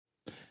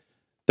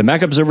The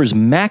Mac Observer's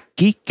Mac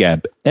Geek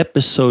Gab,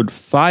 episode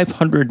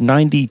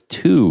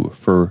 592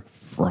 for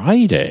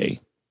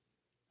Friday,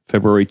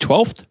 February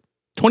 12th,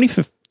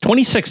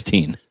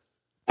 2016.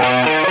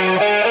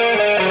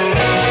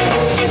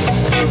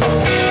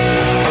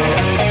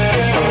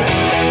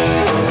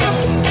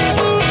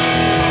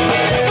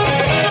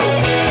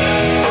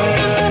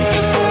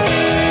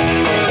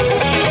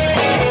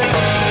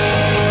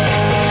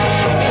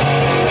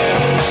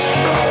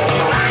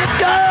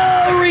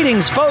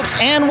 Folks,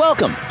 and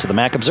welcome to the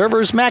Mac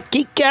Observer's Mac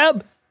Geek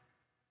Gab,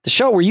 the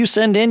show where you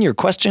send in your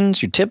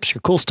questions, your tips,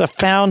 your cool stuff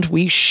found.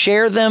 We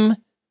share them,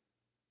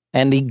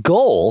 and the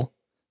goal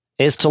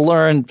is to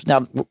learn.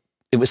 Now,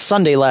 it was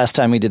Sunday last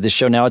time we did this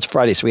show. Now it's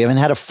Friday, so we haven't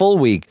had a full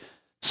week.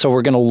 So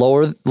we're going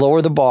to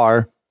lower the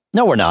bar.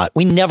 No, we're not.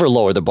 We never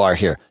lower the bar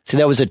here. See,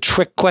 that was a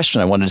trick question.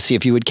 I wanted to see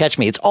if you would catch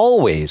me. It's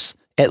always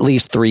at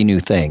least 3 new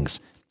things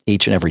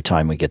each and every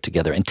time we get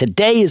together, and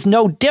today is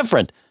no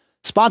different.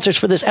 Sponsors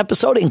for this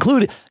episode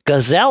include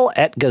Gazelle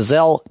at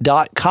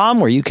Gazelle.com,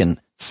 where you can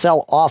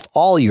sell off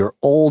all your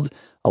old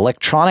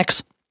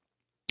electronics.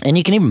 And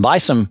you can even buy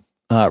some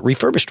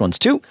refurbished ones,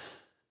 too.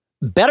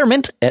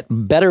 Betterment at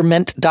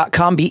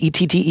Betterment.com,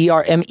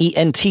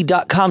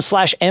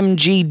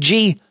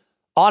 BetterMent.com/MGG.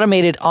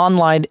 Automated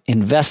online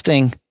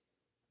investing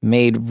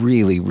made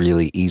really,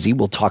 really easy.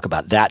 We'll talk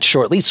about that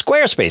shortly.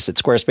 Squarespace at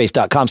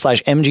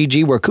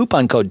Squarespace.com/MGG, where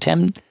coupon code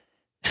 10...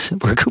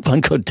 Where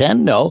coupon code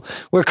 10? No.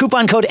 Where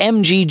coupon code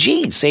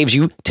MGG saves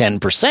you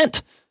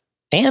 10%.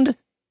 And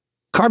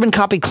Carbon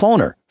Copy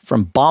Cloner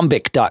from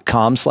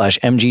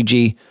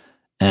Bombic.com/MGG.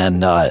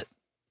 And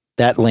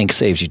that link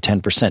saves you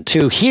 10%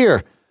 too.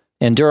 Here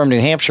in Durham,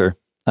 New Hampshire,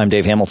 I'm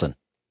Dave Hamilton.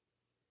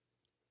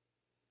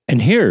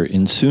 And here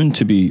in soon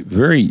to be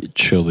very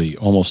chilly,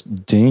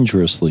 almost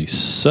dangerously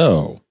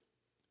so,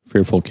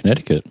 Fairfield,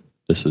 Connecticut,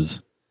 this is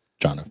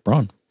John F.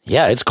 Braun.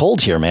 Yeah, it's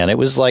cold here, man. It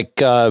was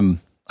like,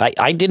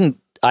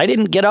 I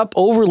didn't get up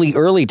overly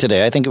early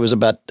today. I think it was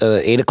about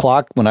 8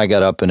 o'clock when I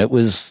got up, and it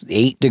was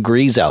 8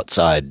 degrees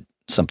outside,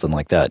 something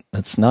like that.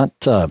 It's not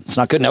good.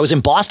 And I was in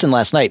Boston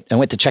last night. I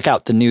went to check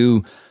out the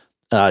new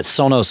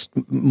Sonos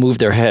moved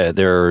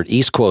their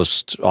East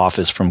Coast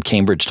office from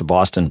Cambridge to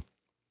Boston.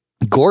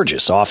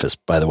 Gorgeous office,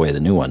 by the way,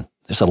 the new one.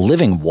 There's a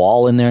living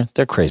wall in there.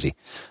 They're crazy.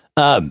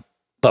 But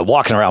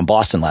walking around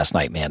Boston last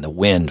night, man, the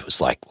wind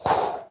was like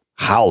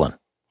howling.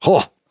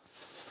 Oh,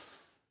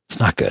 it's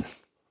not good.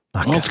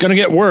 Well, it's going to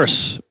get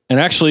worse. And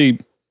actually,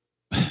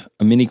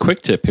 a mini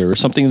quick tip here,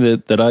 something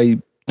that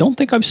I don't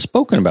think I've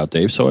spoken about,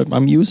 Dave. So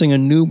I'm using a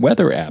new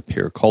weather app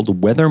here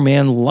called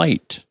Weatherman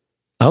Lite.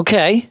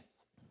 Okay.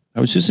 I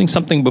was using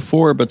something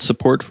before, but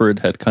support for it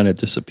had kind of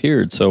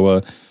disappeared.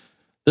 So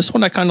this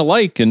one I kind of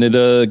like, and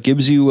it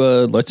gives you,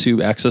 lets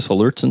you access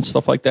alerts and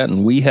stuff like that.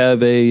 And we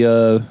have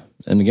and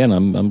again,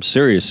 I'm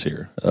serious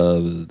here.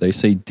 They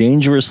say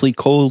dangerously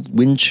cold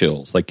wind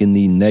chills, like in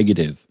the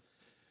negative.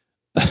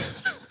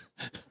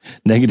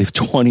 Negative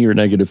 20 or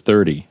negative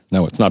 30.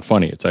 No, it's not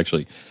funny. It's like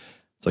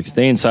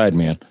stay inside,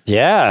 man.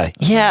 Yeah.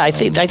 I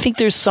think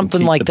there's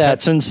something like that.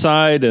 Pets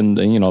inside, and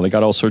they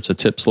got all sorts of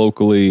tips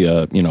locally.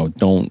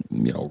 Don't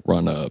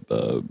run a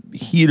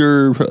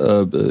heater,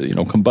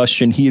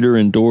 combustion heater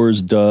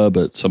indoors.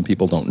 But some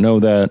people don't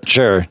know that.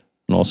 Sure,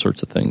 and all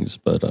sorts of things.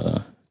 But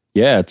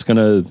yeah, it's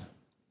gonna.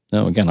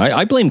 No, again,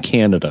 I blame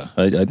Canada.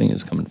 I think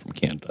it's coming from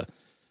Canada.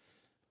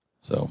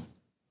 So,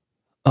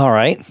 all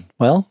right.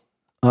 Well,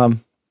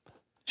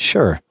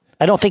 sure.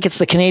 I don't think it's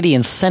the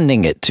Canadians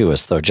sending it to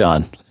us, though,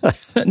 John.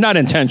 Not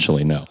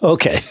intentionally, no.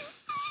 Okay.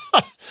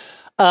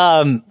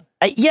 Yeah,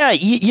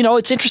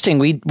 it's interesting.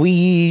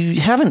 We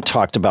haven't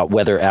talked about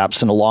weather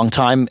apps in a long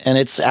time, and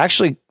it's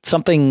actually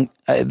something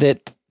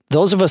that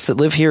those of us that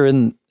live here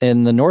in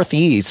the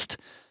Northeast,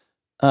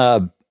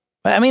 when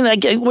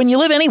you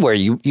live anywhere,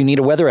 you need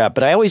a weather app,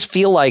 but I always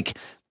feel like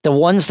the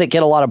ones that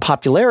get a lot of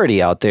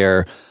popularity out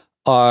there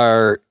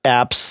are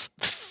apps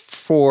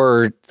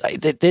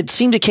that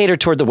seem to cater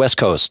toward the West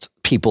Coast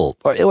people,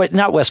 or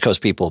not West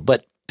Coast people,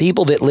 but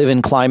people that live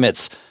in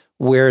climates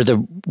where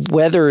the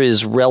weather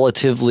is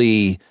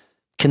relatively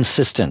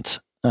consistent.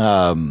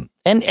 And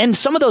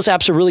some of those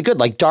apps are really good,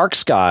 like Dark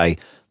Sky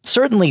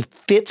certainly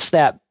fits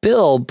that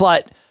bill,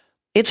 but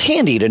it's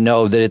handy to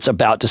know that it's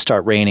about to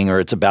start raining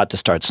or it's about to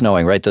start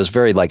snowing, right? Those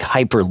very like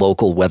hyper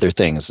local weather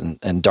things.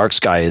 And Dark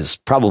Sky is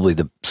probably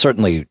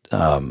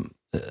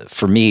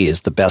for me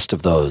is the best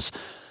of those.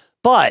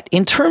 But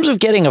in terms of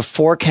getting a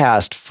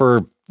forecast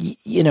for,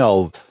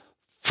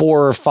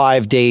 4 or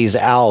 5 days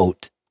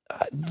out,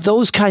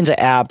 those kinds of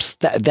apps,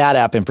 that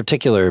app in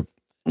particular,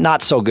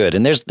 not so good.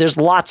 And there's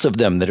lots of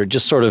them that are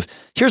just sort of,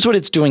 here's what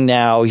it's doing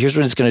now. Here's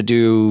what it's going to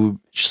do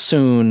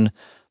soon.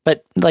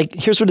 But like,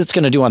 here's what it's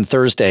going to do on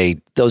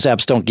Thursday. Those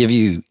apps don't give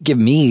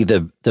me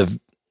the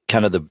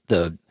kind of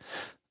the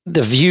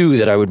view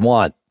that I would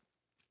want,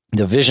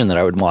 the vision that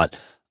I would want.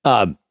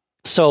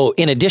 So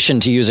in addition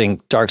to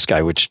using Dark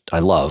Sky, which I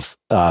love,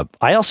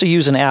 I also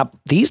use an app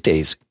these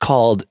days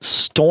called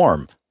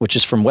Storm, which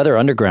is from Weather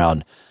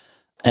Underground.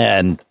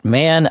 And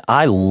man,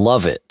 I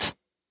love it.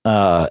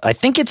 I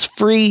think it's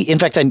free. In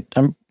fact, I'm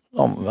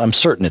I'm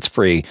certain it's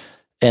free.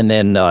 And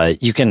then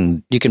you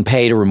can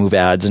pay to remove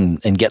ads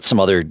and get some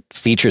other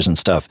features and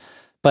stuff.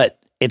 But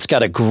it's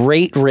got a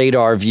great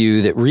radar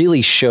view that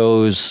really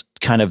shows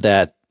kind of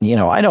that,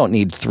 I don't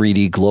need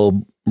 3D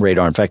globe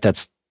radar. In fact,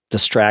 that's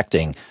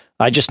distracting.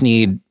 I just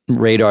need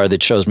radar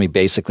that shows me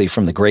basically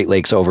from the Great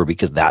Lakes over,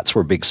 because that's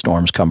where big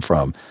storms come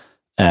from.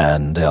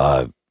 And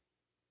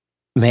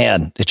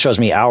man, it shows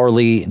me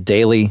hourly,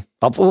 daily.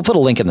 We'll put a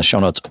link in the show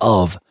notes,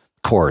 of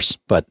course.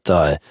 But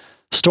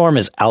Storm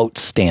is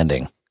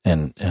outstanding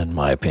in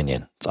my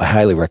opinion. So I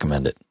highly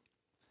recommend it.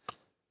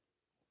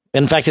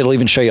 In fact, it'll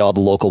even show you all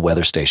the local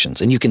weather stations,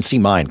 and you can see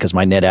mine because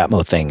my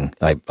NetAtmo thing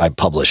I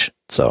publish,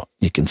 so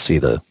you can see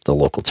the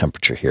local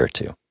temperature here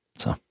too.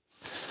 So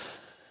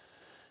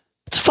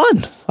it's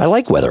fun. I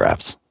like weather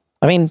apps.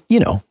 I mean,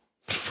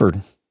 for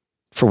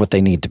what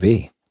they need to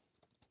be.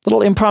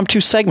 Little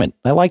impromptu segment.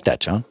 I like that,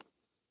 John.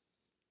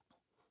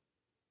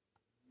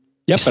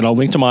 Yep, and I'll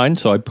link to mine.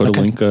 So I put a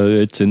link.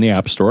 It's in the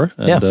App Store,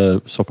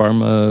 and so far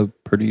I'm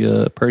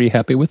pretty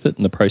happy with it,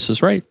 and the price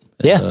is right.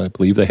 Yeah, I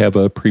believe they have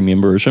a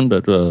premium version,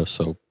 but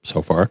so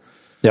far,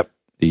 yep.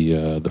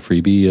 The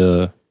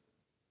freebie.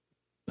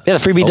 The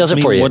freebie does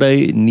it for you. What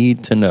I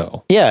need to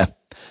know. Yeah,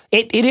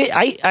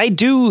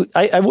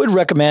 I would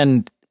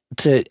recommend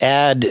to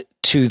add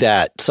to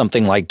that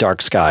something like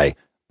Dark Sky,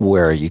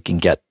 where you can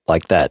get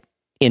like that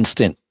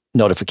instant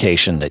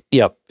notification that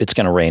it's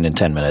going to rain in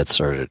 10 minutes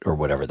or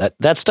whatever.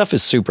 That stuff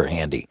is super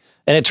handy,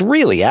 and it's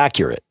really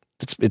accurate.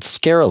 It's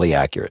scarily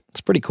accurate.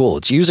 It's pretty cool.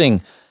 It's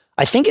using,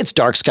 I think it's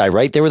Dark Sky,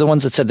 right? They were the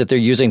ones that said that they're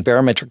using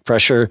barometric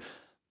pressure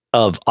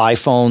of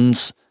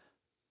iPhones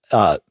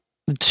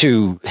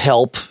to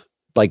help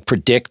like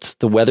predict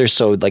the weather.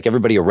 So like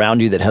everybody around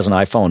you that has an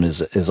iPhone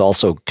is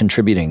also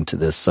contributing to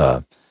this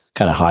kind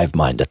of hive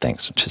mind of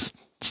things, which is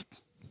just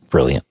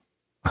brilliant.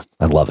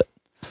 I love it.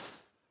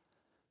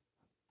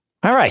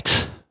 All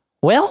right.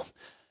 Well,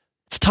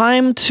 it's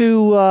time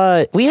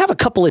to, we have a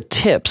couple of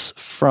tips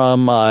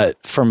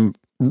from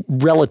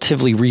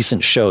relatively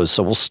recent shows.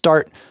 So we'll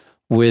start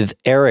with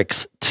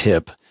Eric's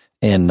tip.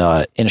 In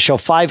show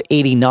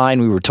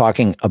 589, we were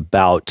talking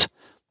about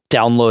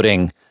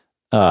downloading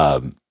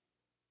apps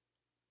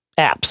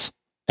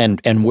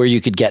and where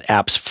you could get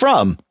apps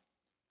from.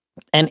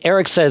 And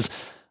Eric says,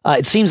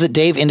 it seems that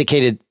Dave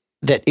indicated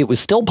that it was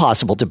still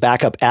possible to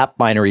back up app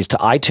binaries to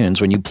iTunes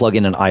when you plug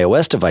in an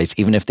iOS device,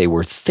 even if they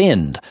were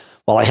thinned.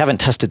 While I haven't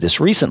tested this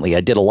recently,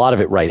 I did a lot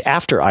of it right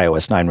after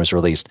iOS 9 was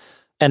released.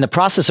 And the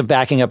process of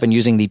backing up and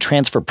using the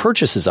transfer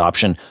purchases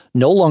option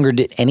no longer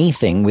did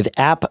anything with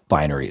app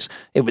binaries.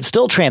 It would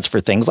still transfer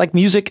things like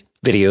music,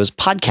 videos,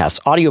 podcasts,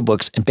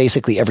 audiobooks, and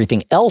basically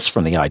everything else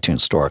from the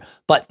iTunes store,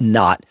 but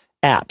not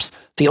apps.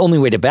 The only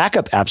way to back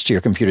up apps to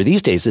your computer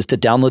these days is to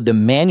download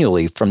them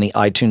manually from the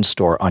iTunes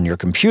store on your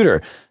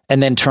computer,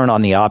 and then turn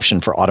on the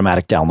option for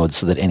automatic downloads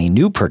so that any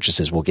new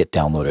purchases will get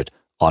downloaded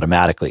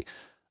automatically.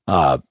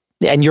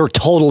 And you're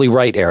totally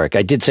right, Eric.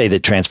 I did say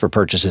that transfer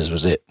purchases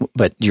was it,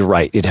 but you're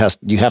right.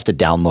 You have to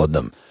download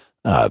them.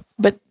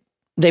 But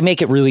they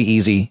make it really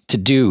easy to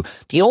do.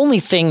 The only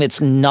thing that's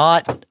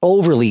not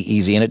overly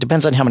easy, and it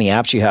depends on how many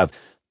apps you have,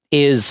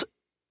 is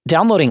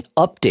downloading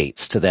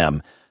updates to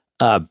them.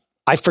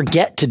 I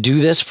forget to do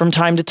this from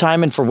time to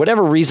time. And for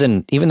whatever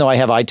reason, even though I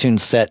have iTunes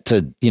set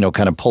to,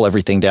 kind of pull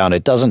everything down,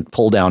 it doesn't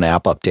pull down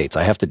app updates.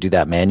 I have to do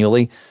that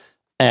manually.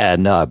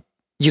 And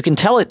you can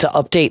tell it to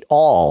update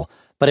all.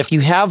 But if you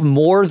have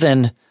more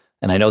than,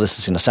 and I know this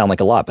is going to sound like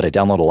a lot, but I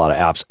download a lot of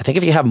apps. I think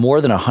if you have more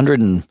than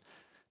 100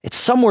 it's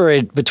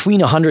somewhere between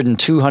 100 and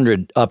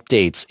 200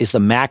 updates is the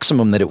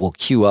maximum that it will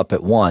queue up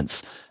at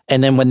once.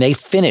 And then when they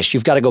finish,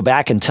 you've got to go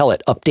back and tell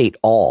it update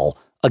all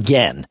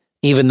again,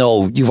 even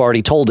though you've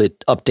already told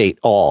it update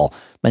all.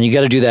 And you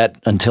got to do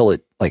that until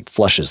it like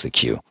flushes the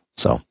queue.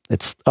 So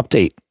it's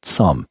update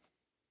some,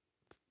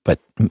 but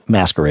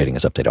masquerading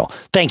as update all.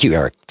 Thank you,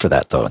 Eric, for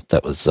that, though.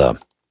 That was, I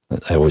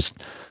always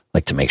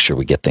like to make sure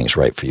we get things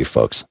right for you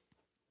folks.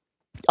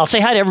 I'll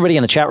say hi to everybody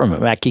in the chat room at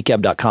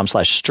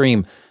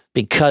macgeekgab.com/stream,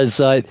 because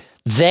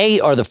they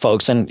are the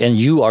folks, and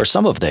you are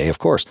some of they, of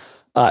course,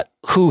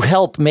 who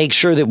help make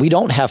sure that we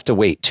don't have to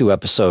wait 2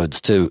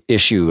 episodes to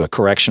issue a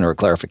correction or a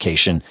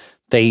clarification.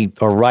 They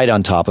are right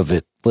on top of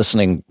it,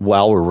 listening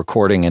while we're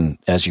recording. And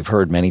as you've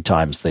heard many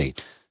times, they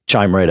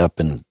chime right up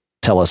and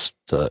tell us,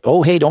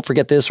 oh, hey, don't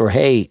forget this, or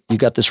hey, you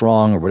got this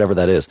wrong, or whatever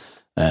that is.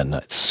 And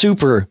it's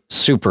super,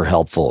 super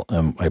helpful.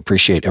 I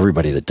appreciate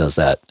everybody that does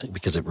that,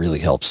 because it really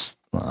helps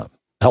the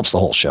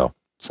whole show.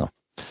 So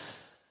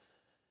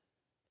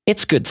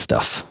it's good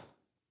stuff.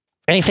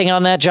 Anything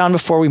on that, John,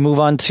 before we move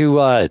on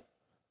to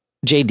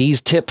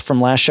JD's tip from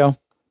last show?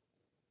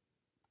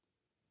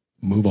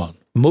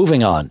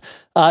 Moving on.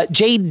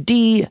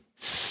 JD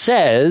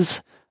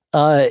says,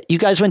 you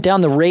guys went down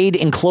the RAID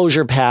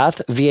enclosure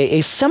path via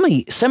a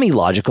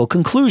semi-logical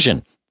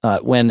conclusion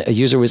when a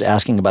user was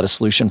asking about a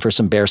solution for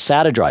some bare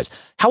SATA drives.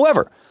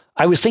 However,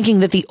 I was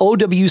thinking that the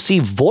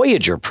OWC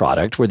Voyager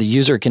product, where the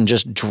user can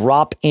just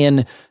drop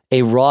in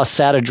a raw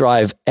SATA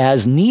drive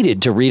as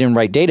needed to read and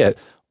write data,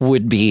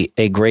 would be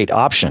a great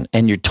option.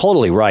 And you're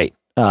totally right.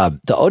 the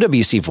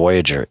OWC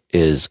Voyager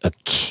is a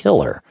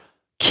killer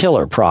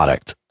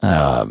product.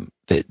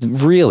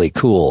 Really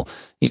cool.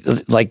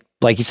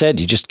 Like you said,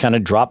 you just kind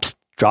of drop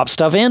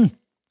stuff in,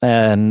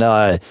 and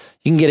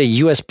you can get a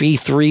USB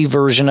 3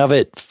 version of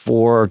it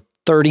for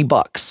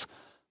 $30,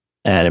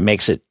 and it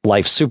makes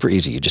life super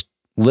easy. You just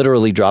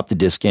literally drop the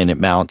disc in, it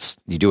mounts,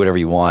 you do whatever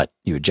you want,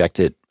 you eject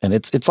it, and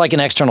it's like an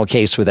external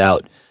case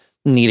without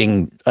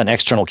needing an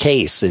external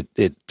case.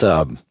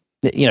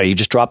 You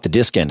just drop the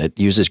disc in, it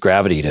uses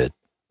gravity to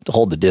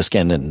hold the disc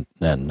in, and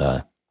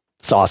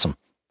it's awesome.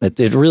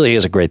 It really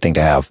is a great thing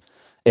to have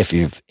if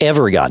you've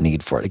ever got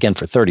need for it. Again,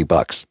 for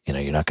 $30,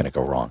 you're not going to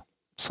go wrong.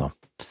 So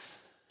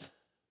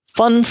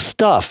fun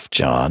stuff,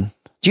 John.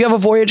 Do you have a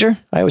Voyager?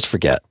 I always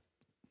forget.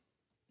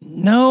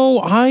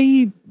 No,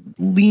 I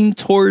lean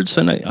towards,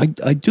 and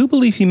I do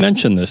believe he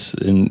mentioned this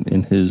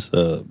in his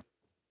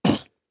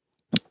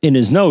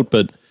note,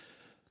 but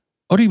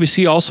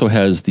OWC also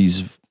has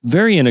these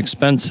very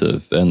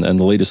inexpensive, and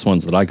the latest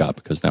ones that I got,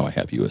 because now I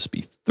have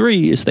USB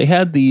 3, is they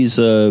had these,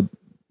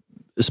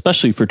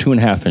 especially for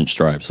 2.5-inch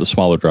drives, the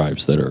smaller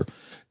drives that are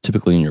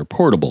typically in your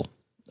portable,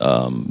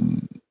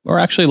 or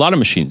actually a lot of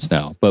machines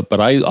now, but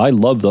I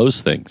love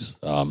those things,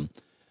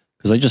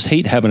 because I just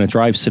hate having a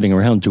drive sitting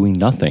around doing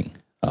nothing.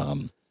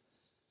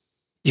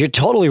 You're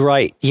totally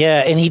right.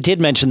 Yeah, and he did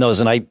mention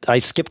those, and I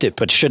skipped it,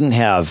 but shouldn't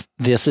have.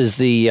 This is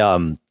the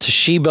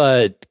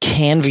Toshiba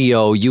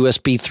Canvio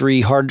USB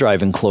 3 hard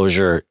drive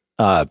enclosure.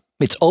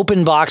 It's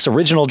open box,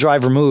 original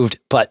drive removed,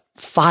 but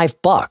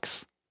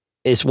 $5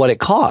 is what it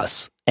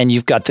costs. And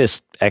you've got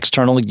this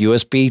external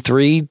USB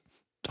 3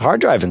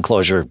 hard drive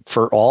enclosure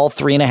for all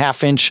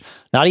 3.5-inch,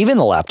 not even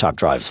the laptop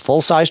drives,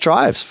 full-size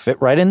drives fit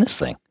right in this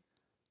thing.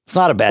 It's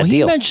not a bad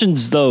deal. He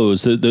mentions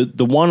those.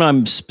 The one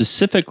I'm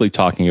specifically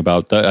talking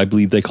about, I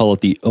believe they call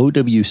it the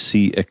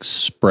OWC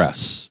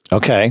Express.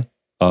 Okay.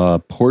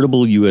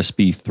 Portable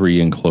USB 3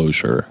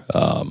 enclosure.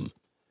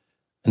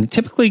 And they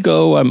typically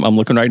go, I'm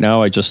looking right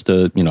now, I just,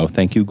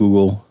 thank you,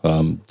 Google,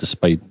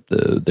 despite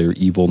their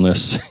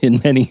evilness in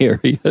many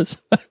areas.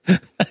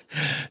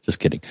 Just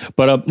kidding.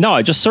 But no,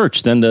 I just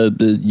searched, and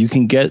you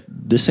can get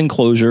this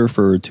enclosure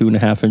for a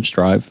 2.5-inch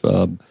drive,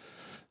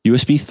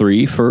 USB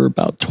 3 for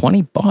about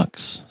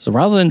 $20. So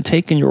rather than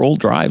taking your old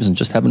drives and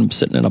just having them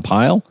sitting in a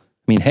pile, I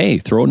mean, hey,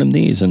 throw them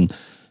these. And,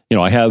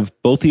 I have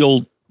both the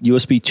old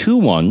USB 2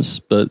 ones,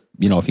 but,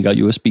 if you got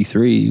USB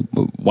 3,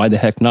 why the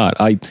heck not?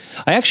 I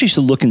actually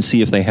should look and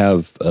see if they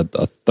have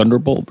a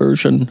Thunderbolt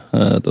version,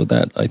 though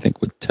that I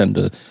think would tend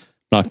to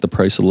knock the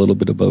price a little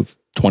bit above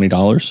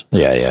 $20.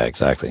 Yeah,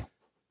 exactly.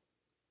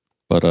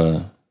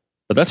 But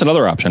that's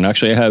another option.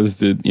 Actually,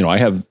 I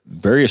have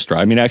various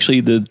drives. I mean,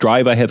 actually, the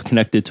drive I have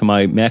connected to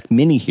my Mac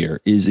Mini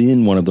here is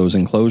in one of those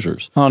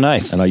enclosures. Oh,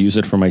 nice. And I use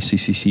it for my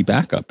CCC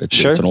backup.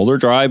 It's an older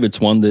drive. It's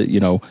one that,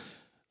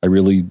 I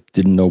really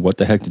didn't know what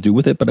the heck to do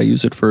with it, but I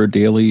use it for a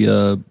daily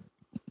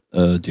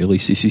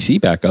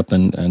CCC backup,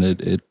 and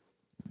it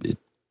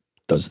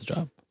does the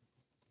job.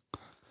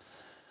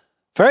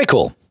 Very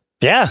cool.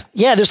 Yeah.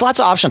 There's lots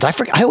of options. I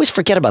always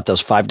forget about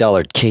those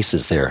 $5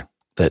 cases there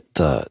that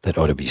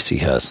OWC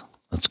has.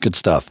 That's good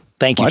stuff.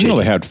 Thank you. I didn't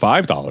know they had $5.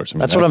 I mean,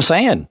 that's what I'm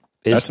saying.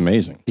 That's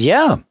amazing.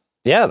 Yeah,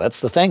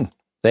 that's the thing.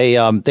 They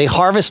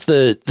harvest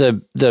the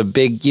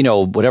big,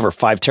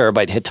 5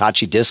 terabyte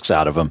Hitachi discs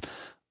out of them,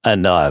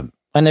 and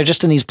they're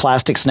just in these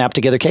plastic snap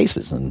together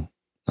cases, and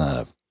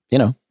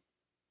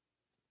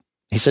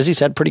he says he's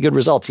had pretty good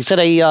results. He said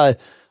a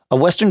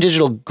Western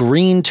Digital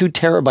green 2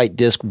 terabyte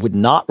disc would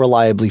not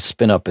reliably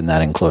spin up in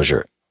that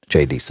enclosure.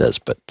 JD says,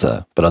 but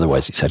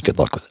otherwise he's had good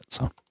luck with it.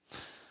 So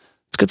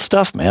it's good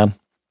stuff, man.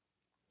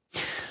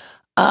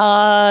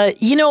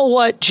 You know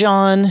what,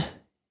 John?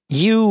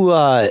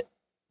 You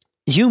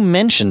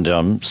mentioned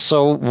them,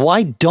 so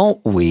why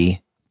don't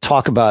we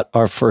talk about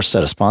our first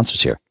set of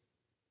sponsors here?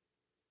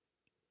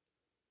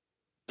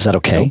 Is that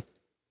okay?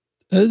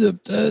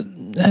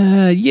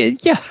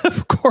 Yeah,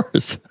 of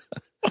course.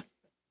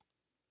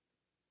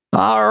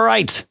 All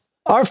right.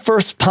 Our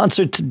first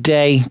sponsor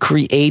today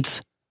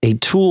creates a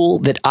tool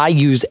that I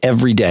use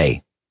every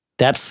day.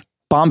 That's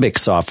Bombyx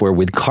software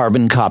with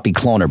Carbon Copy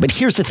Cloner. But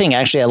here's the thing.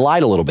 Actually, I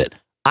lied a little bit.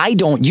 I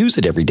don't use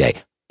it every day.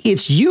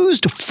 It's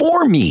used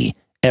for me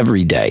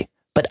every day,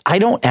 but I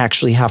don't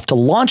actually have to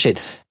launch it.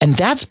 And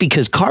that's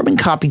because Carbon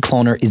Copy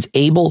Cloner is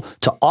able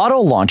to auto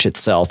launch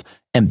itself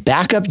and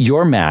back up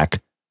your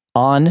Mac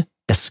on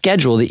a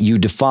schedule that you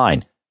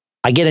define.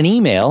 I get an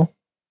email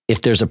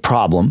if there's a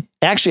problem.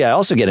 Actually, I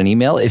also get an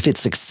email if it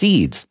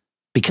succeeds,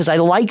 because I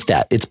like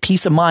that. It's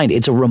peace of mind.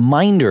 It's a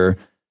reminder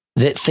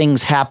that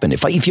things happen.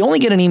 If you only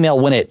get an email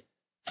when it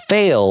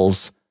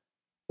fails,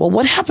 well,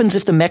 what happens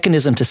if the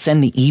mechanism to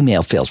send the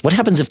email fails? What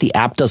happens if the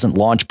app doesn't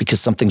launch because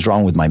something's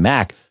wrong with my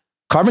Mac?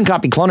 Carbon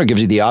Copy Cloner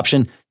gives you the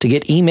option to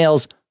get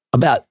emails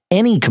about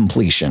any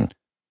completion,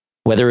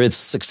 whether it's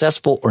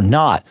successful or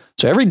not.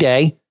 So every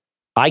day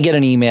I get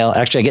an email.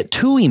 Actually, I get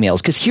 2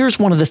 emails, because here's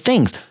one of the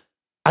things.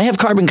 I have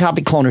Carbon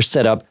Copy Cloner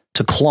set up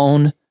to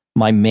clone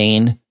my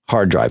main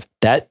hard drive.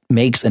 That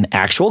makes an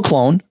actual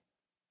clone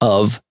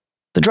of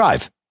the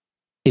drive.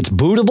 It's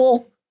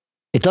bootable.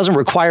 It doesn't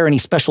require any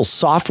special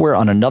software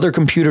on another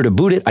computer to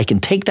boot it. I can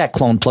take that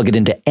clone, plug it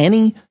into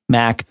any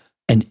Mac,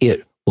 and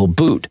it will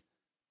boot.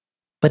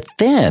 But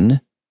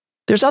then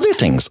there's other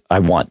things I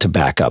want to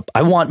back up.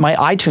 I want my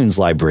iTunes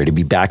library to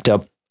be backed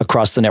up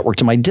across the network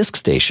to my disk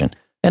station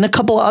and a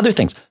couple of other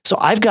things. So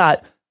I've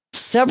got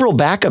several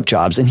backup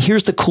jobs. And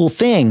here's the cool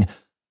thing.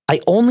 I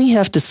only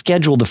have to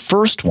schedule the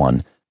first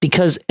one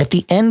because at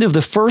the end of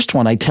the first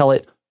one, I tell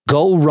it,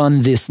 go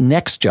run this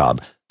next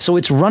job. So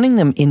it's running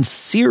them in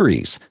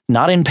series,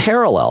 not in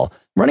parallel.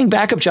 Running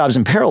backup jobs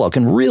in parallel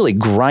can really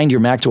grind your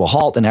Mac to a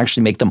halt and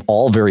actually make them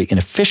all very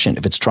inefficient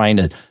if it's trying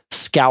to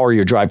scour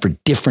your drive for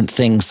different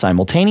things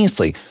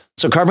simultaneously.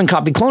 So Carbon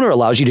Copy Cloner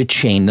allows you to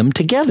chain them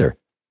together.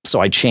 So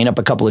I chain up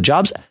a couple of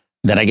jobs,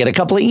 then I get a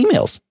couple of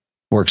emails.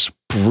 Works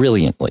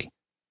brilliantly.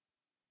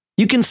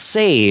 You can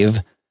save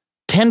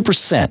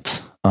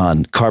 10%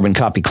 on Carbon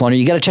Copy Cloner.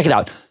 You got to check it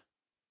out.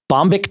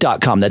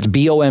 Bombich.com. That's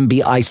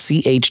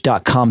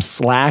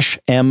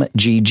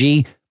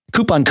bombich.com/MGG.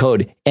 Coupon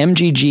code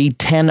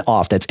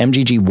MGG10OFF. That's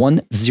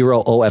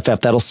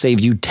MGG10OFF. That'll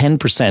save you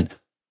 10%.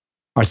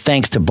 Our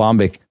thanks to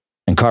Bombich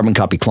and Carbon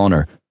Copy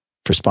Cloner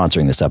for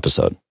sponsoring this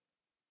episode.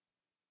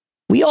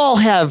 We all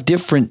have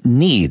different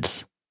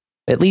needs,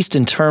 at least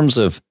in terms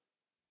of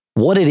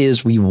what it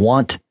is we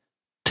want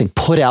to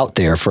put out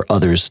there for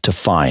others to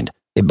find.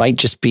 It might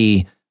just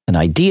be an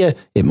idea.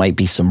 It might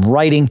be some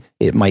writing.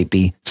 It might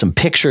be some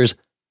pictures.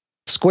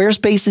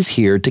 Squarespace is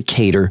here to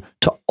cater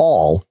to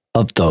all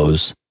of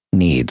those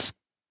needs.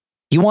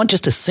 You want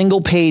just a single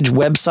page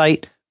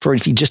website for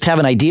if you just have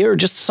an idea or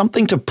just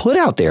something to put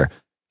out there.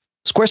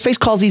 Squarespace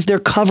calls these their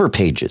cover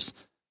pages.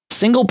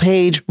 Single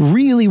page,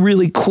 really,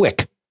 really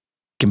quick.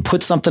 You can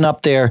put something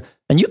up there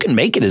and you can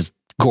make it as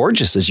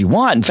gorgeous as you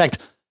want. In fact,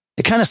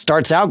 it kind of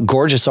starts out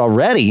gorgeous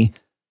already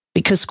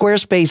because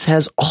Squarespace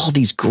has all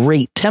these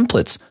great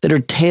templates that are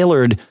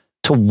tailored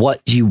to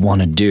what you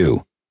want to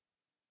do.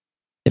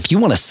 If you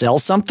want to sell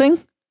something,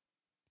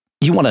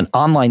 you want an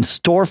online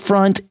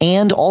storefront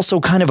and also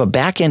kind of a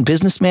back-end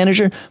business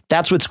manager,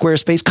 that's what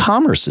Squarespace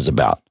Commerce is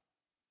about.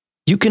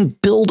 You can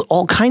build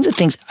all kinds of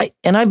things.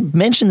 And I've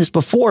mentioned this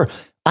before.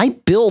 I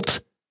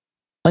built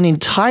an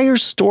entire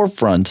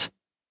storefront,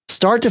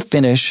 start to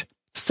finish,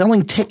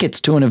 selling tickets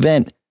to an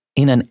event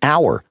in an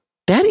hour.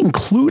 That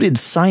included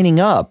signing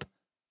up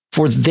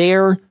for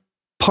their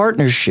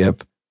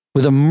partnership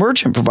with a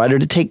merchant provider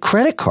to take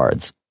credit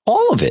cards.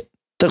 All of it.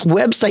 The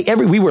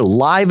website, we were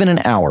live in an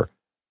hour.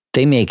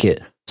 They make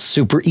it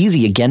super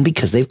easy, again,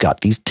 because they've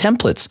got these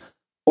templates.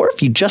 Or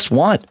if you just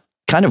want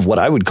kind of what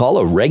I would call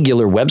a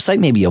regular website,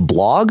 maybe a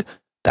blog,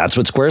 that's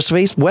what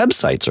Squarespace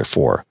websites are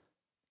for.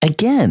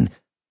 Again,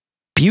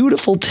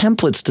 beautiful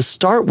templates to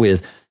start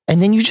with,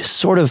 and then you just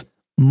sort of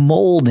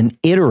mold and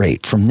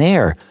iterate from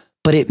there.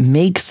 But it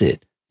makes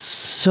it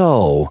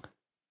so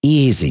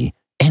easy,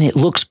 and it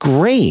looks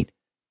great.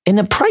 And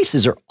the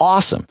prices are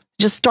awesome.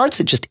 It just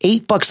starts at just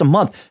 $8 a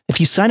month.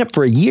 If you sign up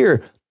for a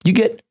year, you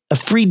get a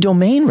free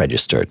domain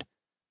registered.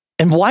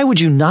 And why would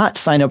you not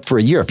sign up for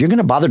a year? If you're going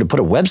to bother to put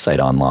a website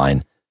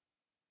online,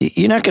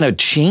 you're not going to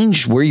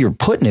change where you're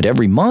putting it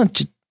every month.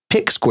 Just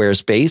pick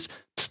Squarespace,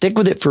 stick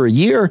with it for a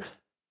year,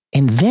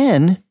 and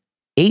then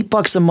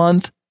 $8 a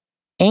month,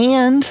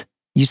 and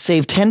you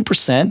save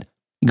 10%.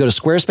 You go to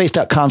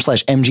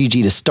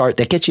squarespace.com/MGG to start.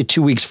 That gets you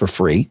 2 weeks for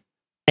free.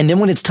 And then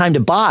when it's time to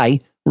buy,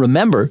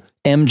 remember,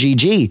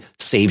 MGG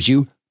saves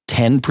you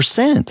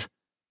 10%.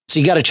 So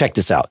you got to check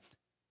this out.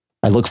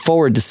 I look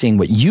forward to seeing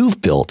what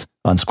you've built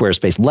on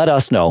Squarespace. Let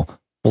us know.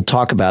 We'll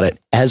talk about it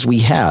as we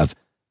have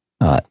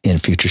in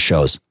future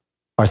shows.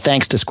 Our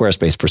thanks to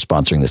Squarespace for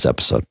sponsoring this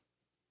episode.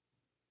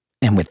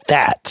 And with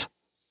that,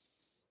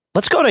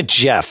 let's go to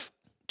Jeff.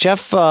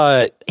 Jeff,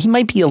 he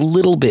might be a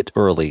little bit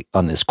early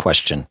on this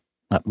question,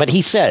 but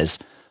he says,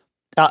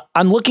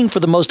 I'm looking for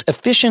the most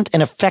efficient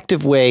and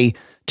effective way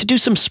to do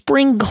some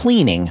spring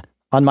cleaning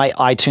on my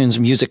iTunes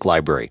music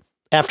library.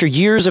 After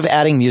years of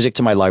adding music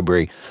to my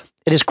library,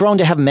 it has grown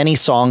to have many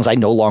songs I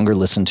no longer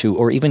listen to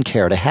or even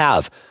care to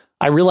have.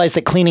 I realize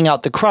that cleaning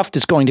out the cruft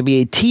is going to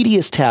be a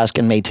tedious task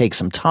and may take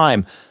some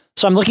time,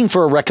 so I'm looking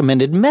for a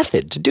recommended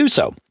method to do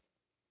so.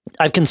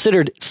 I've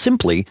considered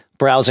simply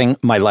browsing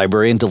my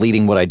library and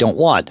deleting what I don't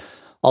want.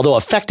 Although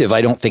effective,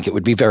 I don't think it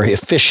would be very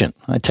efficient.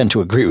 I tend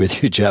to agree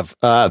with you, Jeff.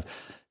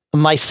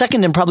 My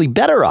second and probably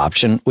better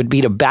option would be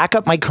to back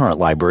up my current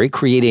library,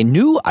 create a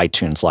new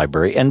iTunes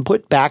library, and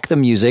put back the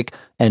music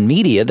and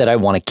media that I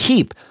want to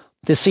keep.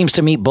 This seems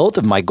to meet both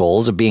of my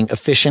goals of being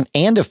efficient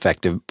and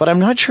effective, but I'm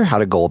not sure how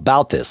to go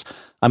about this.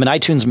 I'm an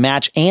iTunes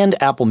Match and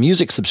Apple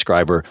Music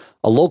subscriber.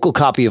 A local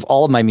copy of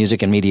all of my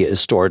music and media is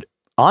stored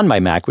on my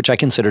Mac, which I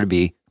consider to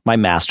be my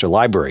master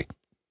library.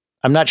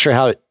 I'm not sure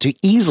how to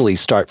easily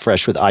start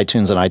fresh with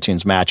iTunes and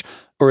iTunes Match,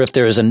 or if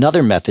there is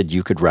another method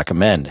you could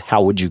recommend.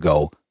 How would you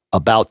go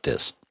about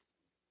this?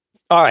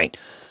 All right.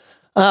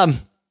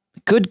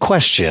 Good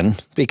question,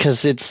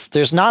 because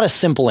there's not a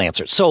simple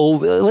answer.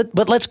 So,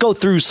 but let's go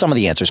through some of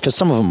the answers, because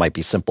some of them might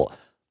be simple.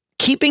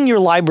 Keeping your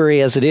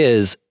library as it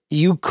is,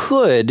 you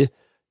could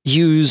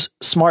use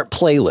smart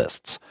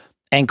playlists.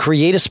 and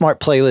create a smart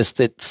playlist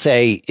that,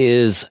 say,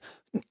 is,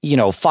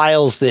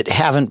 files that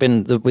haven't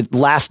been, with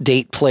last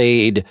date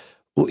played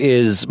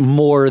is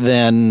more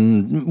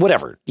than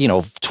whatever,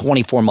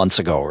 24 months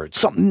ago or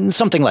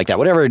something like that,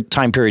 whatever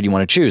time period you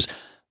want to choose.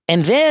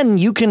 And then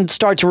you can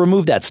start to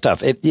remove that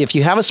stuff. If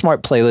you have a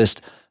smart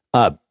playlist,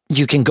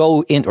 you can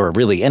go in, or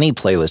really any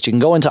playlist, you can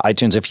go into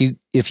iTunes.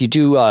 If you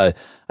do, I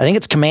think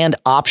it's Command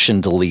Option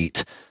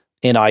Delete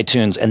in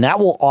iTunes, and that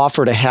will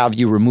offer to have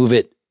you remove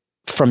it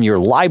from your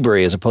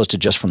library as opposed to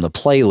just from the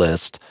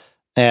playlist.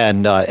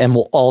 And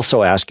we'll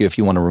also ask you if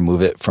you want to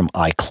remove it from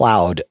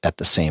iCloud at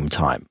the same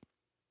time.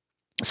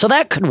 So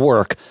that could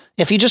work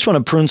if you just want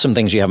to prune some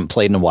things you haven't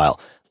played in a while.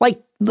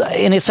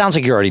 And it sounds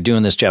like you're already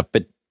doing this, Jeff,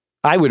 but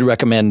I would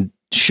recommend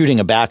shooting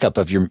a backup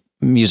of your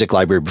music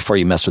library before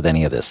you mess with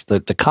any of this,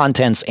 the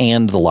contents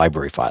and the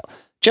library file,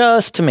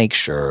 just to make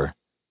sure,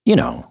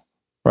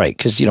 right?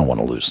 Because you don't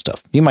want to lose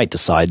stuff. You might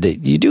decide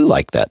that you do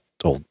like that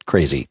old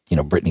crazy,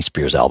 Britney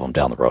Spears album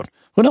down the road.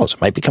 Who knows?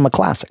 It might become a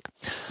classic,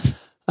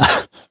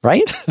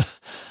 right?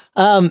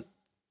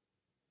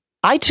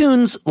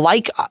 iTunes,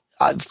 like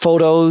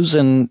Photos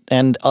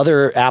and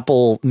other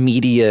Apple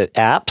Media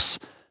apps,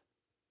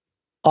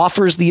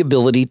 offers the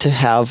ability to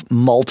have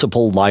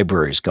multiple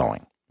libraries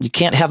going. You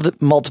can't have the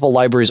multiple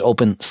libraries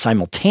open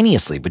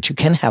simultaneously, but you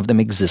can have them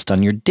exist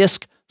on your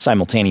disk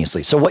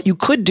simultaneously. So what you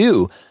could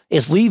do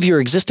is leave your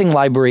existing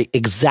library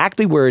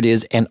exactly where it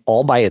is and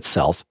all by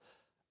itself,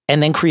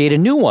 and then create a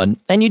new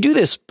one. And you do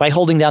this by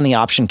holding down the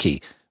Option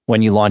key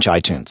when you launch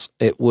iTunes.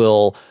 It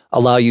will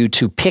allow you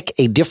to pick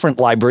a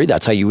different library.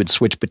 That's how you would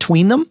switch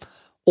between them,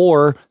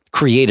 or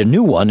create a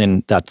new one.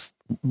 And that's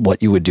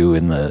what you would do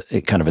in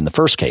the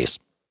first case,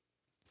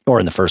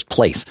 or in the first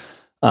place.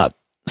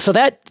 So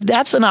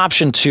that's an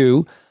option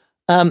too.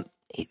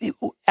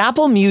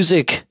 Apple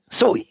Music.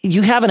 So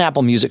you have an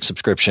Apple Music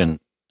subscription.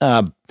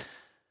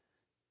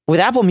 With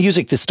Apple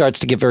Music, this starts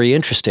to get very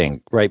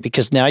interesting, right?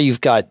 Because now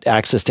you've got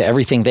access to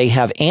everything they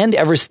have and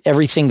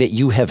everything that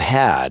you have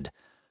had.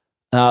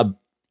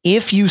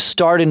 If you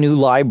start a new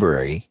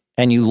library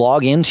and you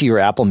log into your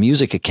Apple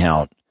Music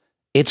account,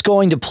 it's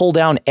going to pull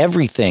down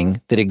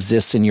everything that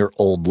exists in your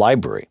old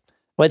library.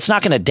 Well, it's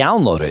not going to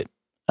download it,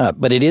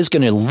 but it is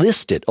going to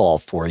list it all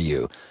for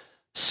you.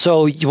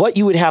 So what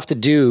you would have to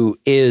do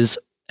is,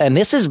 and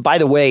this is, by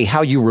the way,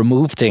 how you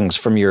remove things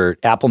from your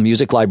Apple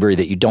Music library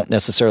that you don't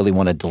necessarily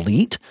want to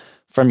delete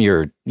from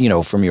your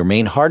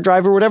main hard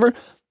drive or whatever,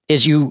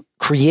 is you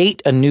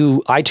create a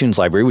new iTunes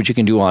library, which you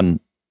can do on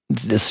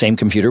the same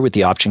computer with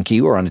the Option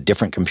key, or on a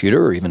different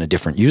computer, or even a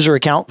different user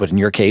account. But in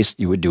your case,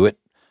 you would do it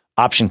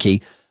Option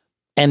key,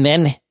 and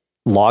then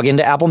log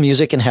into Apple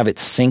Music and have it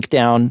sync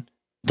down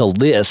the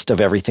list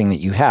of everything that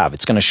you have.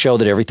 It's going to show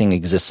that everything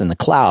exists in the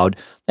cloud,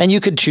 and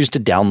you could choose to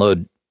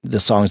download the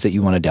songs that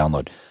you want to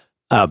download.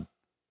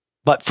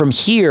 But from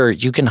here,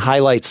 you can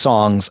highlight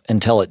songs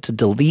and tell it to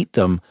delete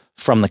them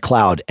from the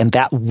cloud, and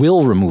that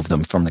will remove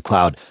them from the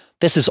cloud.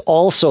 This is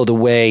also the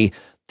way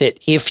that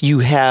if you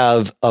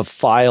have a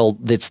file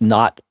that's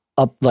not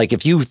up, like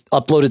if you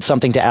uploaded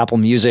something to Apple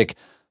Music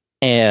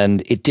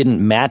and it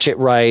didn't match it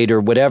right or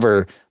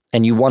whatever,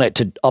 and you want it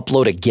to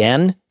upload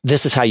again,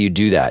 this is how you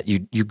do that.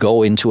 You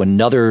go into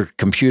another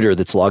computer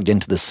that's logged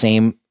into the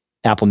same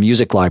Apple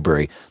Music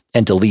library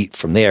and delete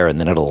from there, and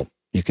then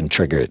you can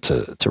trigger it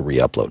to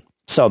re-upload.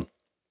 So,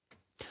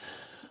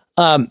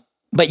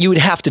 but you would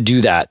have to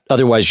do that.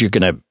 Otherwise, you're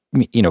going to,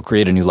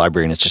 create a new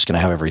library, and it's just going to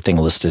have everything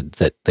listed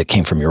that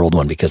came from your old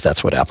one, because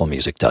that's what Apple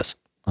Music does.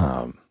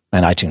 And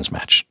iTunes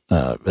Match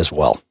as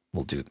well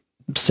will do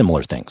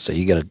similar things. So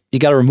you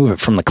got to remove it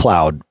from the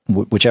cloud,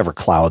 whichever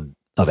cloud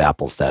of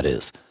Apple's that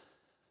is.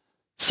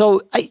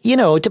 So,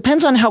 it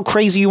depends on how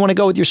crazy you want to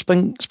go with your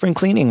spring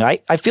cleaning.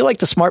 I feel like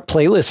the smart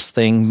playlist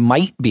thing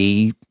might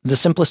be the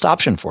simplest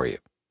option for you,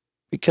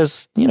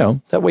 because,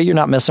 that way you're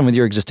not messing with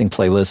your existing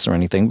playlists or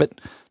anything, but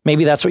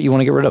maybe that's what you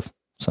want to get rid of.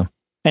 So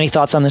any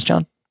thoughts on this,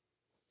 John?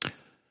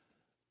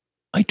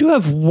 I do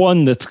have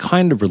one that's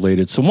kind of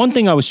related. So one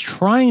thing I was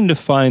trying to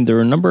find, there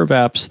are a number of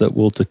apps that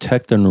will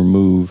detect and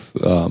remove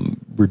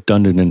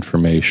redundant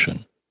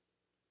information.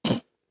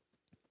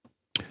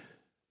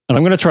 And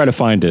I'm going to try to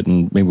find it,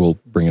 and maybe we'll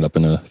bring it up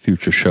in a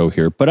future show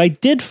here. But I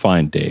did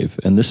find, Dave,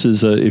 and this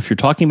is, if you're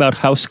talking about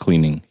house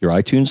cleaning, your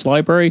iTunes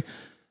library,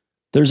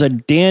 there's a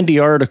dandy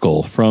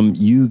article from,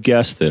 you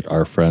guessed it,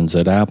 our friends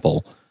at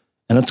Apple,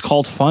 and it's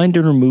called Find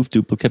and Remove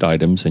Duplicate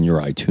Items in Your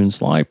iTunes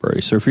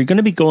Library. So if you're going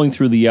to be going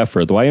through the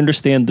effort, though I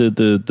understand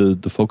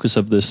the focus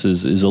of this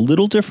is a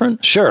little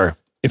different. Sure.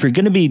 If you're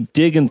going to be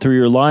digging through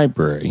your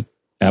library,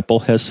 Apple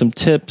has some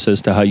tips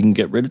as to how you can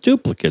get rid of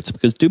duplicates,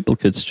 because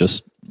duplicates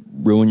just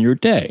ruin your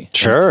day.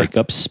 Sure. Take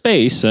up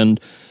space and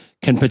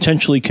can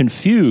potentially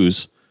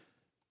confuse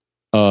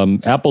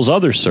Apple's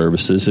other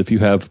services if you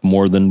have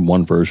more than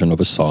one version of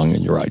a song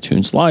in your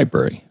iTunes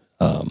library,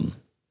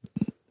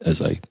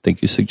 as I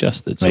think you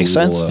suggested. Makes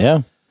sense,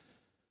 yeah.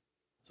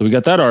 So we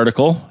got that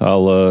article.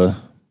 I'll,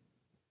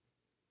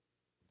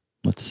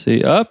 let's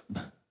see.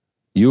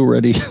 You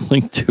already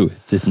linked to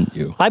it, didn't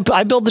you?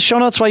 I build the show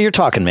notes while you're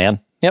talking, man.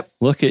 Yep.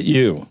 Look at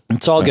you.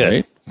 It's all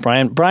good.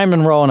 Right? Brian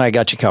Monroe and I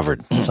got you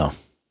covered. So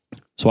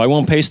I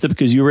won't paste it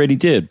because you already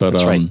did. But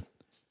that's right.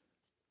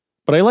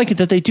 But I like it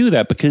that they do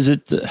that because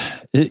it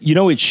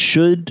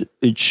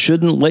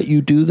shouldn't let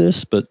you do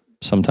this, but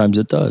sometimes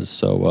it does.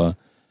 So,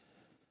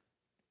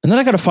 and then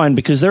I got to find,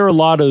 because there are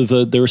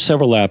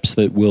several apps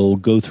that will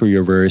go through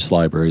your various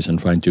libraries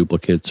and find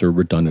duplicates or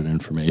redundant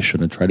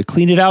information and try to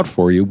clean it out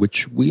for you,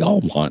 which we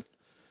all want.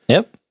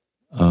 Yep.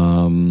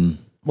 Well,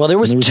 there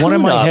was one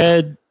in my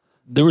head.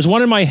 There was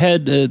one in my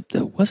head.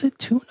 Was it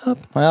TuneUp?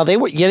 Well,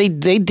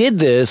 they did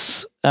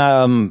this.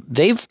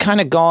 They've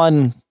kind of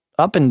gone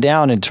up and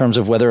down in terms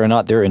of whether or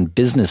not they're in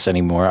business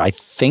anymore. I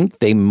think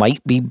they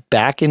might be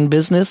back in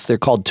business. They're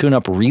called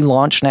TuneUp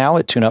Relaunch now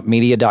at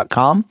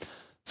tuneupmedia.com.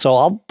 So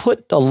I'll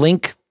put a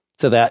link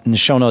to that in the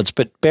show notes.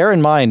 But bear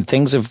in mind,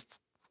 things have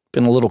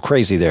been a little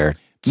crazy there.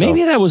 So.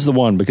 Maybe that was the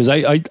one, because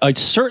I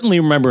certainly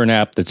remember an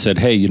app that said,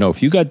 hey,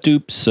 if you got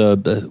dupes,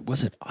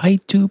 was it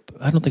iDupe?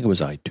 I don't think it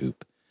was iDupe.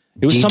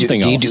 It was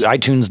something else.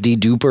 iTunes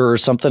deduper or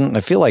something.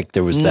 I feel like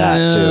there was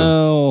that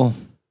too.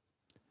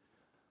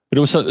 But it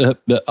was.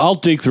 I'll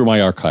dig through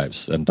my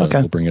archives and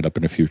we'll bring it up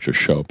in a future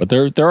show. But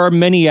there are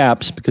many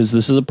apps, because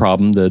this is a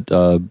problem that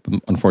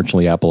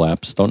unfortunately Apple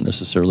apps don't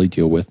necessarily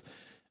deal with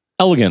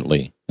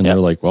elegantly. And they're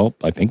like, well,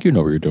 I think you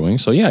know what you're doing.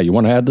 So yeah, you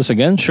want to add this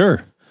again?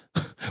 Sure.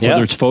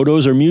 Whether it's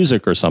photos or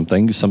music or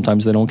something,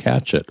 sometimes they don't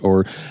catch it.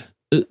 Or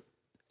and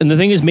the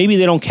thing is, maybe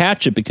they don't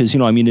catch it because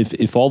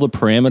if all the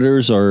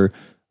parameters are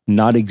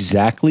not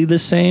exactly the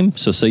same.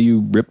 So say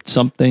you ripped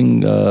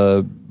something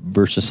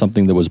versus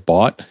something that was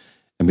bought,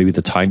 and maybe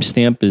the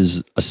timestamp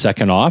is a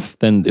second off,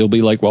 then it'll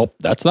be like, well,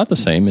 that's not the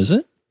same, is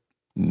it?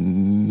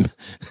 And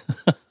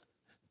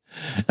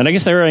I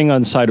guess they're erring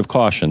on the side of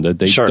caution that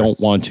they don't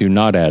want to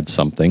not add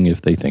something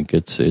if they think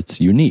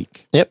it's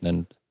unique. Yep.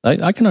 And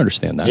I can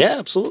understand that. Yeah,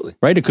 absolutely.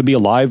 Right? It could be a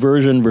live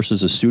version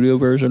versus a studio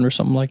version or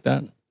something like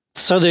that.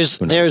 So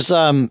there's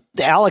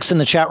Alex in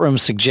the chat room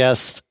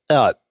suggests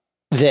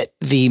that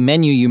the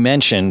menu you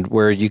mentioned,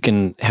 where you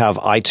can have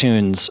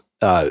iTunes,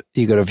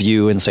 you go to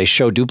view and say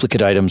show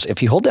duplicate items.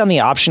 If you hold down the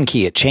option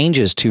key, it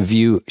changes to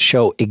view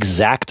show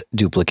exact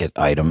duplicate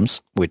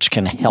items, which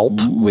can help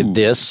with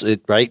this.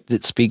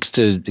 It speaks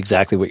to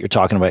exactly what you're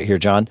talking about here,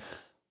 John.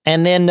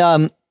 And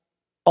then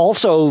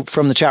also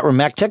from the chat room,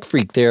 Mac Tech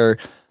Freak there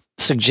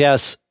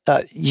suggests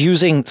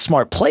using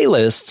smart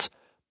playlists,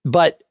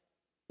 but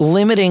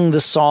limiting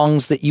the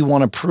songs that you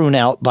want to prune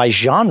out by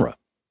genre,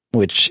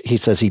 which he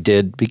says he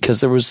did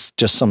because there was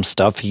just some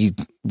stuff he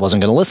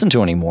wasn't going to listen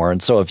to anymore.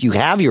 And so if you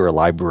have your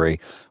library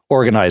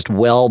organized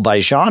well by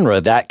genre,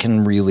 that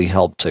can really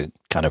help to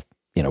kind of,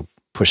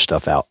 push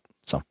stuff out.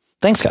 So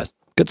thanks, guys.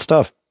 Good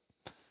stuff.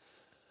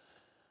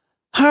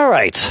 All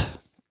right.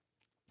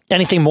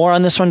 Anything more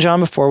on this one, John,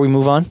 before we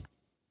move on?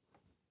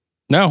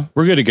 No,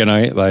 we're good again.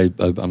 I'm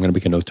going to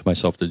make a note to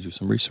myself to do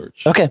some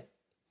research. Okay,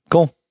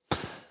 cool.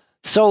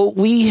 So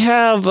we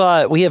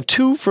have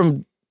two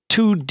from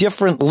two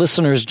different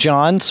listeners,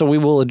 John. So we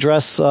will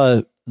address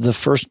the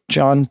first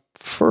John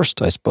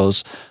first, I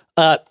suppose.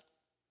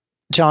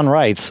 John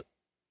writes,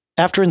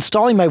 after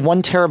installing my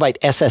 1 terabyte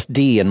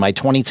SSD in my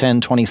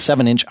 2010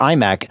 27-inch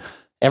iMac,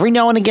 every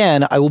now and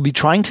again, I will be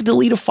trying to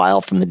delete a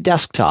file from the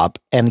desktop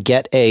and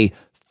get a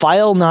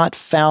file not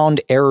found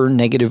error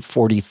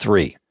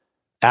 -43.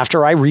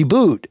 After I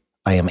reboot,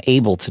 I am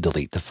able to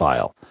delete the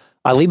file.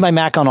 I leave my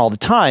Mac on all the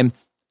time,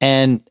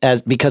 and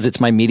because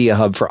it's my media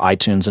hub for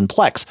iTunes and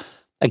Plex.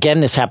 Again,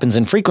 this happens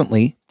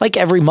infrequently, like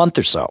every month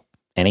or so.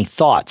 Any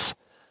thoughts?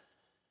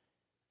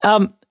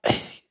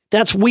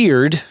 That's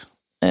weird.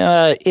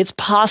 It's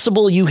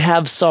possible you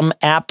have some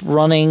app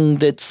running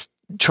that's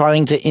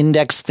trying to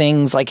index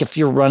things, like if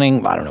you're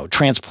running, I don't know,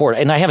 Transport.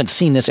 And I haven't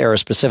seen this error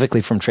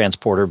specifically from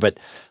Transporter, but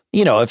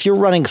if you're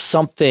running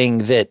something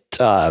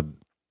that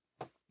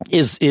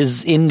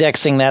is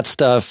indexing that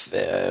stuff,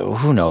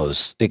 who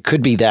knows? It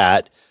could be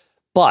that.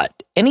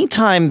 But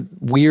anytime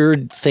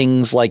weird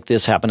things like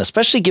this happen,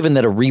 especially given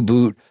that a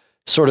reboot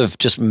sort of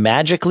just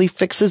magically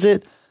fixes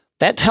it,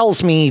 that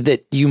tells me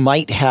that you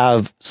might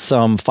have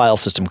some file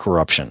system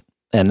corruption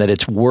and that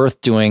it's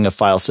worth doing a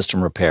file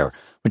system repair,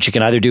 which you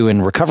can either do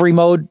in recovery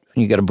mode.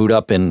 You got to boot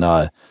up in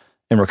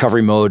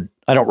recovery mode.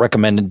 I don't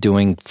recommend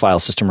doing file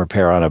system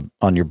repair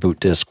on your boot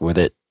disk with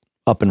it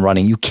up and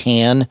running. You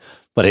can,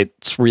 but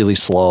it's really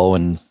slow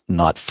and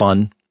not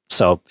fun.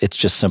 So it's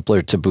just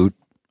simpler to boot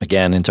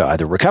again into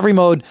either recovery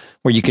mode,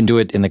 where you can do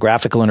it in the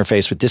graphical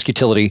interface with disk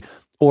utility,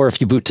 or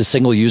if you boot to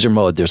single user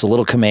mode, there's a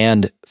little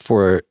command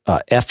for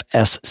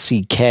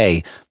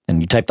FSCK, and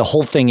you type the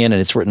whole thing in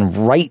and it's written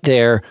right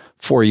there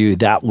for you.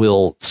 That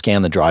will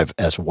scan the drive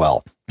as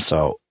well.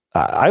 So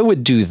I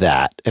would do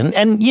that. And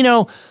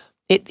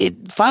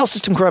file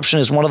system corruption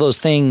is one of those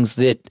things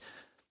that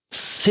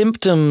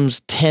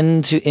symptoms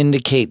tend to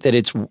indicate that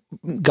it's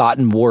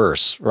gotten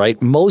worse, right?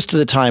 Most of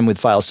the time with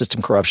file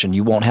system corruption,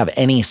 you won't have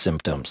any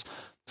symptoms.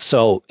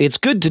 So it's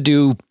good to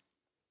do.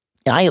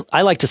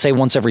 I like to say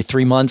once every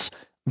 3 months.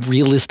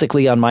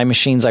 Realistically, on my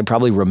machines, I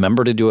probably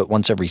remember to do it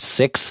once every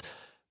 6.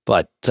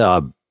 But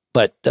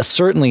But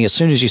certainly, as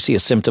soon as you see a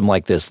symptom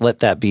like this,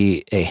 let that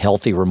be a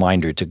healthy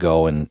reminder to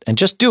go and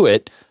just do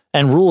it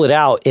and rule it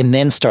out, and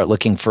then start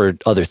looking for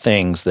other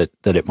things that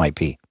it might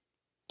be.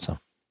 So,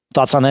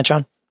 thoughts on that,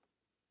 John?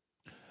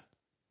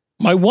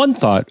 My one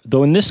thought,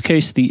 though, in this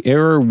case, the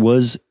error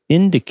was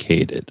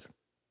indicated.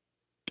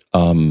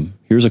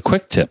 Here's a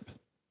quick tip.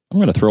 I'm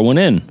going to throw one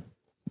in.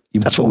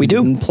 That's what we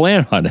do. Didn't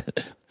plan on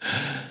it.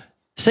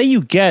 Say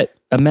you get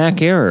a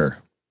Mac error,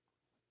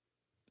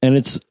 and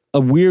it's a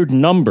weird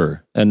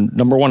number. And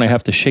number one, I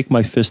have to shake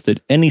my fist at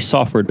any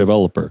software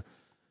developer,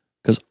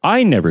 because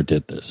I never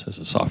did this as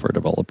a software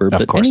developer.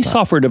 But any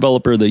software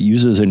developer that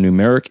uses a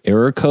numeric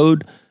error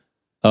code,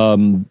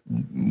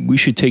 we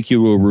should take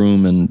you to a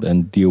room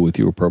and deal with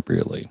you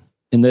appropriately.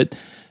 In that,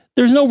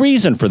 there's no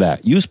reason for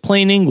that. Use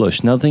plain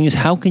English. Now, the thing is,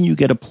 how can you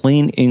get a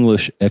plain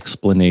English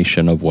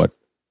explanation of what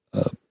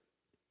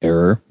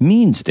error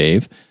means,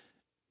 Dave?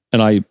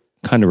 And I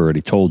kind of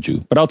already told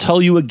you, but I'll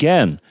tell you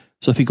again.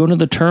 So if you go to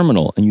the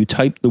terminal and you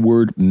type the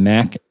word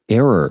Mac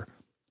error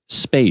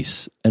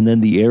space and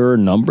then the error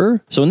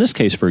number. So in this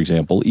case, for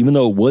example, even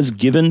though it was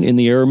given in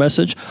the error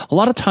message, a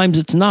lot of times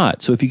it's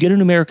not. So if you get a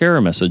numeric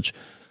error message,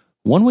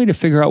 one way to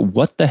figure out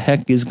what the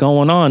heck is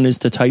going on is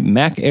to type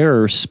Mac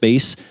error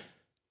space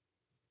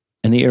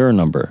and the error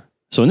number.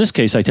 So in this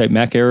case, I type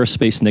Mac error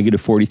space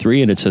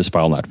 -43 and it says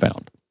file not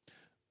found,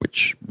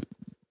 which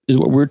is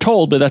what we're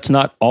told, but that's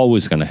not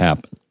always going to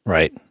happen.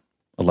 Right.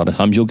 A lot of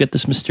times you'll get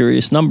this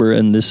mysterious number,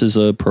 and this is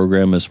a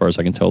program, as far as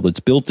I can tell, that's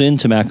built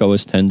into Mac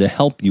OS X to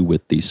help you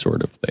with these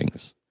sort of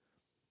things.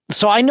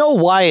 So I know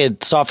why a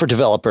software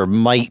developer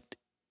might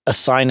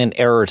assign an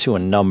error to a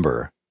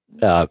number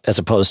as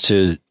opposed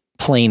to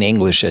plain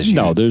English. There's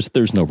no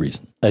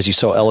reason. As you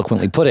so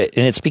eloquently put it.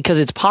 And it's because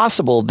it's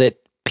possible that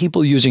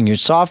people using your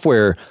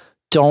software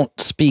don't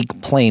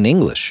speak plain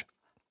English,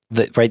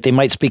 right? They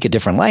might speak a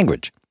different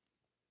language.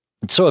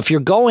 So if you're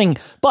going,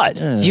 but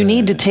you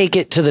need to take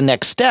it to the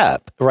next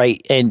step,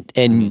 right?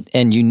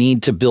 And you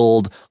need to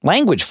build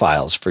language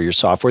files for your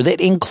software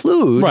that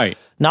include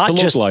not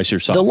just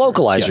the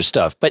localizer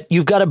stuff, but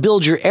you've got to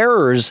build your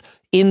errors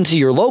into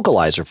your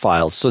localizer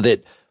files so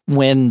that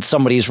when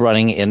somebody's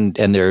running and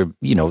they're,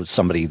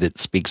 somebody that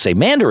speaks, say,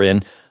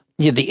 Mandarin,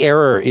 the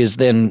error is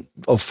then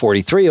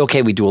 43.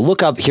 Okay, we do a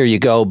lookup. Here you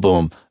go.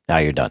 Boom. Now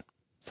you're done.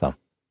 So,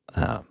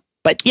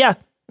 but yeah,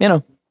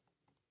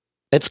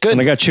 it's good.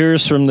 And I got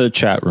cheers from the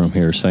chat room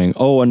here saying,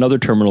 "Oh, another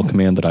terminal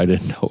command that I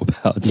didn't know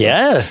about." So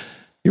yeah,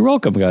 you're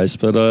welcome, guys.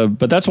 But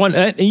that's one.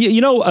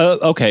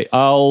 Okay,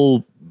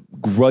 I'll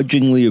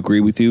grudgingly agree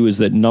with you. Is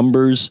that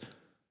numbers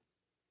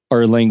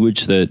are a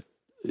language that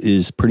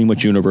is pretty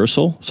much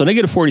universal. So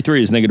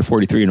 -43 is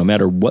 -43, no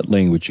matter what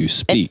language you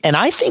speak. And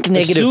I think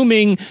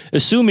negative,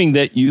 assuming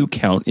that you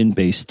count in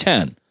base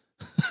 10.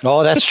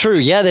 Oh, that's true.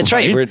 Yeah, that's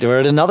right. We're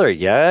at another.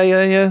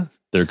 Yeah.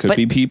 There could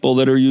be people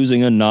that are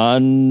using a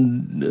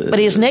but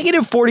is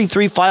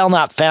 -43 file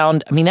not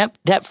found? I mean,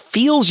 that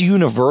feels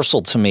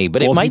universal to me,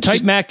 but it might if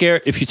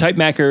you type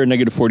Mac error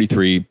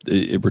 -43,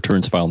 it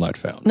returns file not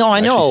found. No,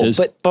 I know,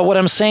 but what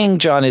I'm saying,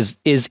 John, is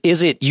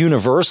it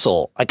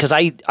universal? Because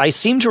I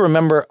seem to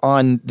remember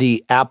on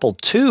the Apple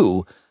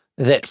II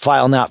that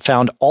file not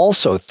found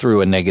also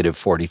threw a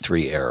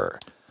 -43 error.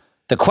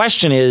 The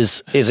question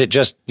is it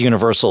just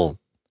universal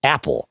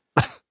Apple,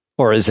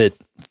 or is it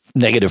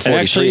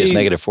 -43 is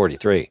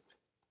 -43?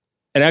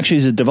 And actually,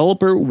 as a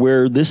developer,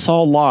 where this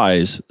all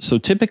lies, so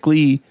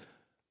typically,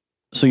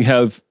 you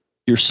have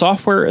your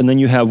software, and then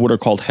you have what are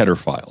called header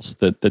files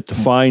that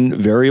define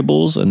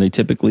variables, and they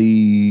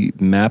typically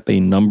map a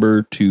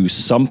number to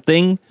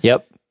something.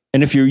 Yep.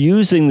 And if you're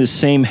using the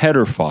same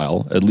header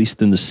file, at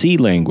least in the C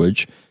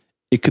language,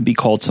 it could be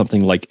called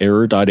something like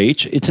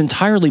error.h. It's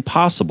entirely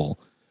possible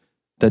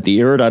that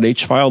the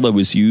error.h file that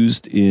was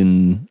used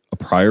in a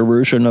prior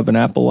version of an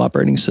Apple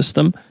operating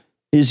system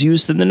is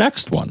used in the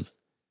next one.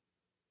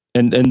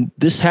 And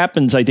this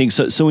happens, I think,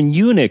 so in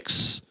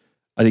Unix,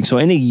 I think so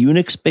any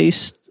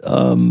Unix-based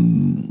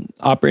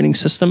operating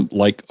system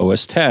like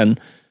OS X,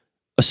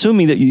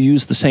 assuming that you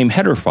use the same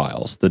header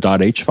files, the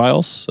 .h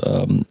files,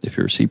 if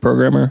you're a C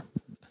programmer,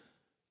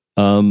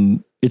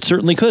 it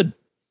certainly could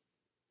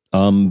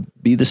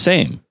be the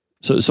same.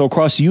 So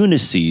across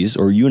Unices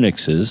or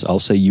Unixes, I'll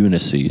say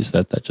Unices,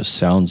 that just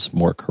sounds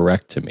more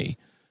correct to me.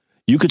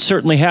 You could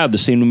certainly have the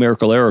same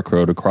numerical error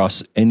code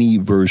across any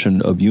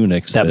version of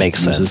Unix that makes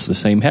uses sense. The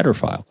same header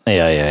file.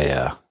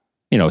 Yeah.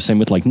 Same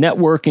with like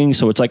networking.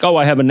 So it's like,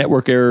 I have a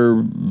network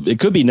error. It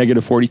could be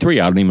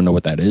 -43. I don't even know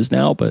what that is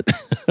now, but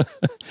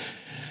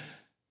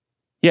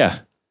yeah.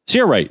 So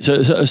you're right.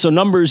 So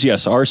numbers,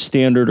 yes, are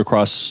standard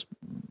across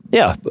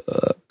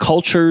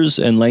cultures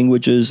and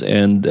languages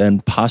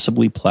and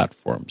possibly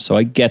platforms. So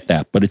I get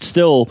that, but it's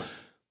still,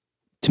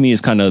 to me,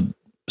 is kind of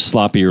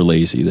sloppy or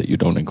lazy that you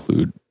don't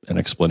include an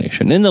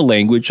explanation in the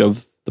language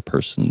of the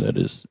person that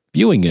is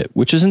viewing it,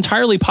 which is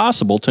entirely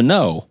possible to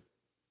know.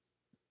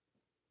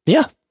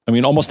 Yeah. I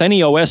mean, almost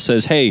any OS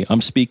says, hey,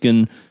 I'm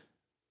speaking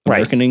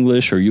American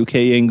English or UK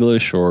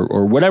English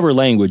or whatever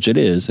language it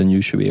is, and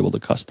you should be able to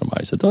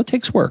customize it. Though it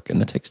takes work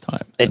and it takes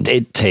time.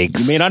 It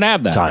takes. You may not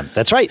have that time.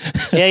 That's right.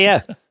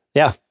 Yeah.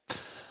 All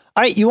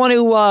right, you want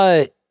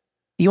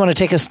to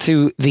take us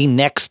to the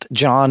next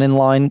John in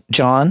line,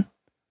 John?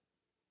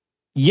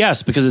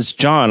 Yes, because it's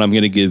John. I'm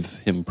going to give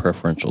him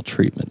preferential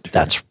treatment here.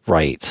 That's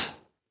right.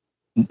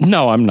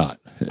 No, I'm not.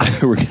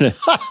 We're gonna.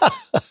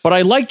 But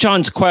I like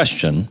John's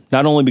question,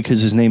 not only because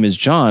his name is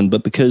John,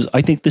 but because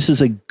I think this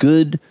is a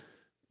good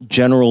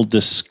general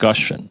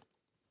discussion.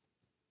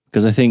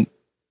 Because I think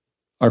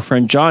our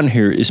friend John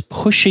here is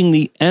pushing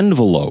the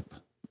envelope,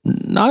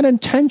 not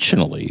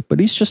intentionally, but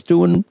he's just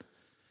doing.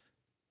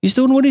 He's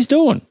doing what he's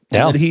doing.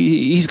 Yeah.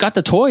 He's got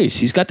the toys.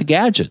 He's got the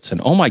gadgets. And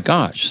oh my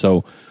gosh.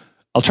 So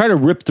I'll try to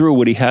rip through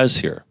what he has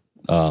here.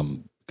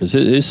 Because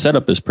his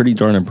setup is pretty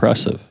darn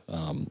impressive.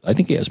 I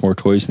think he has more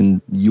toys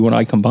than you and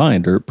I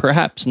combined, or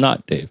perhaps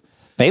not, Dave.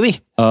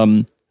 Maybe.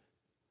 So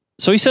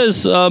he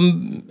says,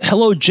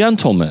 hello,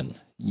 gentlemen.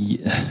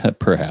 Yeah,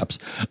 perhaps.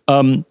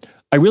 I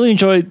really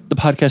enjoyed the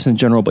podcast in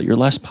general, but your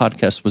last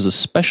podcast was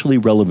especially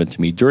relevant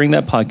to me. During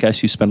that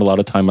podcast, you spent a lot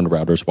of time on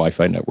routers,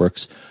 Wi-Fi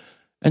networks,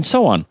 and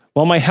so on.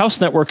 Well, my house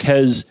network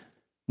has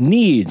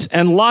needs,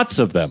 and lots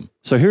of them.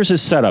 So here's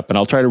his setup, and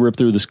I'll try to rip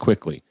through this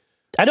quickly.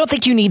 I don't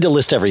think you need to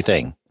list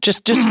everything.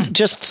 Just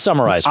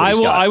summarize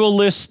what I will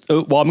list,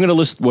 I'm going to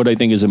list what I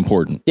think is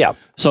important. Yeah.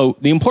 So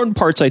the important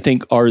parts, I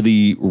think, are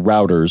the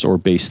routers or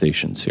base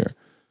stations here.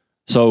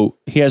 So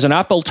he has an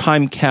Apple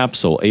Time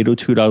Capsule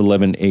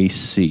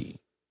 802.11ac.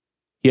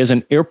 He has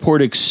an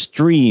Airport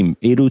Extreme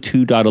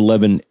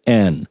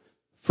 802.11n,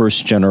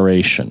 first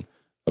generation.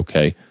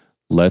 Okay,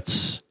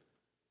 let's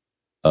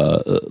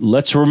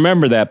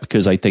remember that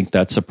because I think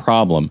that's a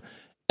problem.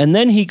 And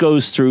then he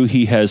goes through,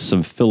 he has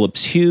some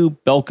Philips Hue,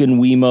 Belkin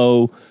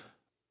Wemo.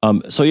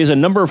 So he has a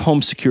number of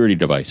home security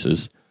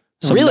devices.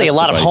 Really a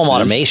lot of home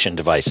automation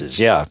devices.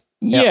 Yeah.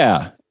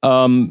 Yeah.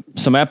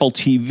 Some Apple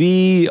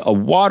TV, a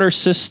water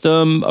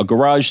system, a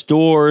garage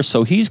door.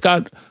 So he's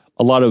got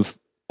a lot of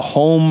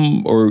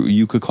home, or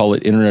you could call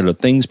it Internet of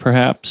Things,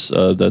 perhaps.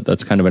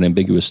 That's kind of an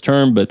ambiguous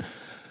term, but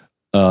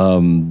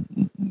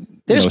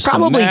there's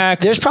probably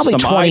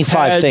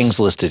 25 iPads. things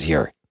listed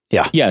here.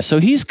 Yeah. Yeah. So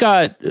he's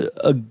got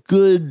a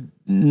good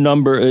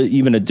number,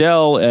 even a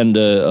Dell and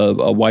a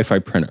Wi-Fi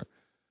printer.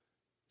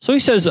 So he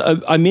says,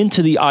 I'm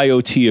into the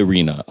IoT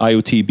arena.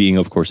 IoT being,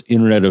 of course,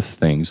 Internet of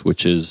Things,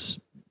 which is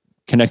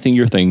connecting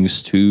your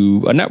things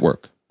to a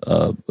network,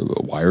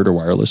 wired or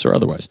wireless or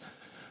otherwise.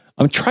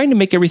 I'm trying to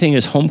make everything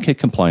as HomeKit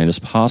compliant as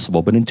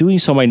possible, but in doing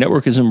so, my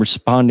network isn't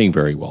responding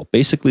very well.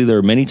 Basically, there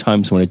are many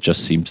times when it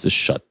just seems to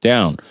shut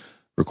down,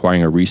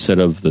 requiring a reset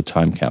of the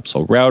Time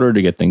Capsule router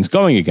to get things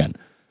going again.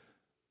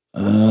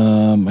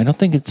 I don't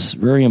think it's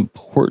very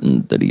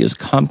important that he has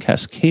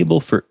Comcast cable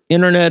for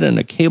internet and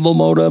a cable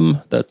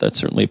modem. That's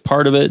certainly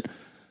part of it.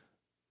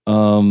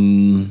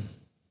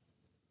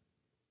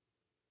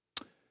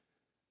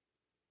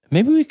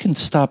 Maybe we can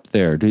stop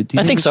there. Do you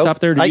think so. Stop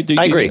there? I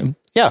agree.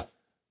 Yeah.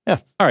 All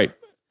right.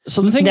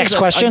 So the thing next is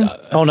question.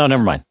 Oh no,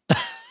 never mind.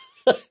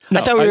 I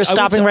thought we were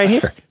stopping right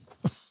here.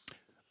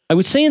 I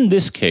would say in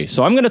this case,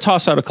 so I'm going to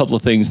toss out a couple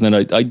of things, and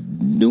then I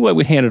knew I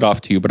would hand it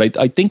off to you, but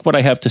I think what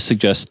I have to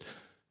suggest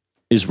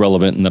is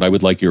relevant, and that I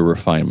would like your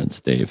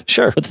refinements, Dave.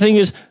 Sure. But the thing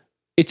is,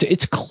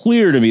 it's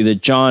clear to me that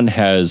John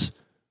has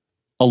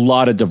a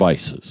lot of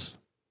devices.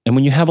 And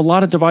when you have a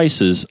lot of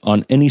devices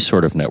on any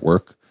sort of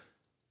network,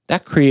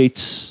 that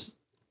creates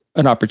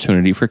an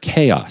opportunity for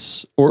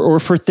chaos or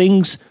for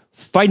things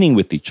fighting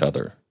with each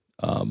other.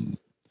 But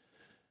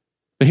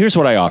here's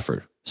what I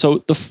offered.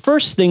 So the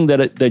first thing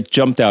that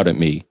jumped out at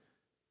me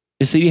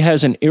is that he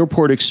has an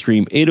Airport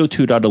Extreme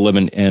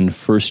 802.11n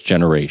first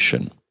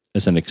generation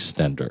as an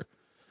extender.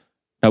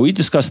 Now, we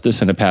discussed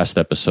this in a past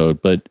episode,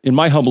 but in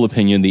my humble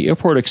opinion, the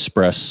Airport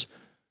Express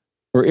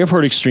or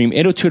Airport Extreme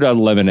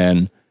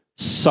 802.11n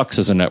sucks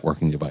as a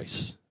networking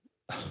device.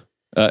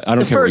 I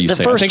don't care what you say.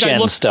 The first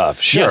gen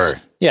stuff, sure.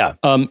 Yes.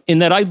 Yeah. In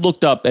that I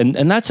looked up, and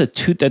that's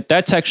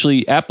that's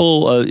actually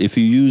Apple. If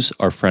you use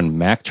our friend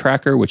Mac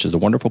Tracker, which is a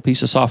wonderful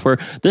piece of software,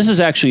 this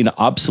is actually an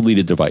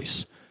obsoleted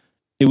device.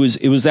 It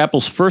was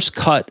Apple's first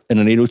cut in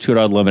an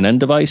 802.11n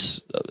device.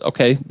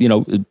 Okay,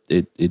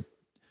 it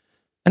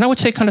and I would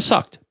say it kind of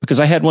sucked because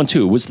I had one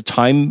too. It was the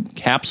Time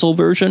Capsule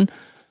version,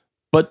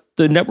 but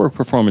the network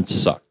performance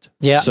sucked.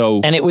 Yeah.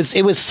 And it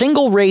was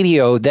single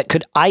radio that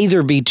could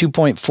either be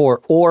 2.4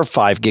 or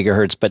 5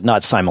 gigahertz, but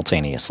not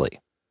simultaneously.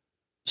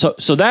 So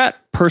that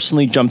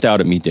personally jumped out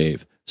at me,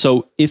 Dave.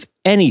 So if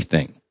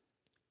anything,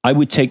 I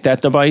would take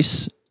that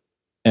device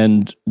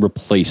and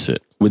replace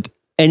it with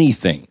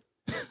anything.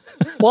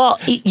 Well,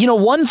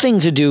 one thing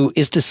to do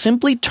is to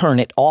simply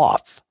turn it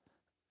off.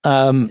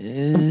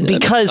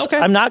 Because okay.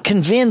 I'm not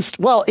convinced.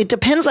 Well, it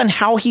depends on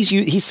how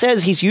he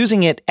says he's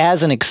using it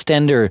as an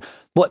extender.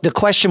 What the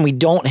question we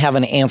don't have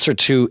an answer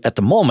to at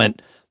the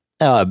moment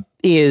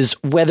is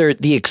whether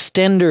the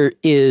extender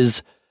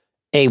is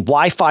a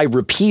Wi-Fi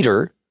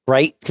repeater,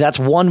 right? That's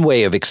one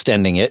way of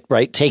extending it,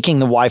 right? Taking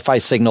the Wi-Fi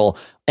signal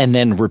and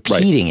then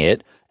repeating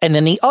it. And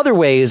then the other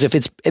way is if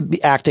it's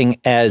acting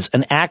as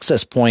an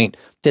access point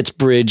that's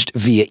bridged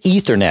via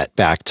Ethernet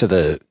back to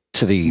the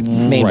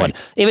main one.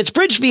 If it's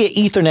bridged via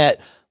Ethernet,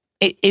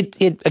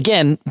 it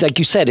again, like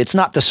you said, it's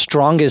not the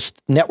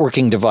strongest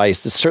networking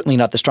device. It's certainly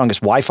not the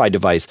strongest Wi-Fi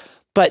device.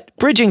 But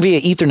bridging via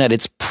Ethernet,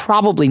 it's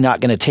probably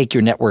not going to take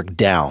your network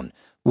down.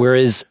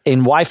 Whereas in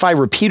Wi-Fi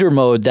repeater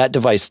mode, that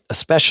device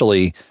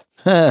especially,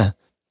 I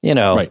don't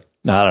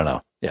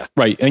know. Yeah.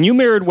 Right. And you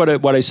mirrored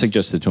what I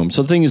suggested to him.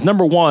 So the thing is,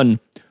 number one,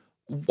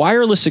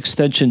 wireless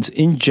extensions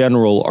in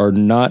general are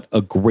not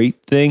a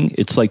great thing.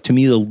 It's like, to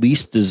me, the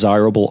least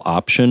desirable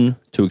option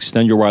to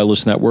extend your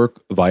wireless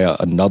network via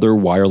another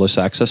wireless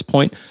access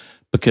point,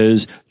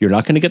 because you're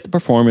not going to get the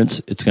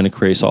performance. It's going to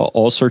create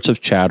all sorts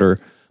of chatter.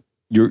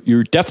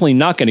 You're definitely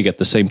not going to get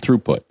the same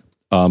throughput.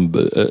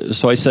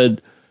 So I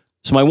said,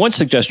 so my one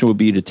suggestion would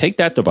be to take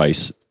that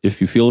device, if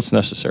you feel it's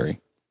necessary,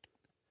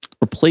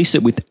 replace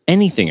it with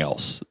anything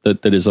else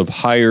that is of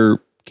higher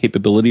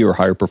capability or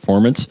higher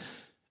performance.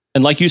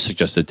 And like you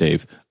suggested,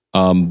 Dave,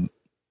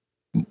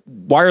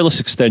 wireless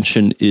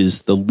extension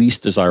is the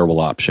least desirable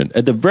option.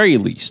 At the very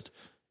least,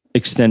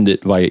 extend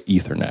it via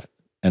Ethernet.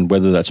 And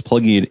whether that's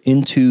plugging it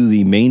into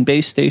the main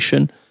base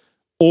station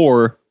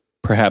or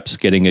perhaps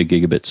getting a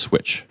gigabit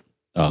switch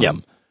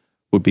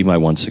would be my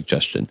one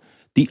suggestion.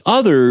 The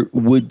other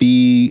would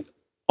be,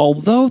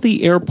 although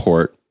the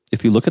airport,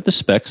 if you look at the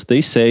specs,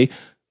 they say,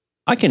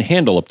 I can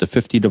handle up to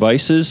 50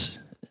 devices.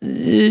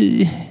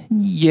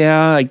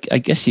 Yeah, I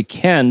guess you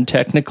can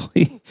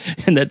technically,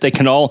 and that they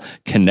can all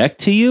connect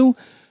to you.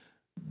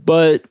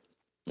 But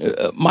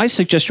my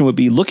suggestion would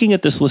be looking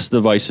at this list of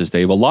devices,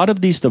 Dave. A lot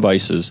of these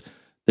devices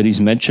that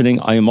he's mentioning,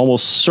 I am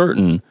almost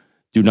certain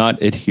do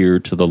not adhere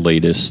to the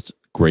latest,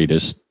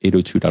 greatest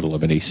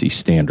 802.11 AC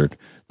standard.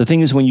 The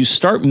thing is, when you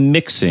start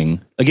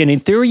mixing, again, in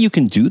theory, you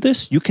can do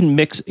this. You can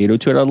mix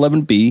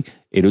 802.11b,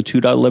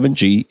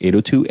 802.11g,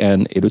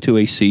 802n,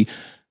 802ac.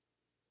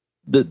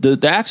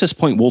 The access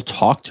point will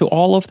talk to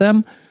all of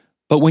them.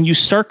 But when you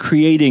start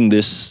creating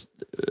this,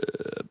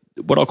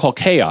 what I'll call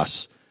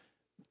chaos,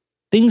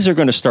 things are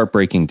going to start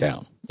breaking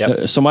down.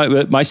 Yep. So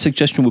my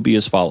suggestion would be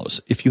as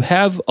follows. If you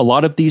have a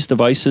lot of these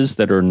devices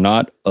that are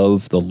not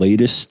of the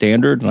latest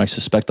standard, and I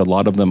suspect a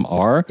lot of them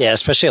are. Yeah,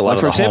 especially a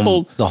lot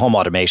of the home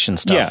automation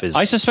stuff is.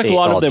 I suspect a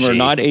lot of them are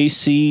not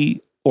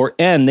AC or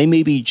N. They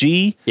may be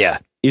G. Yeah.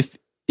 If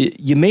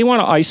you may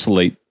want to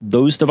isolate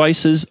those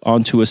devices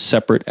onto a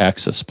separate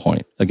access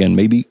point. Again,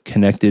 maybe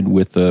connected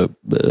with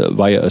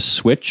via a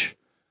switch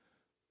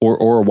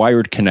or a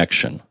wired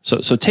connection.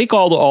 So take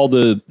all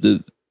the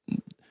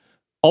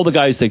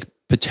guys that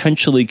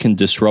potentially can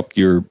disrupt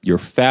your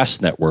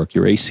fast network,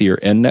 your AC or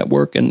N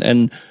network,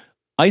 and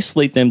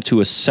isolate them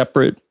to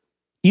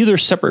either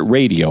separate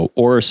radio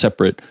or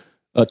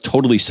a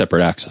totally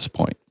separate access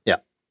point. Yeah.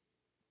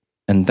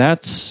 And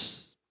that's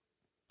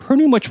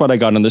pretty much what I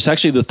got on this.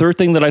 Actually, the third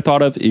thing that I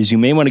thought of is you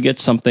may want to get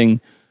something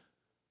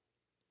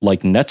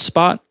like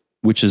NetSpot,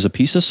 which is a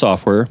piece of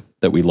software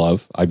that we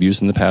love. I've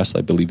used in the past.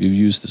 I believe you've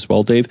used as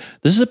well, Dave.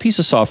 This is a piece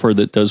of software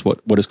that does what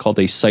is called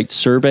a site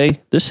survey.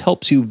 This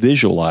helps you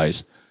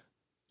visualize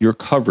your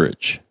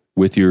coverage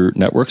with your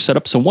network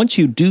setup. So once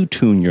you do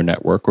tune your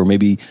network or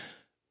maybe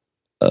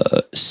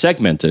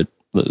segment it,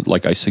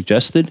 like I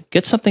suggested,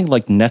 get something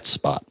like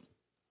NetSpot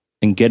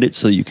and get it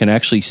so that you can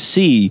actually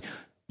see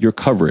your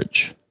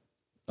coverage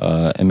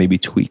and maybe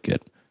tweak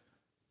it.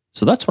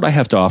 So that's what I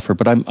have to offer,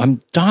 but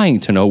I'm dying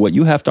to know what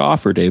you have to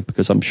offer, Dave,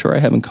 because I'm sure I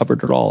haven't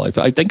covered it all.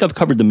 I think I've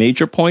covered the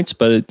major points,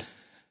 but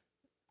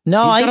he's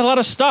got a lot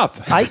of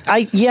stuff.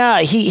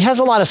 Yeah, he has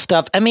a lot of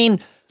stuff. I mean,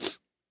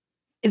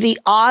 the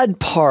odd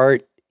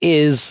part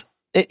is,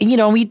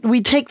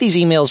 we take these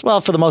emails.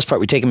 Well, for the most part,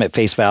 we take them at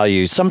face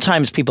value.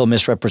 Sometimes people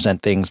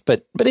misrepresent things,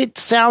 but it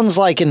sounds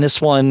like in this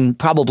one,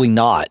 probably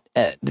not.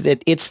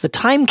 That it's the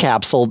time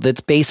capsule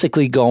that's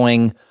basically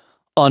going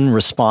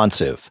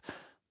unresponsive.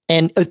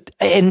 And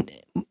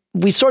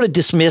we sort of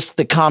dismissed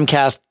the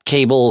Comcast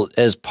cable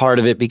as part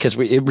of it because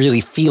it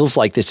really feels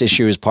like this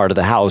issue is part of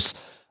the house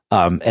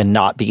and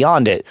not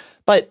beyond it.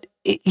 But,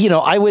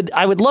 I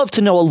would love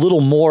to know a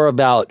little more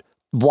about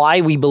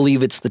why we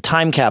believe it's the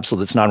time capsule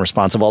that's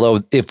non-responsive.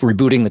 Although if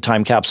rebooting the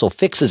time capsule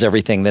fixes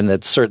everything, then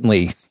that's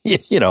certainly,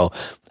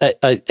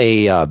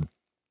 a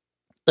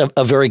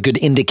very good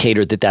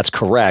indicator that that's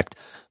correct.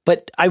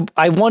 But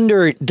I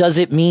wonder, does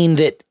it mean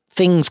that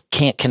things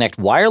can't connect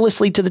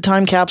wirelessly to the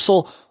time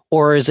capsule,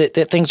 or is it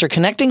that things are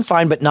connecting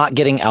fine but not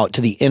getting out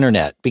to the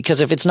internet? Because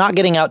if it's not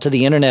getting out to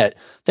the internet,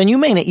 then you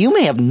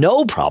may have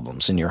no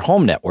problems in your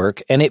home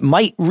network, and it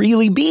might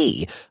really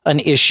be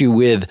an issue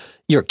with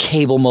your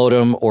cable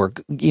modem or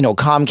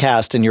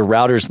Comcast and your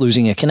router's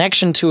losing a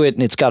connection to it,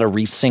 and it's got to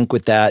resync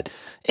with that.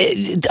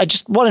 I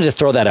just wanted to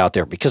throw that out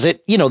there because the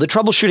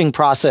troubleshooting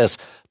process,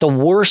 the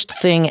worst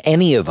thing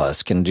any of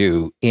us can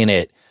do in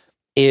it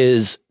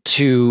is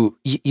to,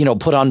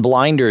 put on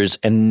blinders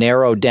and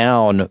narrow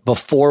down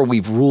before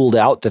we've ruled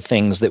out the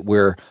things that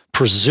we're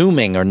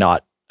presuming are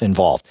not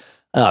involved.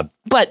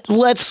 But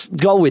let's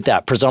go with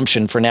that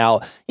presumption for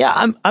now.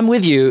 Yeah, I'm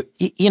with you,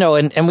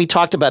 and we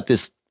talked about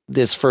this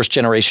this first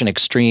generation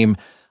Extreme.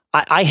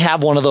 I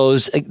have one of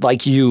those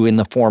like you in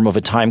the form of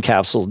a time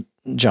capsule,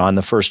 John,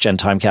 the first gen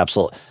time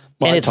capsule.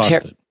 Well, and it's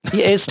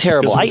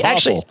terrible.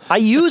 I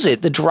use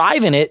it. The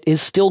drive in it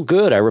is still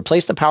good. I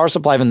replaced the power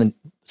supply in the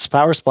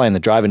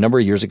drive a number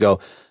of years ago.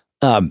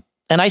 And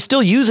I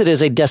still use it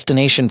as a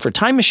destination for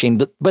Time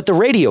Machine, but the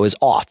radio is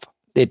off.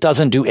 It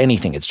doesn't do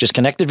anything. It's just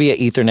connected via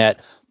Ethernet.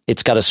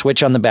 It's got a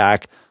switch on the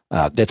back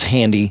that's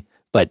handy,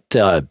 but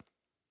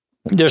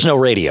there's no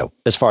radio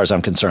as far as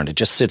I'm concerned. It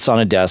just sits on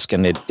a desk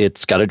and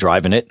it's got a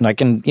drive in it, and I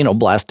can,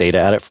 blast data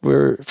at it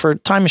for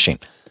Time Machine,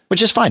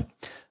 which is fine.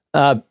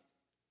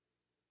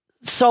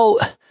 So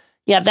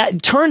yeah,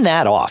 turn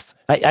that off.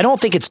 I don't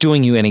think it's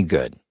doing you any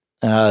good.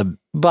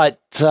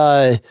 But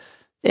and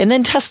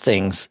then test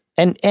things.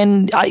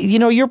 And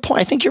your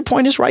point, I think your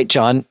point is right,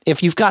 John.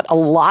 If you've got a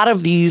lot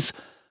of these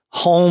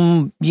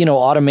home,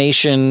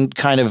 automation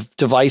kind of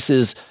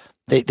devices,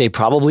 they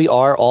probably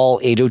are all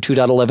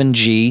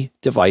 802.11g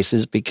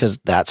devices because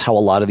that's how a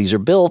lot of these are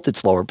built.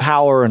 It's lower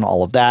power and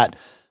all of that.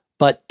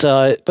 But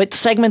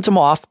segment them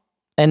off,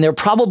 and they're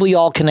probably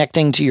all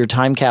connecting to your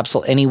time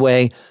capsule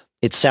anyway.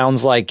 It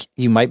sounds like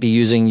you might be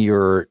using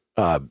your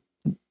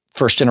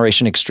first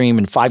generation Extreme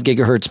in 5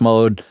 gigahertz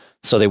mode,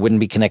 so they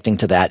wouldn't be connecting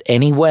to that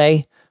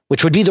anyway,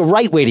 which would be the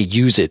right way to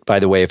use it, by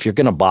the way. If you're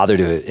going to bother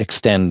to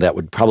extend, that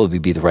would probably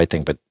be the right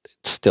thing, but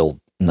it's still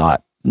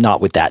not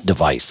with that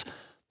device.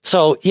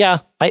 So, yeah,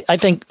 I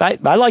think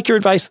I like your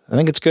advice. I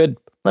think it's good.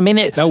 I mean,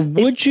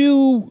 would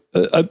you?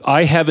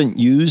 I haven't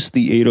used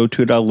the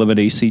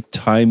 802.11ac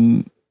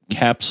time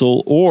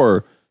capsule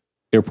or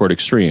Airport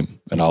Extreme,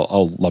 and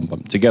I'll lump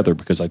them together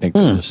because I think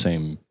they're the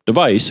same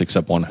device,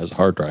 except one has a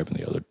hard drive and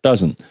the other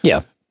doesn't.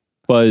 Yeah.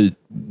 But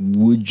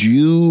would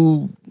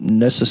you identify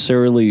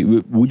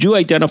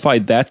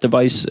that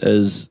device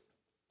as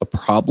a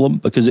problem?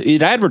 Because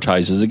it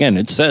advertises, again,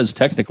 it says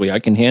technically I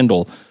can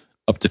handle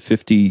up to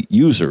 50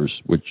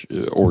 users,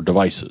 or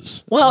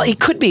devices. Well,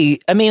 it could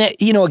be. I mean,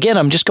 again,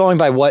 I'm just going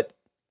by what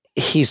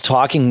he's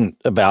talking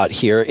about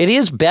here. It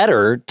is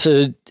better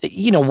to,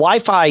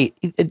 Wi-Fi,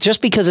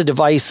 just because a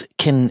device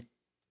can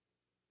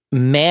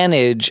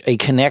manage a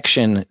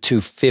connection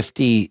to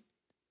 50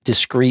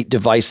 discrete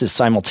devices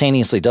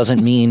simultaneously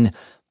doesn't mean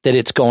that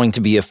it's going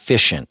to be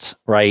efficient,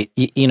 right?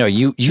 It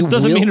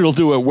doesn't mean it'll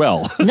do it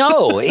well.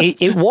 No,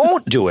 it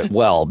won't do it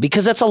well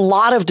because that's a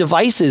lot of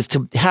devices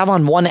to have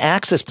on one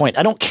access point.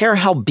 I don't care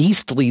how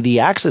beastly the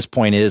access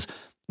point is.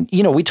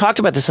 We talked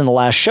about this in the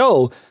last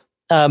show.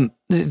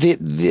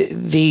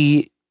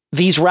 These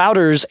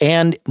routers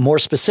and more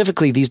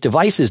specifically, these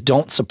devices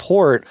don't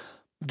support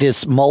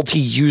this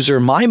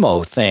multi-user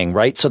MIMO thing,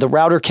 right? So the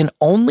router can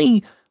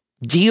only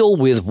deal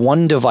with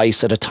one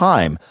device at a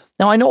time.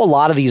 Now, I know a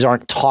lot of these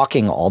aren't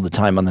talking all the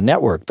time on the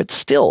network, but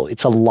still,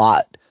 it's a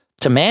lot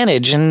to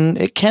manage, and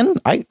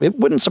it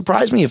wouldn't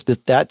surprise me if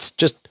that's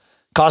just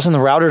causing the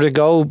router to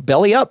go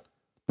belly up.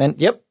 And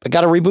yep, I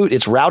got to reboot.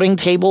 Its routing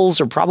tables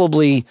are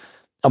probably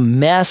a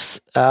mess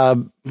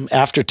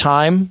after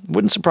time.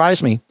 Wouldn't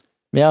surprise me.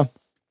 Yeah.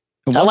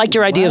 I like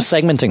your idea of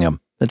segmenting them.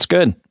 That's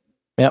good.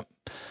 Yep.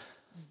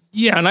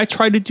 Yeah, and I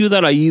try to do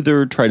that. I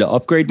either try to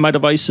upgrade my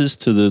devices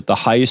to the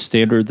highest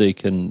standard they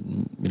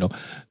can,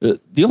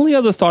 The only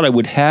other thought I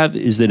would have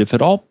is that if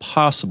at all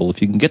possible,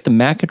 if you can get the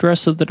MAC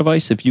address of the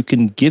device, if you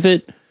can give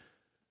it,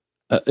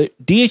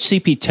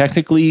 DHCP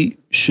technically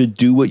should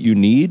do what you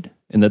need,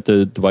 and that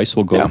the device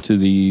will go to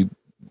the,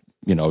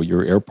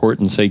 your airport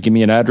and say, give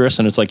me an address.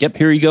 And it's like, yep,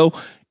 here you go.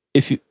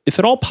 If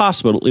at all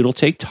possible, it'll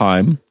take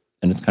time,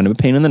 and it's kind of a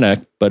pain in the neck,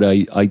 but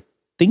I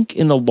think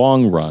in the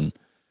long run,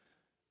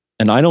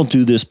 and I don't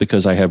do this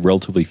because I have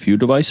relatively few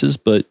devices,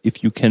 but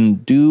if you can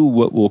do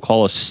what we'll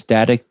call a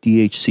static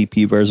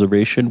DHCP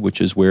reservation,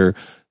 which is where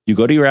you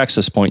go to your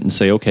access point and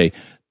say, okay,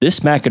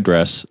 this MAC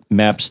address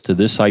maps to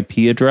this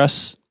IP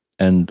address,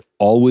 and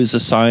always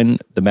assign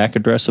the MAC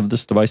address of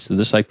this device to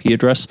this IP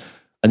address,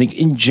 I think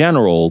in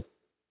general,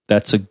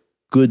 that's a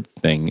good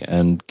thing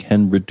and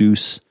can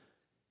reduce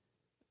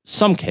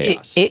some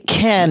chaos. It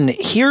can.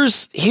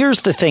 Here's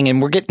the thing,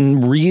 and we're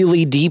getting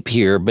really deep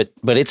here, but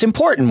it's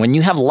important when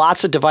you have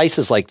lots of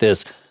devices like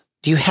this.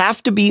 You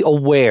have to be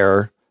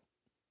aware,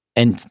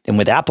 and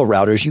with Apple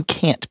routers, you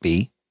can't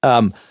be,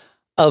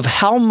 of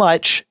how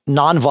much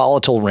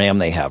non-volatile RAM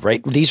they have.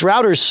 Right? These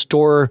routers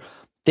store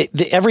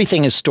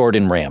everything is stored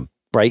in RAM.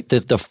 Right?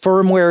 The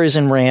firmware is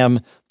in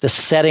RAM. The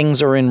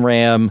settings are in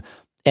RAM.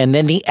 And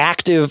then the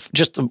active,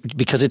 just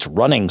because it's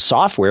running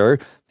software,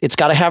 it's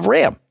got to have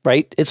RAM,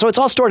 right? So it's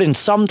all stored in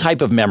some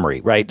type of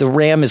memory, right? The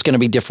RAM is going to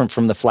be different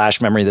from the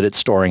flash memory that it's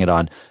storing it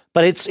on,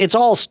 but it's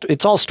all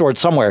stored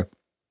somewhere.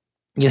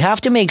 You have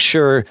to make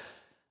sure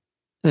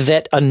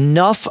that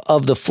enough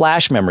of the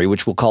flash memory,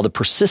 which we'll call the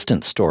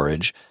persistent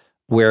storage,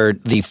 where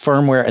the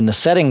firmware and the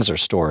settings are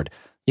stored,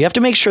 you have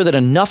to make sure that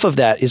enough of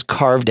that is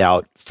carved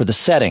out for the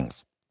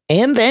settings.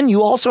 And then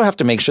you also have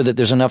to make sure that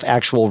there's enough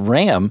actual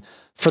RAM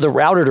for the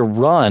router to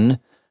run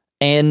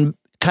and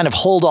kind of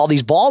hold all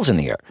these balls in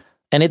the air.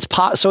 And it's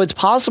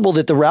possible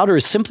that the router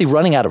is simply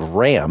running out of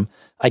RAM.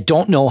 I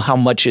don't know how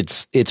much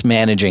it's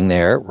managing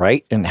there,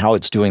 right? And how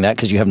it's doing that,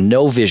 because you have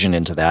no vision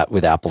into that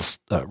with Apple's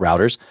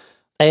routers.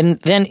 And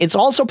then it's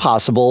also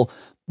possible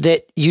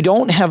that you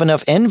don't have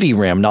enough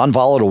NVRAM,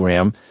 non-volatile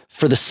RAM,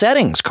 for the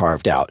settings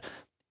carved out.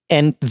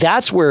 And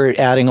that's where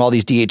adding all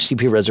these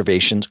DHCP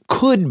reservations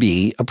could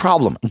be a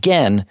problem.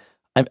 Again,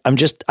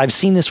 I've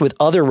seen this with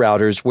other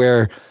routers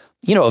where,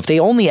 if they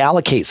only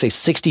allocate, say,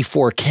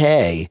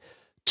 64K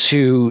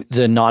to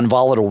the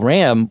non-volatile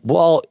RAM,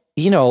 well,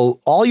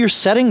 all your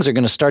settings are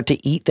going to start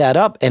to eat that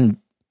up, and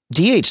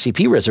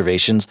DHCP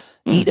reservations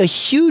eat a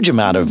huge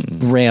amount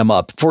of RAM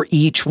up for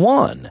each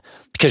one,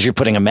 because you're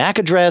putting a MAC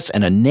address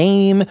and a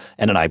name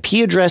and an IP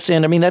address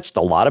in. I mean, that's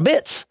a lot of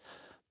bits.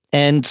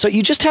 And so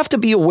you just have to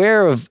be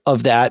aware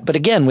of that. But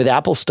again, with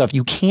Apple stuff,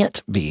 you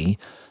can't be.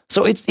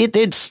 So it's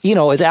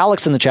as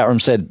Alex in the chat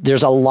room said,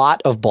 there's a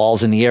lot of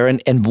balls in the air.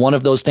 And one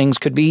of those things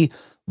could be,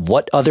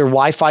 what other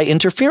Wi-Fi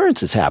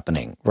interference is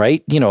happening,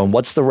 right? And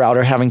what's the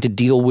router having to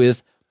deal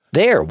with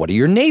there? What are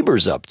your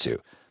neighbors up to?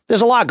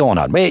 There's a lot going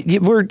on. I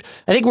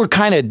think we're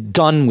kind of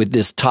done with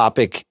this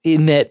topic,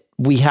 in that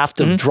we have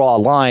to draw a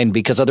line,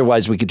 because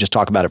otherwise we could just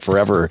talk about it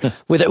forever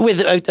with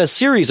a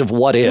series of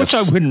what ifs.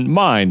 Which I wouldn't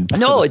mind.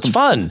 No, it's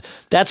fun.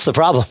 That's the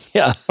problem.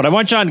 Yeah. But I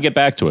want John to get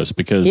back to us,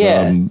 because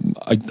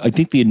I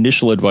think the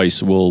initial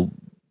advice will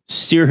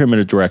steer him in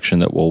a direction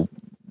that will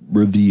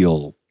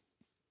reveal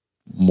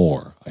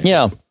more.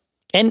 Yeah.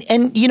 And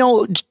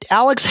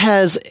Alex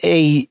has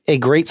a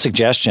great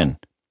suggestion.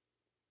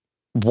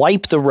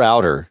 Wipe the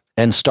router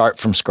and start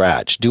from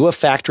scratch. Do a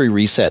factory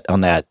reset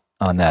on that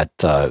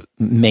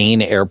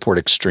main Airport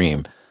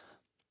Extreme,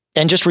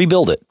 and just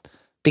rebuild it,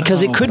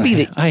 because it could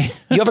be that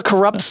you have a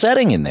corrupt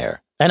setting in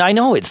there. And I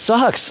know it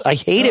sucks. I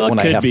hate it when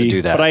I have to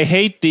do that. But I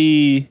hate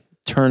the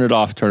turn it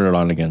off, turn it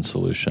on again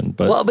solution.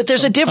 But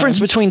there's a difference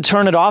between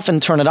turn it off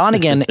and turn it on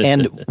again,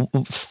 and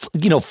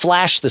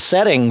flash the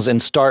settings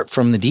and start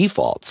from the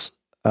defaults.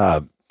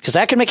 Because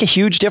that can make a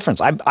huge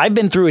difference. I've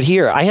been through it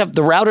here. I have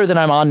the router that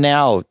I'm on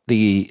now,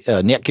 the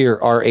Netgear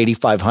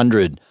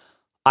R8500.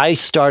 I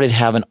started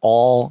having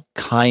all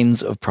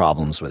kinds of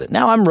problems with it.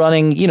 Now I'm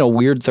running,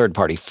 weird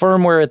third-party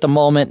firmware at the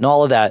moment and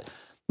all of that.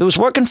 It was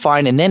working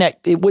fine, and then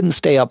it wouldn't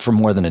stay up for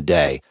more than a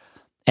day.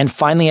 And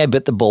finally I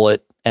bit the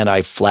bullet, and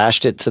I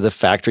flashed it to the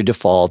factory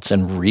defaults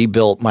and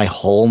rebuilt my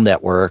whole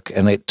network,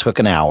 and it took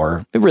an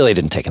hour. It really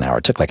didn't take an hour.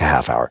 It took like a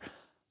half hour.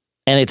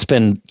 And it's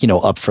been,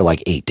 up for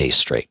like 8 days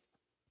straight.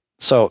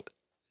 So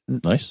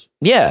nice.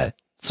 Yeah.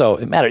 So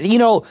it matters.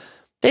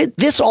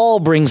 This all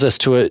brings us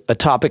to a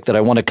topic that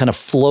I want to kind of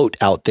float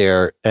out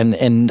there,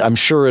 and I'm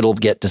sure it'll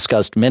get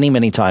discussed many,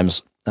 many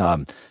times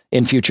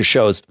in future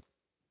shows.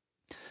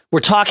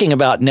 We're talking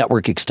about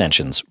network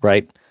extensions,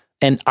 right?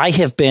 And I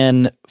have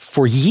been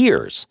for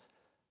years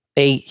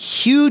a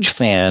huge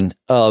fan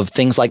of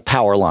things like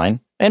Powerline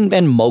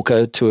and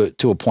Mocha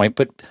to a point,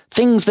 but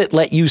things that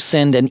let you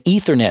send an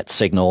Ethernet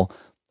signal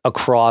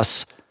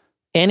across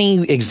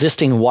any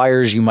existing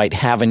wires you might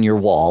have in your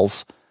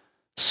walls,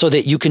 so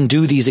that you can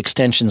do these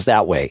extensions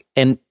that way.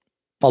 And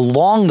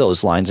along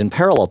those lines, in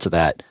parallel to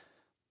that,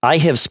 I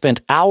have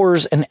spent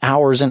hours and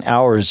hours and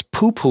hours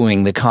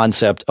poo-pooing the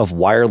concept of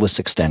wireless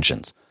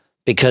extensions,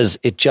 because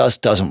it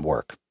just doesn't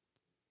work.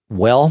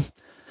 Well,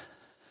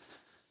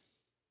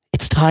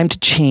 it's time to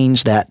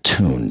change that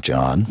tune,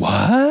 John.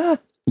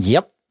 What?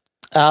 Yep.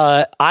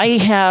 I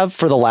have,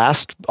 for the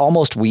last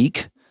almost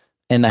week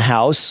in the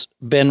house,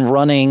 been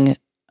running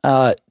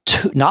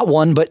not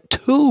one, but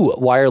 2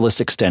 wireless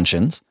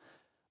extensions.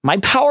 My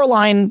power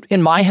line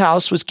in my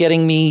house was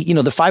getting me,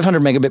 the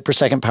 500 megabit per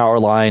second power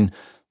line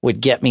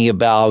would get me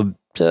about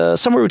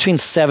somewhere between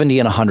 70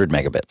 and 100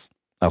 megabits.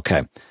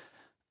 Okay.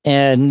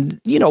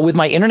 And, with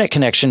my internet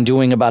connection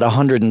doing about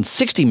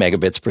 160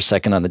 megabits per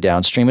second on the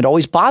downstream, it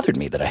always bothered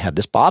me that I had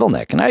this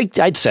bottleneck. And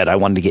I'd said I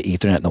wanted to get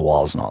Ethernet in the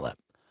walls and all that.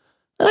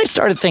 Then I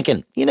started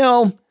thinking,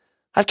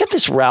 I've got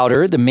this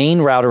router, the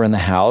main router in the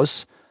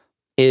house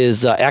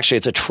is actually,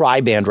 it's a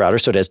tri-band router.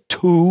 So it has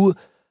 2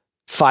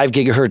 5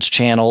 gigahertz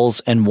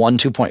channels and 1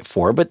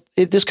 2.4, but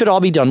this could all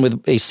be done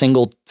with a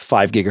single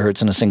 5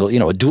 gigahertz and a single,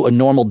 a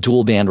normal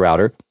dual band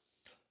router.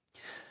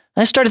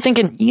 And I started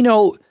thinking,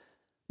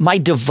 my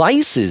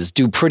devices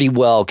do pretty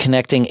well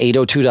connecting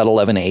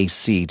 802.11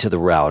 AC to the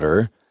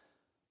router.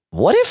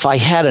 What if I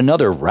had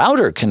another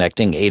router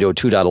connecting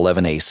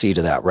 802.11 AC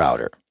to that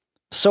router?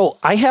 So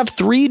I have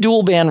 3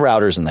 dual band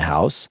routers in the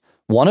house.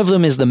 One of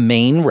them is the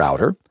main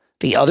router.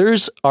 The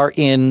others are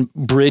in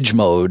bridge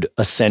mode,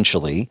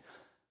 essentially.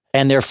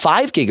 And their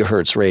 5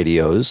 gigahertz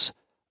radios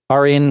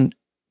are in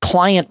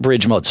client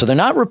bridge mode. So they're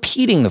not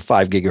repeating the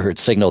 5 gigahertz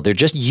signal. They're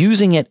just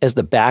using it as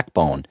the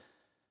backbone.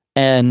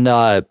 And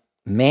and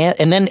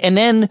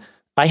then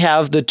I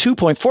have the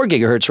 2.4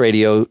 gigahertz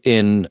radio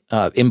in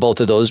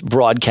both of those,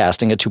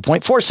 broadcasting a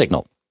 2.4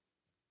 signal.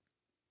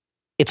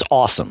 It's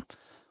awesome.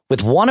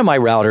 With one of my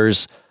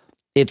routers,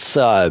 it's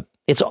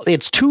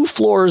 2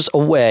 floors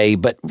away,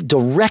 but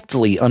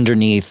directly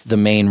underneath the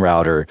main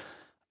router.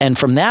 And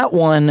from that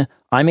one,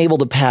 I'm able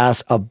to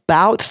pass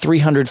about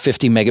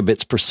 350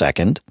 megabits per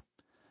second.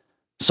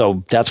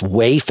 So that's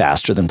way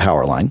faster than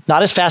Powerline.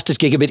 Not as fast as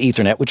Gigabit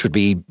Ethernet, which would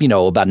be,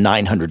 about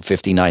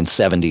 950,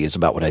 970 is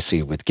about what I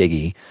see with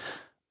Gigi.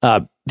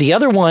 The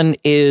other one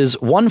is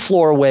one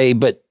floor away,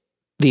 but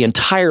the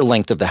entire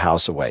length of the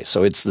house away.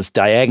 So it's this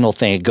diagonal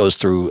thing. It goes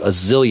through a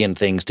zillion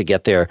things to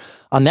get there.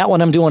 On that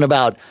one, I'm doing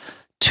about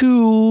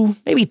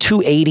maybe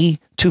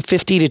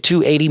 250 to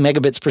 280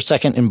 megabits per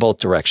second in both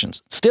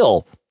directions.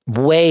 Still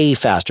way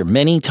faster,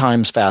 many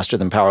times faster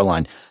than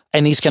Powerline.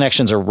 And these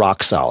connections are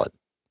rock solid.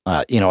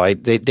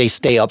 They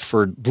stay up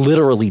for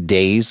literally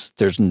days.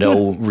 There's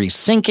no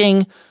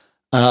resyncing.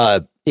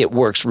 It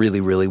works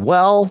really, really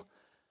well.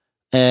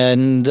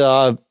 And,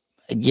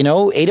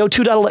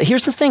 802.11.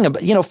 Here's the thing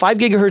about, 5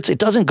 gigahertz, it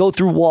doesn't go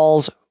through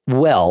walls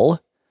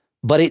well,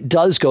 but it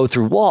does go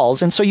through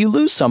walls. And so you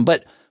lose some.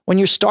 But when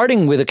you're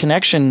starting with a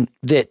connection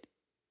that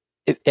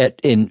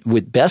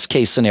with best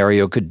case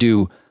scenario could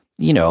do,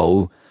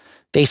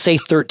 they say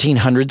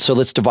 1300. So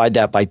let's divide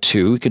that by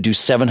 2. It could do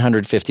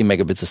 750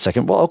 megabits a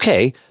second. Well,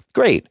 okay,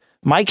 great.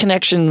 My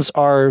connections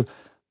are,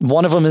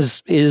 one of them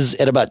is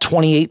at about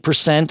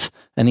 28%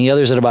 and the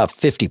other's at about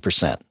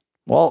 50%.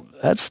 Well,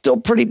 that's still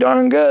pretty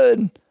darn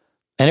good.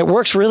 And it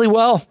works really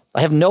well.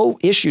 I have no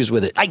issues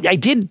with it. I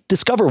did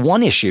discover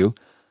one issue.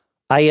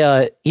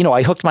 I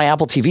hooked my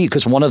Apple TV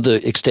because one of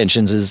the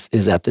extensions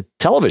is at the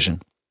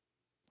television.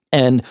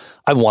 And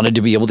I wanted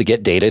to be able to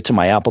get data to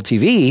my Apple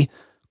TV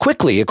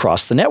quickly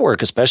across the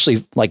network,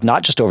 especially like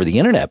not just over the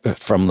internet, but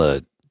from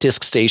the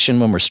disk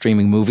station when we're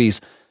streaming movies.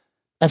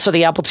 And so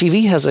the Apple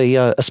TV has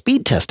a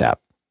speed test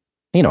app,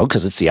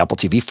 because it's the Apple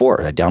TV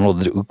 4. I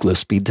downloaded the Ookla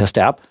speed test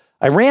app.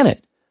 I ran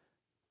it.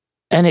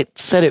 And it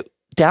said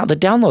the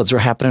downloads were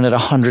happening at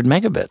 100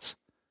 megabits.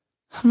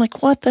 I'm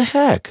like, what the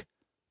heck?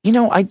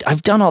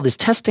 I've done all this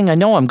testing. I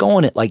know I'm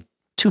going at like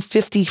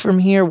 250 from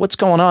here. What's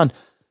going on?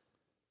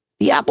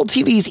 The Apple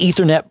TV's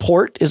Ethernet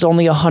port is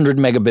only a 100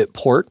 megabit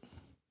port.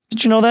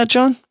 Did you know that,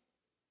 John?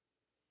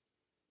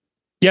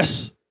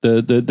 Yes,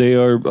 they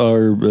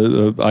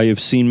are. I have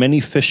seen many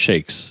fish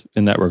shakes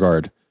in that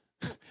regard.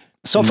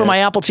 So for my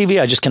Apple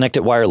TV, I just connect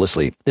it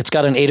wirelessly. It's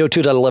got an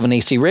 802.11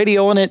 AC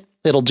radio in it.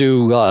 It'll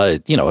do,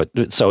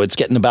 so it's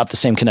getting about the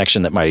same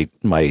connection that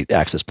my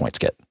access points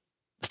get.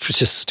 It's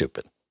just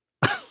stupid.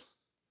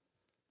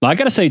 I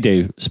got to say,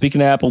 Dave,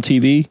 speaking of Apple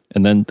TV,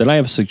 and then I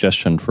have a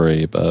suggestion for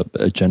a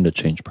agenda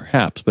change,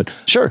 perhaps. But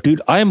sure,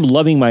 dude, I am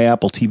loving my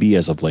Apple TV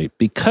as of late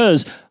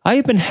because I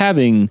have been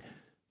having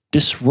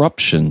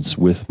disruptions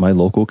with my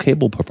local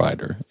cable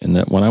provider. In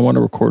that when I want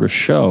to record a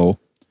show,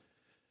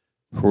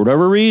 for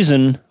whatever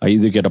reason, I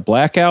either get a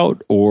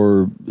blackout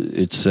or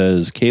it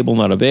says cable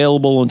not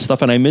available and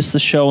stuff, and I miss the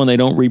show and they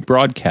don't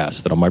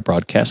rebroadcast it on my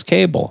broadcast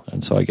cable.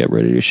 And so I get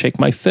ready to shake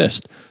my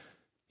fist.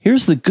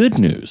 Here's the good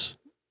news.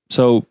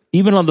 So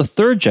even on the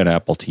 3rd gen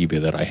Apple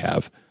TV that I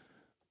have,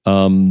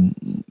 so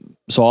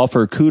I'll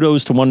offer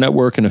kudos to one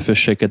network and a fish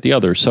shake at the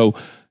other. So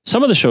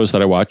some of the shows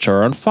that I watch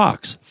are on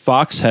Fox.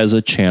 Fox has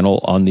a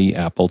channel on the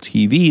Apple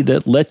TV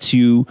that lets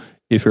you,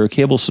 if you're a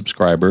cable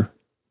subscriber,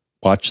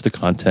 watch the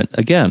content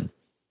again.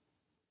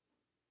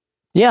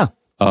 Yeah.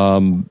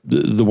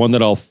 The one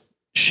that I'll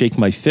shake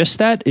my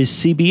fist at is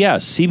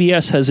CBS.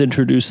 CBS has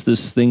introduced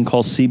this thing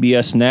called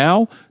CBS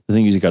Now. The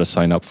thing is, you got to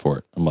sign up for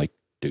it. I'm like,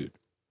 dude,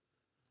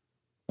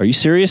 are you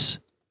serious?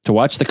 To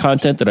watch the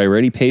content that I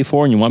already pay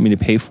for and you want me to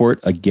pay for it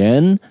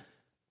again?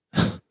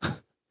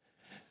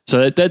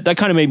 So that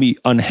kind of made me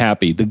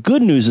unhappy. The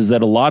good news is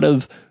that a lot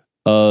of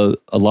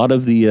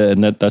the,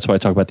 and that's why I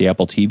talk about the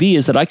Apple TV,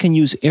 is that I can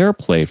use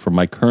AirPlay from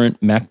my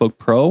current MacBook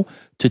Pro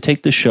to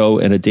take the show,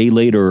 and a day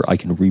later I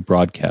can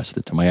rebroadcast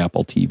it to my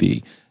Apple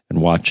TV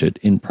and watch it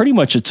in pretty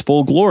much its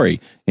full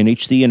glory in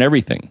HD and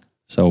everything.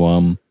 So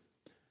I'm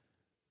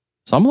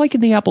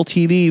liking the Apple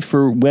TV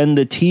for when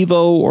the TiVo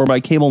or my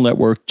cable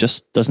network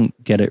just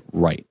doesn't get it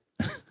right.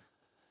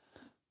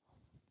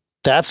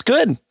 That's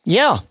good.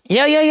 Yeah.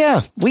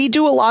 We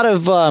do a lot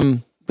of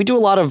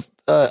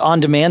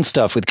on-demand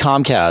stuff with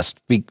Comcast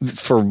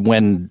for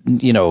when,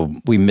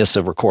 we miss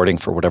a recording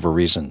for whatever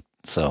reason.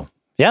 So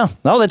yeah,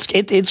 no,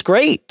 it's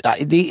great.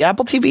 The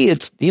Apple TV,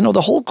 it's,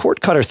 the whole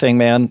cord cutter thing,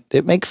 man,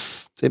 it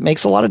makes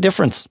a lot of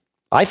difference.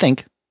 I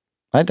think.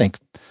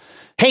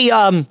 Hey,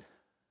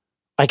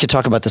 I could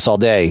talk about this all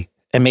day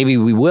and maybe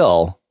we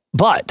will,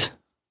 but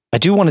I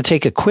do want to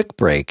take a quick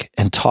break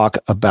and talk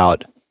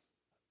about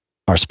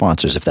our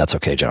sponsors, if that's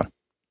okay, John.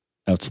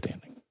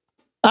 Outstanding.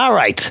 All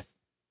right.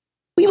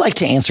 We like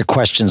to answer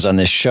questions on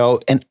this show,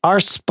 and our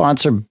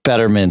sponsor,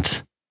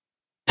 Betterment,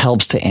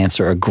 helps to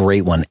answer a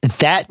great one.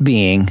 That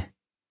being,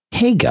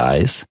 hey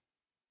guys,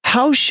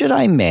 how should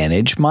I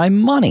manage my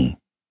money?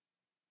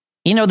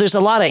 There's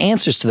a lot of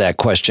answers to that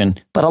question,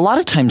 but a lot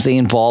of times they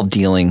involve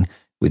dealing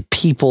with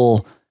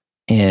people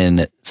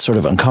in sort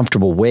of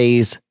uncomfortable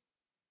ways.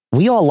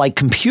 We all like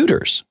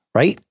computers,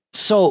 right?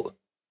 So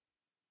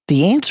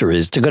the answer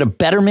is to go to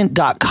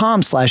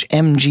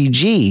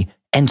betterment.com/MGG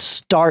and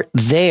start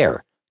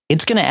there.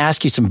 It's going to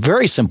ask you some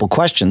very simple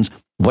questions,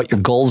 what your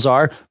goals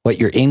are, what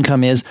your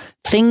income is,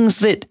 things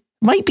that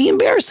might be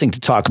embarrassing to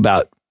talk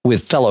about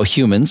with fellow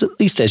humans, at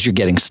least as you're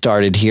getting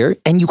started here.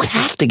 And you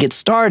have to get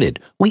started.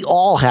 We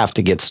all have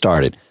to get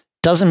started.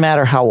 Doesn't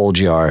matter how old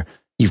you are.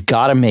 You've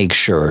got to make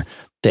sure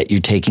that you're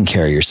taking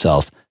care of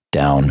yourself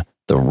down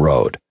the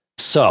road.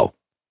 So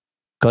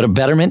go to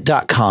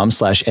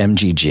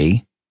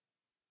betterment.com/MGG.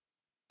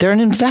 They're an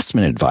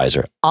investment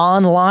advisor,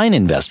 online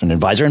investment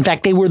advisor. In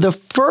fact, they were the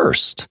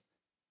first.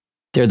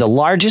 They're the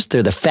largest,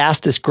 they're the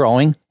fastest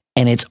growing,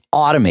 and it's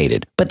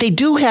automated. But they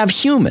do have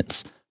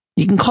humans.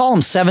 You can call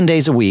them 7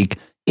 days a week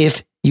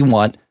if you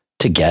want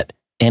to get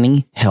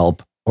any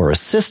help or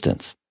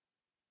assistance.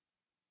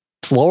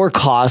 It's lower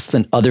cost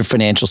than other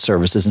financial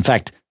services. In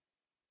fact,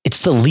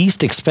 it's the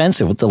least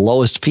expensive with the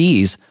lowest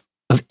fees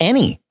of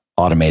any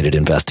automated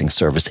investing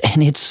service.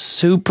 And it's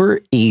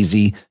super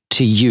easy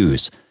to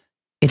use.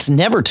 It's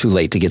never too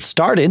late to get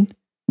started.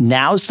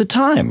 Now's the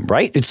time,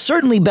 right? It's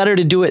certainly better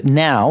to do it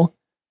now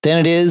than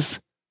it is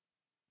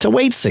to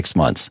wait 6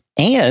 months.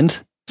 And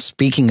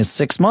speaking of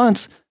 6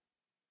 months,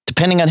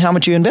 depending on how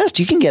much you invest,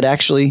 you can get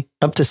actually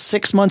up to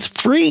 6 months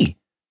free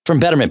from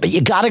Betterment. But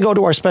you got to go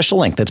to our special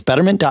link. That's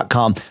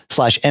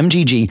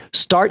betterment.com/MGG.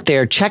 Start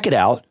there, check it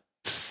out,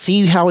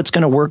 see how it's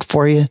going to work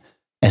for you,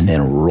 and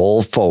then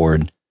roll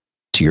forward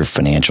to your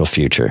financial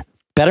future.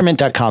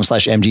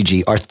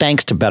 Betterment.com/MGG. Our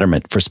thanks to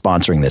Betterment for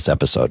sponsoring this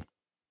episode.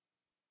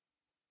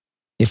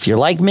 If you're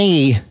like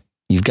me,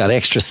 you've got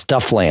extra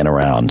stuff laying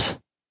around.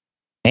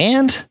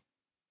 And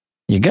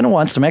you're going to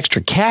want some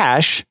extra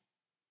cash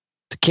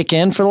to kick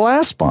in for the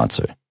last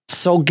sponsor.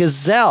 So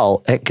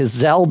Gazelle at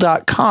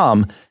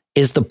Gazelle.com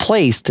is the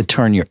place to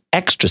turn your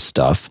extra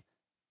stuff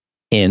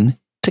into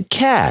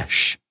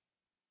cash.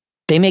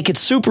 They make it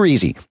super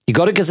easy. You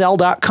go to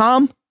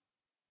Gazelle.com.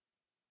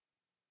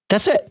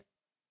 That's it.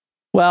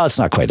 Well, it's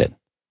not quite it.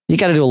 You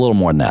got to do a little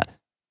more than that.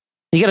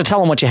 You got to tell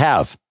them what you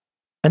have.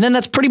 And then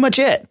that's pretty much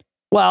it.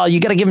 Well,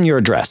 you got to give them your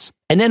address.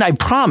 And then I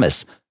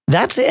promise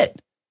that's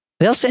it.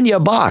 They'll send you a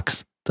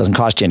box. Doesn't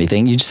cost you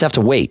anything. You just have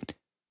to wait.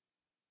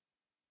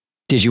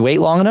 Did you wait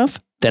long enough?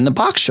 Then the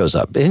box shows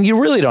up. And you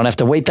really don't have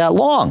to wait that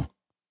long.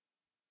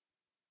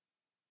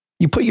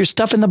 You put your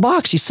stuff in the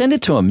box. You send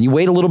it to them. You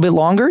wait a little bit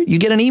longer. You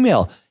get an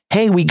email.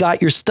 Hey, we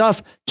got your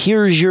stuff.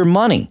 Here's your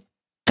money.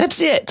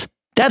 That's it.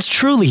 That's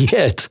truly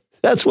it.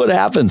 That's what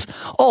happens.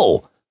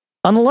 Oh,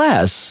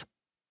 unless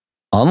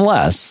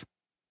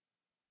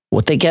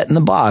what they get in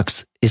the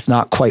box is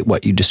not quite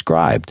what you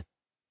described.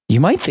 You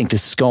might think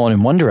this is going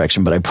in one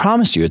direction, but I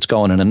promised you it's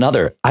going in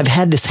another. I've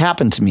had this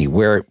happen to me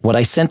where what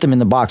I sent them in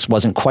the box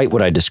wasn't quite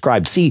what I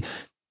described. See,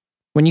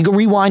 when you go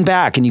rewind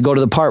back and you go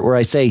to the part where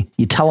I say,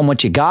 you tell them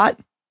what you got,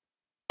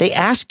 they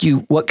ask you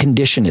what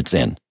condition it's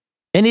in.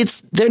 And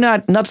they're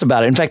not nuts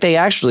about it. In fact, they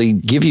actually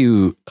give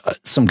you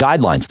some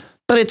guidelines,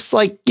 but it's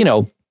like,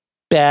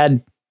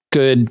 bad,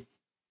 good,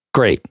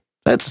 great.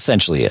 That's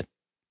essentially it.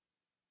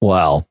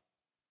 Well,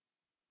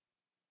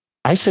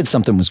 I said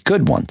something was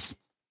good once.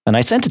 And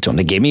I sent it to them.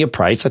 They gave me a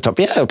price. I thought,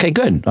 yeah, okay,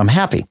 good. I'm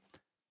happy.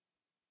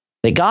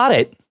 They got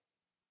it.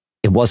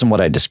 It wasn't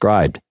what I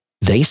described.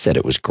 They said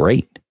it was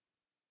great.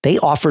 They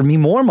offered me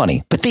more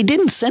money, but they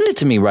didn't send it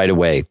to me right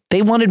away.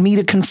 They wanted me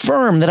to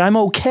confirm that I'm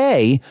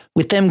okay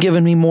with them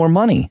giving me more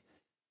money.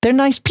 They're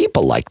nice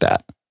people like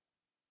that.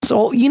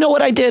 So you know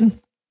what I did?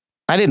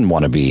 I didn't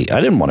want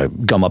to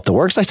gum up the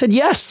works. I said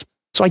yes.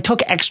 So I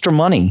took extra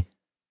money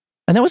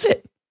and that was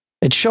it.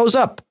 It shows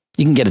up.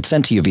 You can get it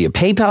sent to you via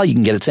PayPal. You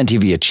can get it sent to you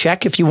via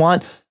check if you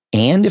want.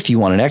 And if you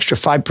want an extra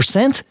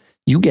 5%,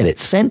 you get it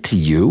sent to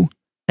you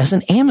as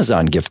an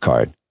Amazon gift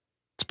card.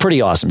 It's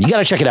pretty awesome. You got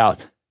to check it out.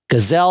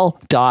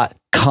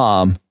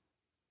 Gazelle.com.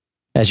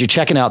 As you're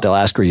checking out, they'll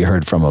ask where you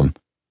heard from them.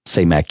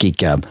 Say Matt Geek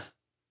Gab.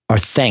 Our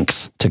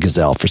thanks to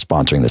Gazelle for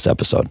sponsoring this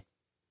episode.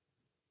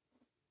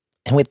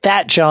 And with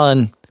that,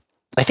 John,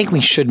 I think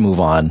we should move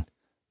on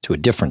to a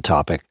different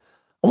topic.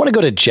 I want to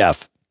go to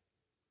Jeff.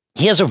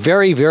 He has a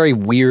very, very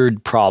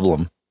weird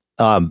problem,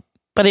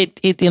 but it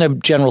in a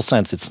general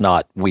sense, it's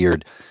not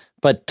weird.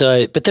 But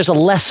there's a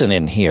lesson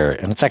in here,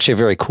 and it's actually a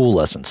very cool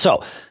lesson.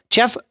 So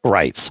Jeff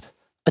writes,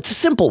 it's a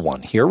simple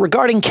one here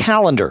regarding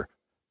Calendar.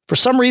 For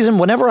some reason,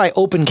 whenever I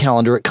open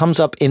Calendar, it comes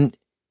up in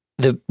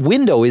the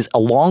window is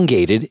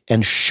elongated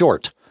and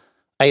short.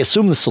 I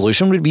assume the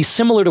solution would be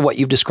similar to what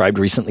you've described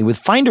recently with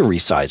Finder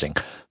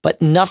resizing, but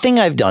nothing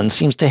I've done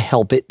seems to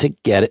help it to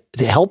get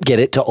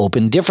it to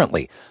open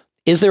differently.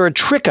 Is there a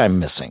trick I'm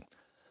missing?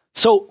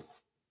 So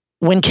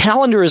when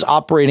Calendar is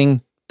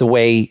operating the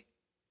way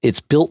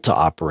it's built to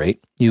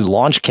operate, you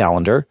launch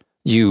Calendar,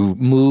 you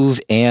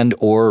move and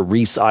or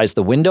resize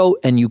the window,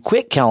 and you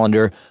quit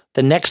Calendar.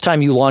 The next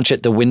time you launch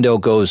it, the window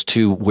goes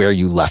to where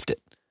you left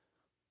it.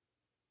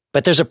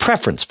 But there's a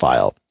preference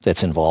file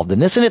that's involved in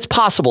this, and it's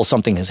possible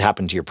something has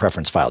happened to your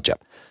preference file, Jeff.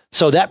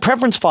 So that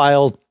preference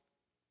file,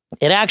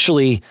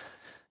 it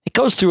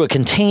goes through a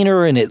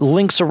container and it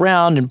links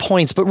around and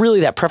points, but really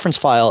that preference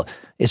file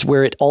is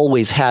where it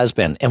always has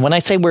been. And when I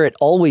say where it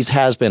always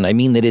has been, I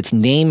mean that its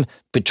name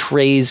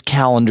betrays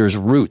Calendar's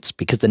roots,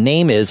 because the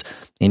name is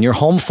in your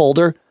home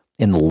folder,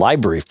 in the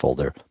library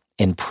folder,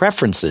 in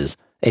preferences,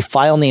 a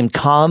file named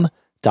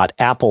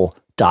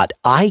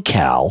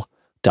com.apple.ical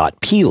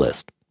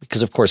calendar.plist,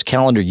 because of course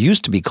calendar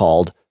used to be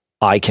called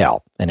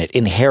iCal, and it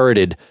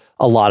inherited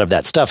a lot of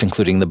that stuff,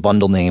 including the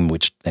bundle name,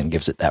 which then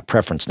gives it that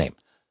preference name.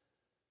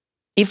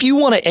 If you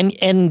want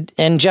to,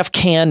 and Jeff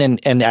can,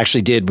 and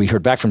actually did, we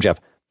heard back from Jeff,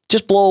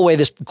 just blow away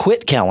this,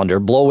 quit calendar,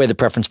 blow away the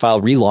preference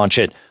file, relaunch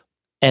it,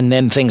 and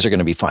then things are going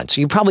to be fine.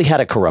 So you probably had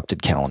a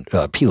corrupted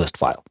calendar plist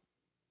file.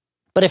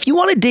 But if you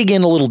want to dig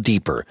in a little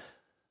deeper,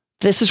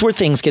 this is where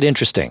things get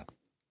interesting.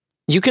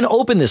 You can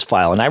open this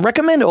file, and I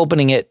recommend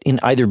opening it in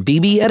either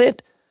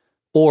BBEdit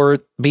or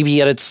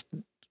BBEdit's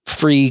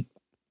free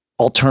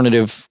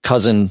alternative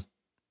cousin,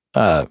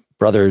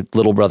 brother,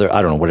 little brother,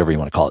 I don't know, whatever you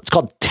want to call it. It's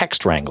called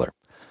Text Wrangler.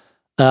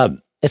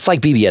 It's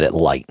like BBEdit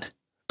Lite,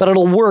 but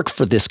it'll work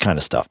for this kind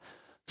of stuff.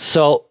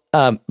 So,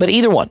 but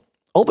either one,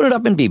 open it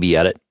up in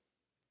BBEdit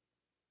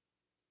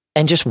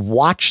and just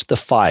watch the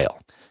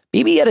file.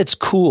 BBEdit's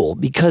cool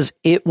because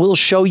it will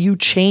show you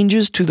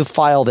changes to the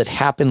file that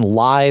happen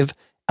live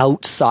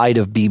outside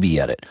of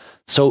BBEdit.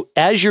 So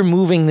as you're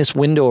moving this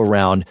window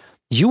around,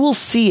 you will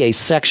see a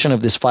section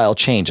of this file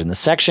change. And the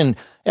section,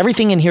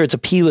 everything in here, it's a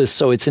plist,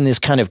 so it's in this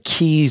kind of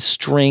key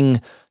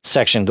string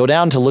section. Go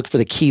down to look for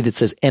the key that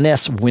says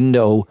NS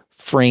window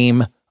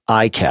frame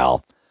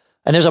iCal.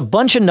 And there's a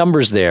bunch of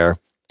numbers there,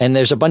 and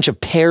there's a bunch of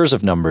pairs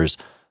of numbers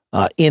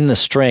in the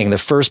string. The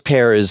first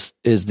pair is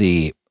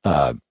the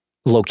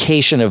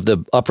location of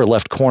the upper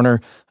left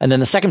corner, and then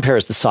the second pair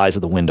is the size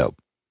of the window.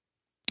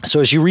 So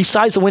as you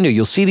resize the window,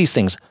 you'll see these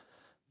things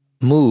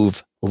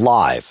move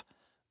live.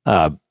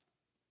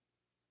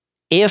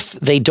 If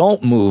they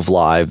don't move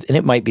live, and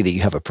it might be that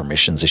you have a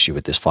permissions issue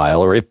with this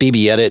file, or if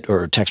BBEdit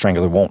or Text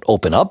Wrangler won't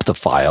open up the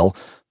file,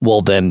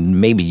 well, then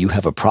maybe you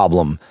have a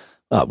problem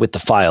with the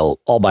file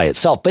all by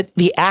itself. But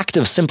the act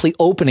of simply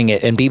opening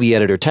it in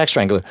BBEdit or Text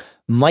Wrangler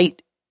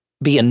might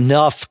be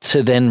enough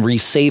to then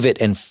resave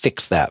it and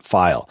fix that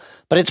file.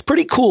 But it's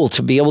pretty cool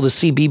to be able to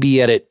see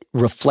BBEdit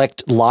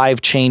reflect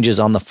live changes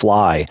on the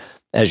fly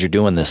as you're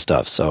doing this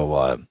stuff.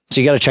 So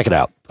you got to check it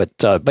out.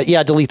 But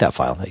yeah, delete that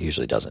file. That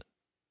usually does it.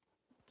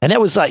 And that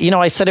was,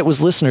 I said it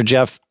was listener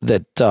Jeff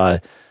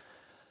that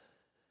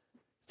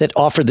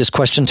offered this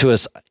question to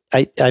us.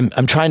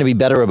 I'm trying to be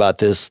better about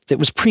this. It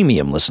was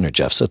premium listener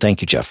Jeff. So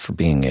thank you, Jeff, for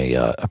being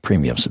a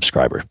premium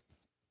subscriber.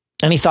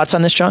 Any thoughts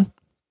on this, John?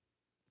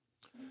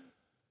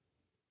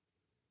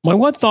 My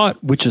one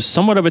thought, which is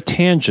somewhat of a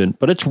tangent,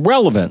 but it's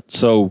relevant,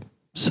 so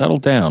settle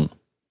down.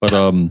 But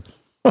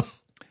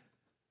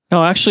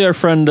no, actually, our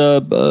friend,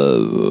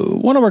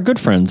 one of our good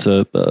friends,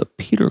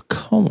 Peter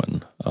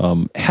Cohen,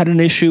 had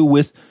an issue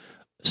with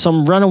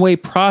some runaway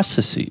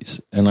processes,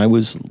 and I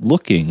was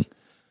looking.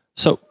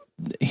 So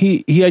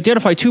he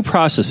identified two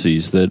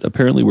processes that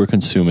apparently were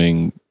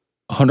consuming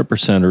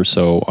 100% or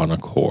so on a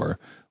core,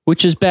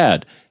 which is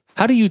bad.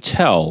 How do you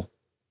tell?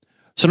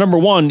 So number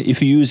one,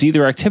 if you use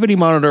either Activity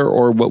Monitor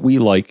or what we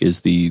like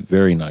is the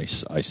very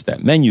nice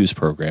iStat Menus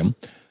program,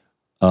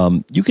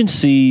 you can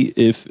see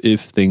if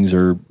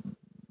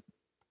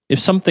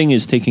something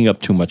is taking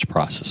up too much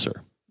processor.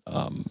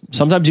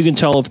 Sometimes you can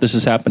tell if this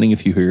is happening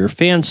if you hear your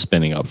fan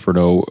spinning up for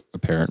no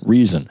apparent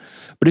reason.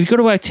 But if you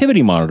go to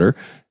Activity Monitor,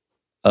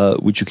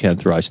 which you can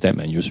through iStat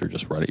Menus or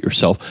just run it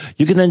yourself,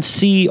 you can then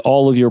see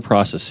all of your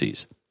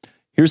processes.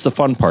 Here's the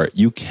fun part.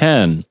 You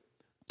can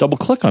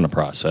double-click on a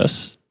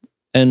process,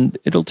 and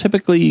it'll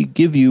typically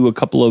give you a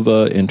couple of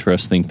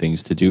interesting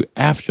things to do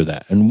after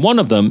that. And one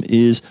of them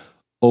is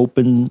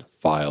open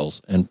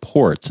files and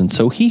ports. And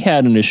so he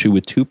had an issue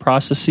with two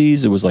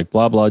processes. It was like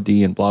blah, blah,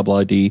 D and blah,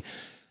 blah, D.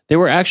 They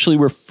were actually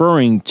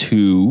referring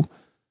to,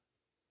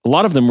 a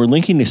lot of them were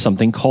linking to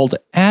something called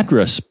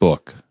address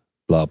book,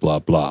 blah, blah,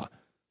 blah.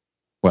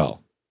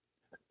 Well,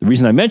 the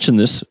reason I mention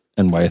this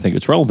and why I think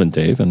it's relevant,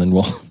 Dave, and then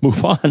we'll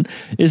move on,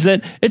 is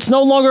that it's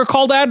no longer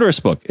called address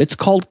book. It's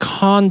called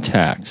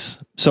contacts.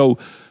 So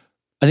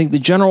I think the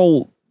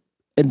general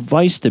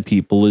advice to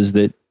people is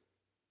that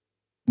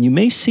you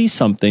may see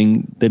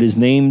something that is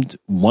named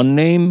one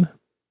name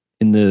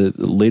in the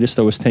latest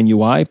OS X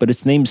UI, but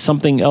it's named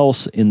something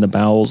else in the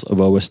bowels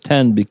of OS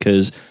X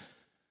because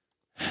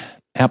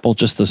Apple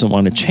just doesn't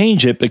want to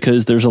change it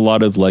because there's a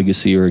lot of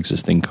legacy or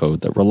existing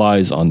code that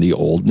relies on the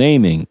old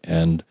naming.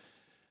 And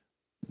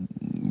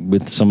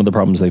with some of the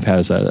problems they've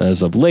had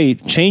as of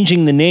late,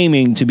 changing the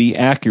naming to be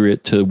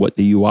accurate to what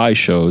the UI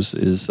shows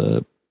is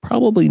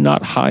probably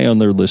not high on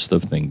their list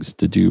of things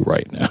to do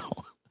right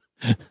now.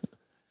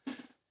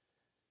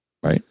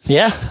 Right?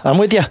 Yeah, I'm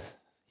with you.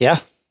 Yeah.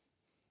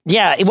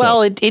 Yeah,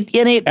 well, so,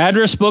 it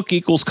address book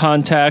equals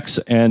contacts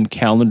and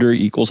calendar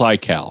equals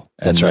iCal.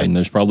 That's right. And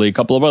there's probably a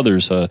couple of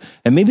others. And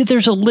maybe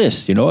there's a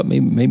list. You know what?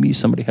 Maybe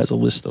somebody has a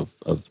list of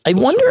I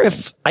wonder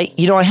if I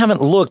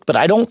haven't looked, but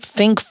I don't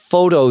think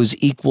photos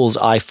equals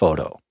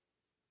iPhoto.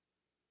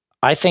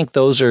 I think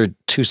those are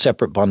two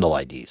separate bundle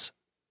IDs.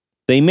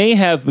 They may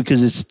have,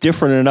 because it's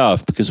different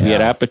enough, because we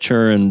had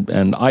Aperture and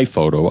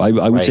iPhoto.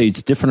 I would say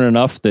it's different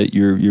enough that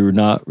you're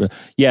not.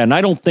 Yeah, and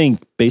I don't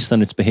think, based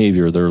on its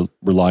behavior, they're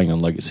relying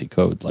on legacy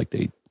code like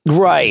they.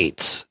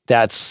 Right.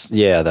 That's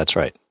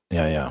right.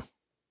 Yeah.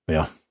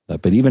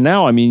 But even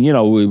now, I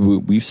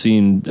mean, we've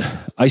seen,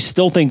 I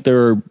still think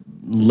there are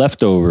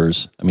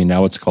leftovers. I mean,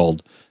 now it's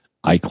called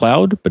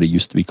iCloud, but it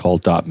used to be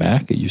called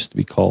 .Mac. It used to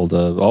be called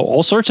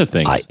all sorts of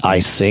things.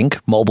 iSync,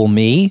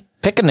 MobileMe,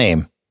 pick a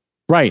name.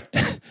 Right.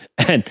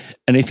 And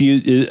if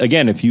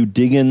you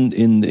dig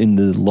in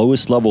the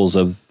lowest levels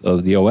of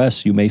the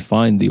OS, you may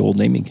find the old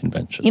naming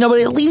conventions.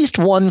 But at least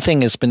one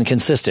thing has been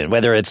consistent,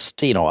 whether it's,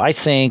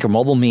 iSync or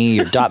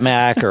MobileMe or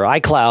 .Mac or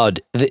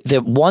iCloud,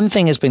 the one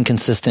thing has been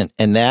consistent,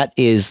 and that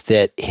is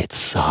that it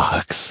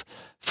sucks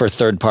for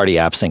third-party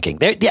app syncing.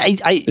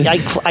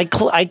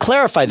 I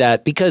clarify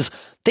that because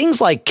things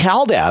like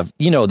CalDAV,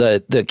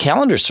 the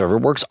calendar server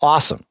works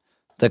awesome.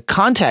 The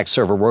contact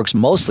server works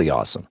mostly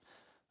awesome.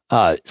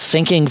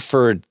 Syncing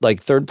for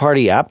like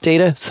third-party app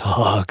data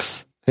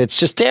sucks. It's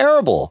just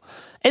terrible.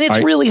 And it's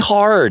really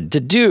hard to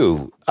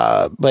do.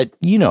 But,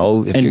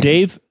 And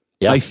Dave,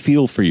 I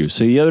feel for you.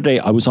 So the other day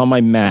I was on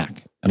my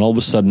Mac and all of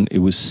a sudden it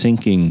was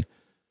syncing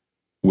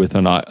with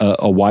a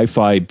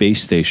Wi-Fi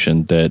base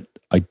station that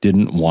I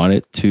didn't want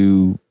it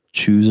to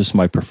choose as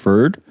my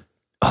preferred.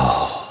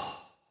 Oh.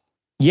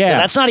 Yeah.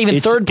 That's not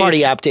even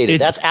third-party app data.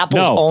 That's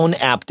Apple's own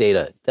app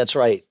data. That's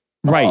right.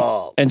 Right.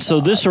 Oh, and so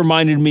this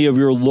reminded me of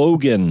your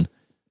Logan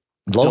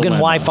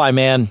Wi-Fi,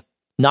 man.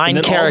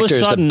 9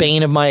 characters, the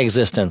bane of my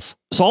existence.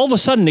 So all of a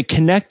sudden it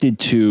connected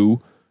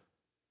to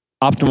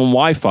Optimum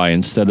Wi-Fi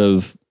instead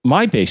of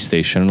my base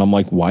station. And I'm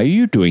like, why are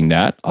you doing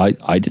that?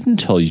 I didn't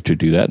tell you to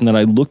do that. And then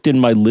I looked in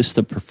my list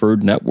of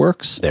preferred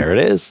networks. There it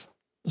is.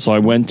 So I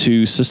went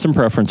to System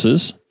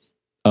Preferences,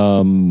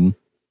 Network.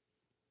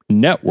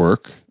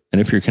 And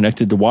if you're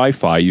connected to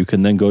Wi-Fi, you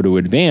can then go to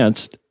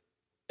Advanced.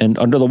 And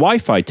under the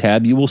Wi-Fi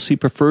tab, you will see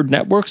preferred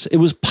networks. It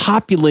was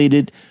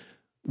populated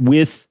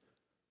with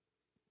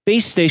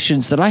base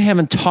stations that I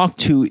haven't talked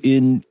to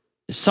in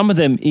some of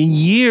them in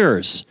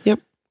years.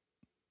 Yep.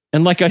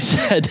 And like I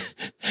said,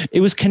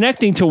 it was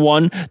connecting to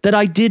one that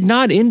I did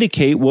not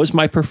indicate was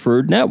my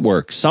preferred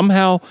network.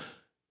 Somehow,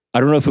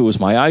 I don't know if it was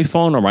my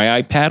iPhone or my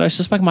iPad. I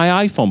suspect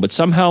my iPhone, but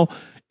somehow,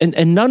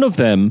 and none of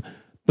them,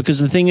 because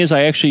the thing is,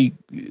 I actually,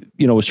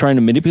 was trying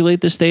to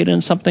manipulate this data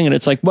and something, and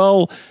it's like,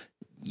 well,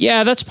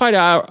 yeah, that's part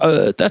of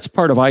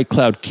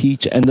iCloud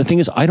Keychain. And the thing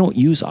is, I don't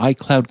use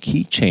iCloud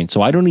Keychain,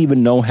 so I don't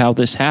even know how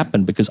this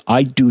happened because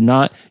I do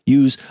not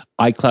use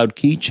iCloud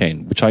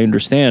Keychain, which I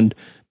understand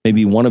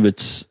maybe one of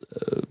its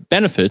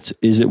benefits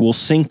is it will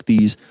sync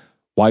these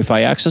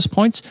Wi-Fi access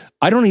points.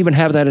 I don't even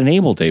have that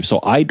enabled, Dave, so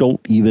I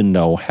don't even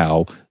know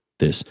how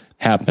this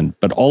happened.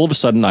 But all of a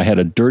sudden, I had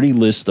a dirty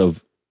list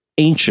of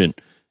ancient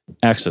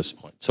access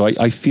points. So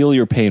I feel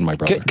your pain, my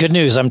brother. Good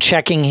news. I'm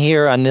checking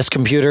here on this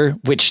computer,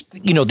 which,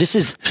 this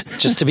is,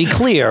 just to be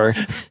clear,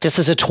 this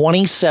is a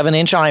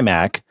 27-inch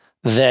iMac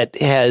that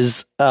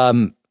has,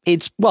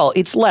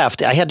 it's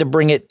left. I had to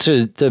bring it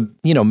to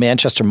the,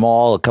 Manchester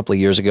Mall a couple of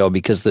years ago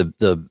because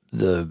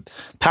the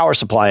power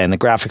supply and the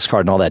graphics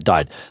card and all that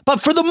died. But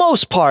for the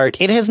most part,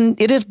 it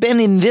has been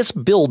in this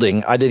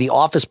building, either the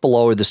office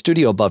below or the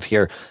studio above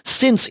here,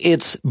 since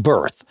its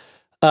birth.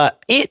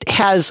 It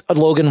has a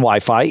Logan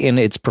Wi-Fi in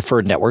its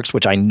preferred networks,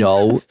 which I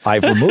know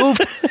I've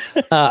removed.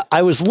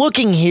 I was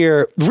looking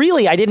here.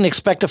 Really, I didn't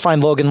expect to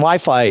find Logan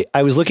Wi-Fi.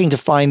 I was looking to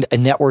find a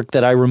network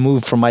that I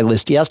removed from my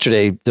list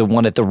yesterday, the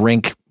one at the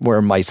rink where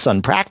my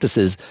son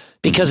practices,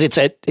 because it's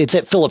at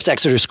Phillips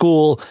Exeter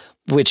School,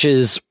 which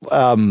is,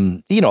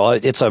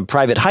 it's a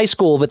private high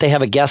school, but they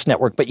have a guest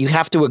network, but you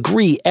have to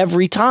agree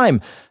every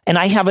time. And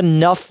I have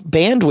enough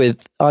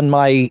bandwidth on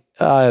my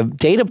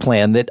data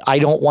plan that I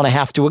don't want to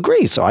have to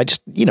agree. So I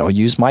just,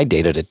 use my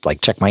data to like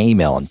check my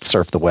email and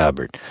surf the web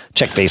or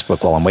check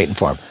Facebook while I'm waiting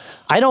for him.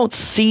 I don't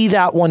see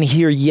that one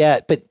here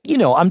yet, but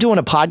I'm doing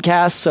a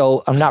podcast,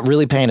 so I'm not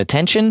really paying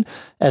attention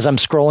as I'm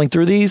scrolling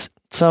through these.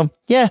 So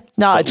yeah,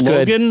 no, it's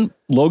good.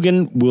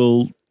 Logan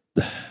will...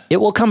 It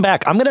will come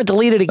back. I'm going to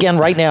delete it again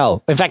right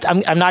now. In fact,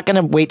 I'm not going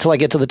to wait till I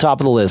get to the top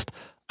of the list.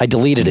 I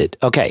deleted it.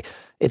 Okay.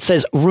 It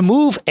says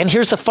remove. And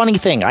here's the funny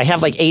thing. I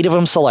have like 8 of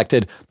them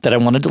selected that I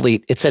want to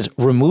delete. It says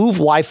remove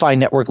Wi-Fi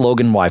network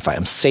Logan Wi-Fi.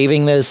 I'm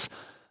saving this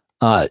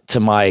to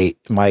my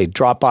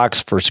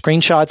Dropbox for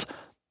screenshots.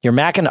 Your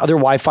Mac and other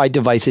Wi-Fi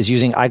devices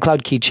using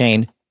iCloud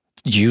Keychain.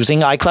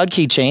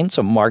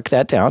 So mark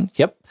that down.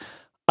 Yep.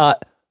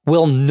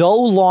 Will no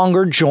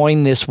longer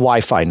join this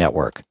Wi-Fi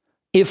network.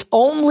 If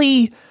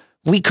only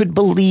we could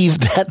believe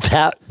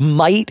that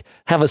might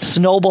have a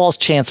snowball's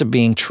chance of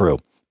being true.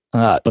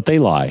 But they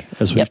lie,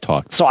 as we've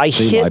talked. So I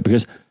hit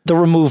because the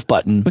remove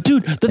button. But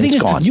dude, the thing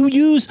is, you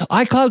use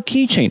iCloud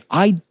Keychain.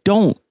 I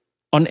don't.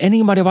 On any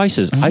of my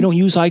devices, I don't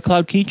use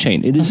iCloud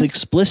Keychain. It is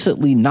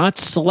explicitly not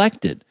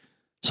selected.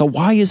 So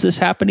why is this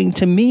happening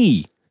to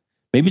me?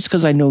 Maybe it's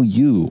because I know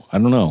you. I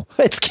don't know.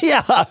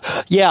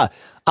 Yeah.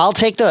 I'll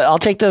take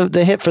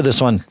the hit for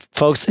this one,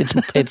 folks.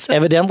 It's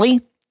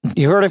evidently,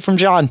 you heard it from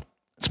John.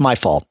 It's my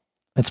fault.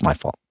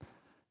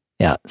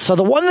 Yeah. So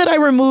the one that I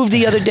removed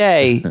the other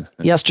day,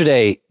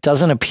 yesterday,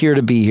 doesn't appear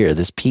to be here.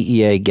 This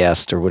PEA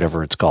guest or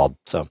whatever it's called.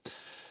 So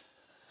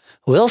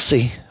we'll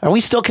see. Are we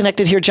still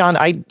connected here, John?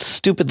 I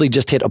stupidly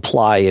just hit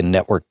apply in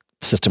network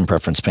system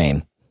preference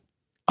pane.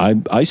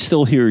 I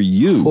still hear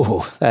you.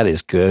 Oh, that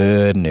is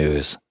good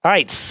news. All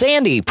right,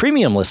 Sandy,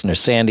 premium listener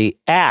Sandy,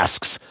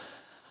 asks,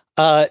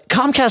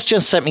 Comcast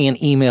just sent me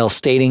an email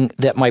stating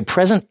that my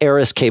present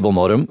Aeris cable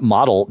modem,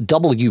 model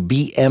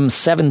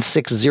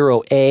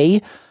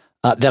WBM760A,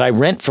 that I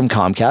rent from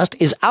Comcast,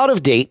 is out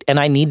of date and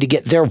I need to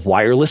get their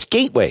wireless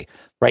gateway.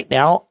 Right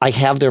now, I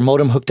have their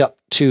modem hooked up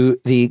to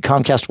the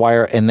Comcast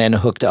wire and then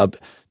hooked up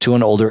to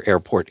an older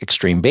Airport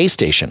Extreme base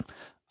station.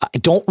 I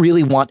don't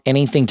really want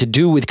anything to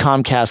do with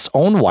Comcast's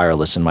own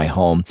wireless in my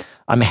home.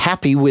 I'm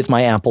happy with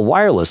my Apple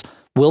wireless.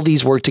 Will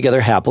these work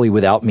together happily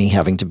without me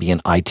having to be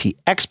an IT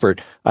expert?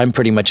 I'm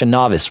pretty much a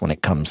novice when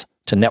it comes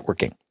to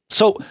networking.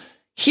 So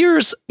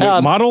here's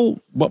what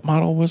model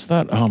was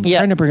that? I'm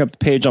trying to bring up the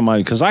page on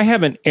mine because I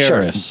have an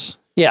Aeris. Sure.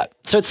 Yeah.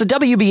 So it's the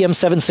WBM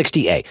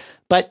 760A.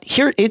 But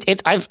here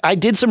I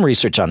did some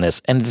research on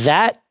this, and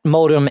that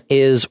modem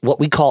is what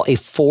we call a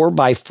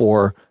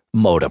 4x4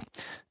 modem.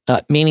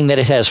 Meaning that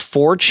it has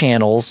 4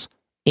 channels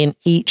in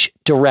each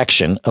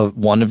direction of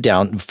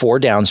 4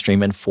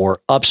 downstream and 4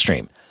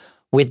 upstream.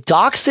 With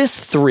DOCSIS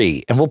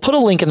 3, and we'll put a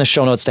link in the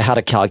show notes to how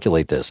to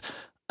calculate this.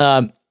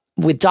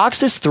 With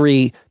DOCSIS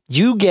 3,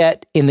 you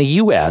get in the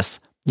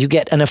US, you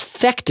get an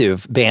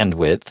effective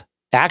bandwidth,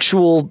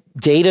 actual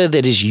data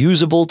that is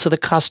usable to the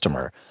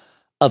customer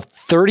of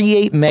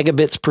 38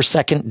 megabits per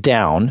second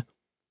down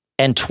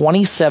and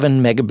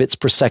 27 megabits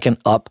per second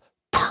up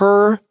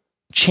per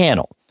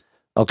channel.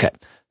 Okay.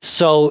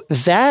 So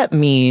that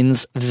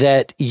means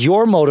that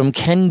your modem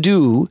can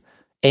do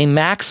a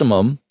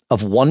maximum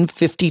of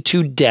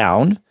 152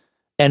 down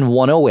and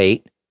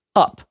 108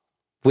 up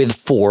with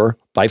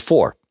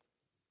 4x4.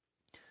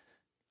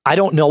 I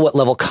don't know what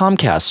level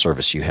Comcast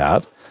service you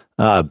have,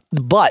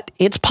 but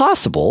it's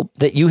possible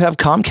that you have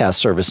Comcast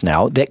service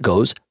now that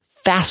goes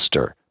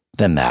faster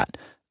than that.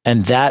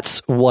 And that's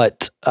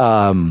what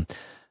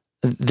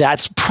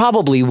that's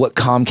probably what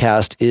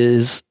Comcast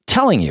is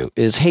telling you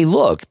is, hey,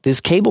 look, this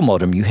cable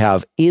modem you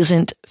have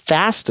isn't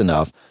fast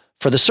enough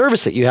for the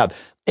service that you have.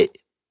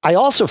 I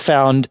also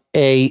found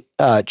a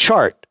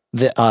chart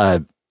that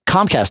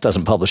Comcast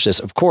doesn't publish this,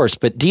 of course,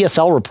 but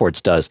DSL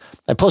Reports does.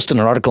 I posted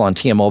an article on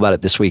TMO about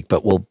it this week,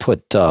 but we'll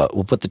put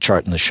the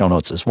chart in the show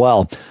notes as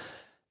well.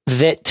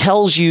 That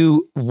tells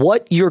you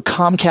what your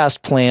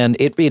Comcast plan.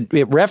 It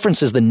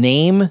references the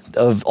name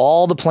of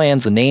all the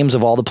plans, the names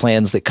of all the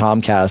plans that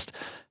Comcast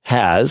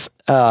has,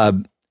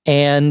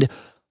 and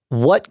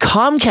what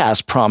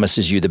Comcast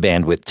promises you the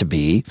bandwidth to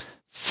be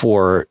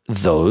for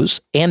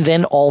those, and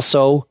then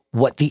also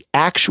what the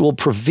actual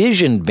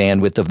provisioned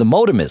bandwidth of the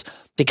modem is.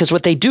 Because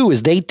what they do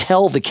is they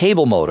tell the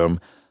cable modem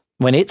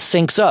when it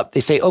syncs up,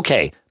 they say,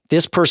 okay,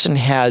 this person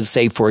has,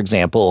 say, for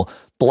example,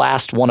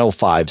 Blast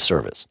 105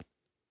 service.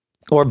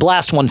 Or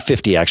Blast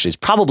 150 actually is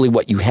probably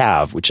what you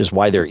have, which is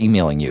why they're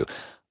emailing you.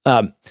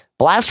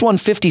 Blast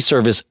 150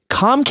 service,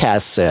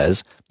 Comcast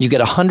says you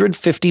get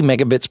 150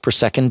 megabits per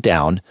second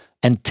down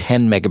and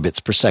 10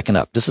 megabits per second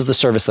up. This is the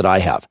service that I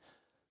have.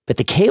 But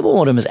the cable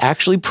modem is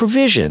actually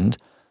provisioned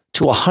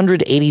to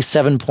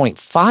 187.5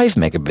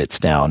 megabits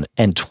down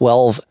and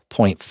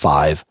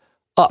 12.5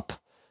 up.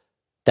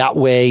 That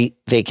way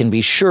they can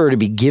be sure to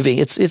be giving,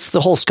 it's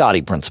the whole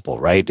Scotty principle,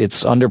 right?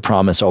 It's under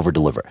promise, over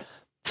deliver.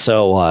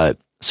 So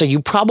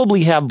you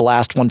probably have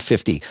Blast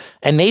 150,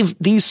 and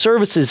these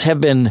services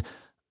have been,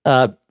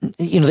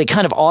 they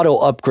kind of auto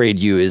upgrade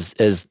you as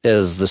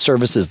the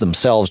services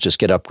themselves just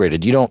get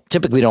upgraded. You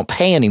typically don't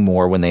pay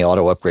anymore when they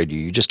auto upgrade you.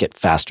 You just get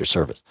faster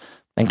service.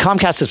 And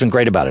Comcast has been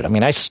great about it. I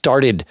mean, I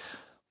started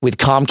with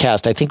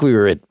Comcast. I think we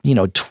were at,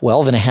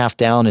 12 and a half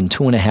down and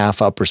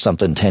 2.5 up or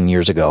something 10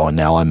 years ago. And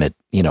now I'm at,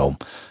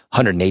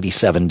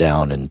 187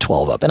 down and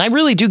 12 up. And I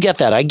really do get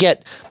that. I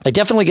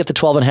definitely get the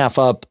 12 and a half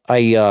up.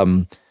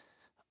 I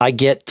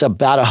get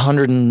about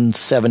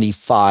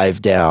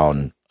 175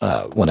 down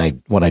when I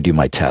do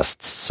my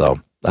tests. So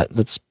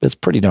that's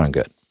pretty darn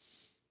good.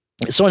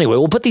 So anyway,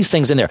 we'll put these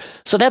things in there.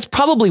 So that's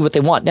probably what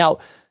they want. Now,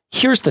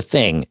 here's the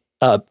thing.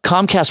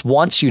 Comcast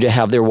wants you to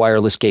have their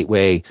wireless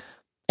gateway,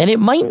 and it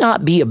might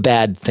not be a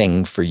bad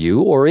thing for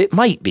you, or it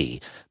might be.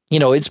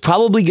 It's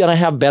probably going to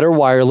have better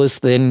wireless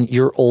than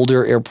your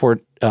older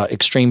Airport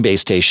Extreme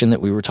base station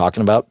that we were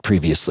talking about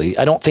previously.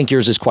 I don't think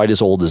yours is quite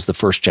as old as the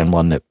first gen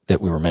one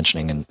that we were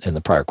mentioning in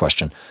the prior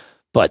question,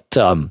 but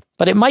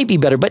it might be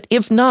better. But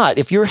if not,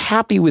 if you're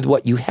happy with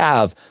what you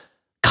have,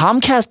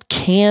 Comcast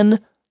can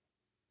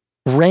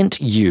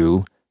rent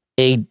you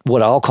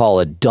what I'll call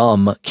a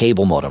dumb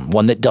cable modem,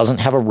 one that doesn't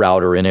have a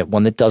router in it,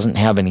 one that doesn't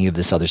have any of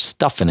this other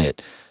stuff in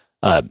it.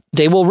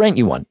 They will rent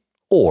you one,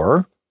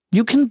 or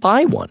you can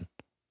buy one.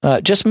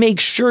 Just make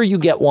sure you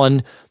get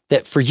one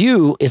that for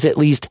you is at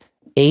least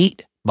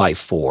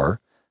 8x4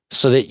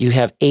 so that you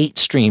have 8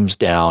 streams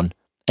down,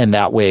 and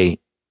that way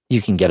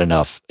you can get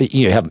enough.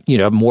 You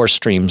have more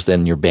streams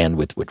than your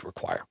bandwidth would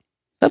require.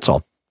 That's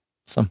all.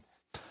 So,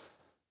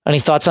 any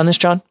thoughts on this,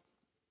 John?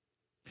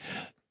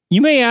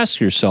 You may ask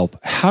yourself,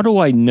 how do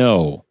I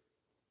know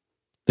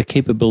the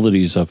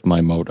capabilities of my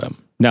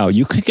modem? Now,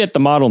 you could get the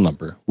model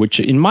number,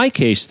 which in my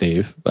case,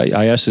 Dave,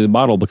 I asked you the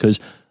model because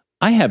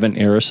I have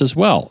an Aris as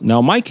well. Now,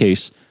 in my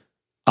case,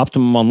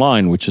 Optimum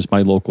Online, which is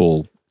my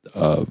local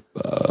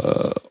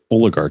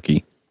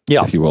oligarchy,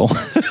 if you will.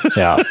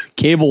 Yeah.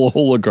 Cable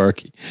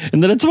oligarchy.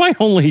 And then it's my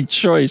only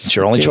choice. It's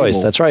your only choice.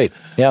 That's right.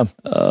 Yeah.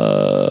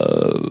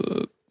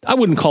 I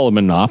wouldn't call it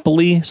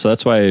monopoly. So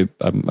that's why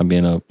I'm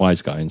being a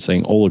wise guy and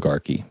saying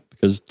oligarchy.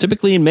 Because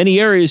typically in many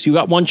areas, you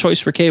got one choice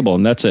for cable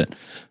and that's it.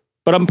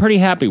 But I'm pretty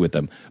happy with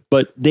them.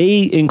 But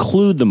they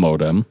include the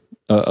modem,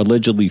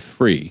 allegedly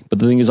free. But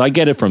the thing is, I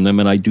get it from them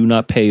and I do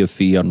not pay a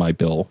fee on my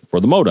bill for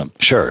the modem.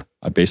 Sure.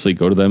 I basically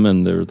go to them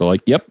and they're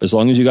like, yep, as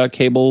long as you got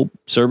cable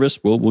service,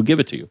 we'll give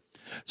it to you.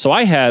 So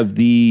I have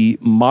the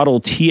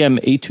model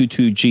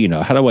TM822G.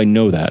 Now, how do I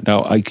know that?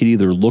 Now, I could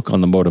either look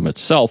on the modem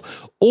itself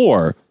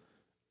or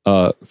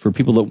for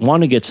people that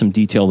want to get some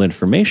detailed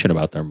information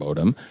about their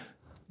modem,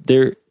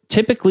 they're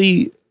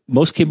typically,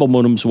 most cable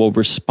modems will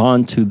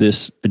respond to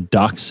this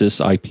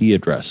DOCSIS IP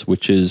address,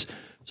 which is,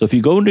 so if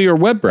you go into your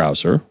web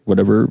browser,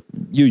 whatever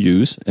you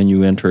use, and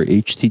you enter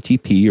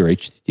HTTP or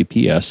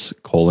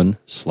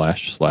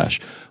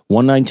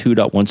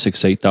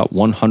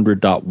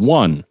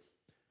HTTPS://192.168.100.1,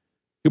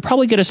 you'll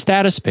probably get a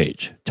status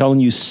page telling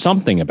you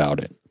something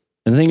about it.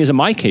 And the thing is, in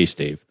my case,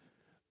 Dave,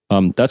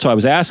 that's why I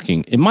was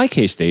asking. In my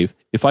case, Dave,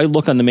 if I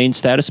look on the main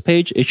status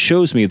page, it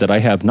shows me that I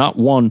have not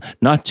one,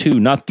 not two,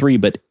 not three,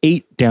 but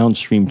 8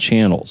 downstream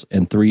channels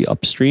and 3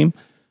 upstream.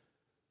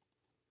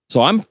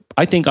 So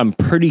I think I'm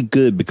pretty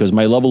good because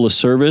my level of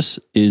service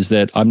is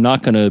that I'm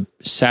not going to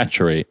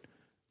saturate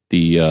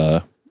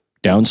the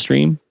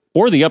downstream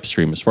or the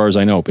upstream, as far as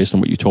I know, based on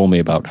what you told me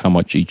about how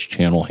much each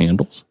channel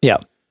handles. Yeah.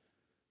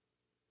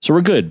 So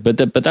we're good, but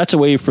that's a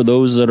way for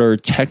those that are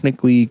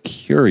technically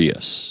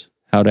curious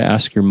how to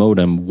ask your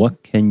modem,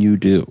 what can you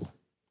do?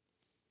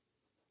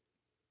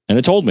 And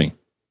it told me.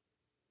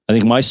 I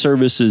think my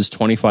service is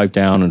 25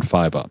 down and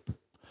 5 up.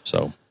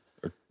 So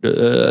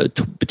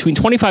between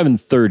 25 and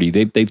 30,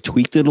 they've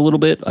tweaked it a little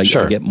bit. I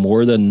get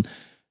more than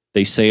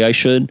they say I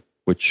should,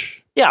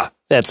 which... Yeah,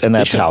 that's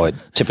how it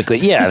typically...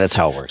 Yeah, that's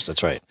how it works.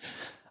 That's right.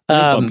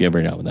 Bump you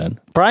every now and then.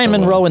 Brian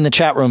Monroe in the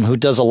chat room, who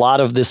does a lot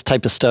of this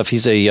type of stuff.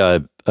 He's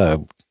a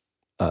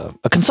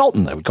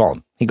consultant, I would call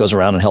him. He goes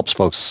around and helps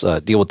folks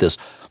deal with this.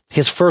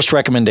 His first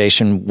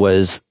recommendation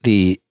was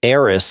the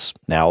Aris,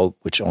 now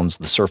which owns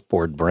the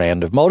Surfboard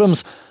brand of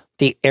modems,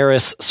 the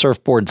Aris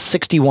Surfboard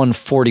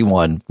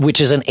 6141,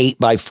 which is an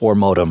 8x4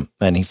 modem,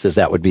 and he says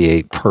that would be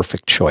a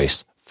perfect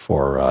choice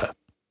for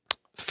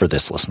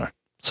this listener.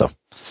 So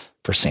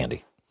for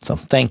Sandy. So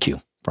thank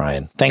you,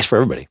 Brian. Thanks for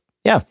everybody.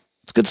 Yeah,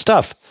 it's good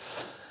stuff.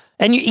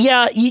 And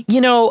you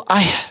know,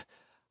 I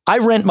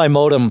rent my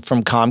modem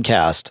from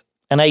Comcast,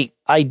 and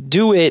I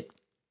do it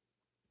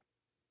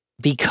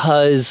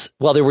because,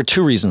 well, there were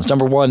 2 reasons.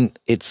 Number one,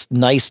 it's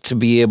nice to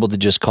be able to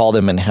just call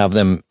them and have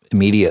them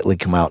immediately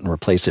come out and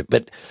replace it.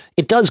 But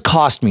it does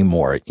cost me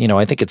more. You know,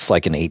 I think it's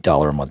like an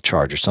 $8 a month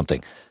charge or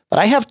something. But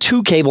I have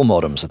 2 cable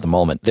modems at the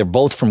moment. They're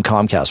both from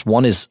Comcast.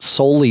 One is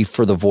solely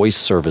for the voice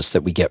service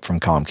that we get from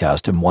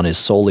Comcast, and one is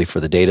solely for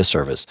the data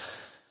service.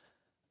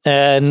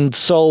 And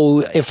so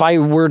if I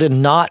were to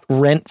not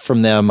rent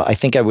from them, I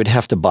think I would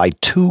have to buy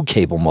 2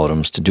 cable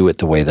modems to do it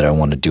the way that I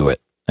want to do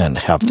it and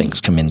have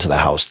things come into the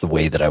house the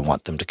way that I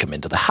want them to come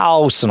into the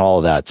house and all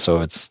of that.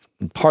 So it's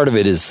part of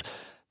it is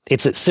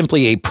it's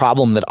simply a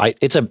problem that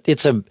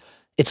it's a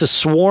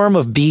swarm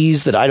of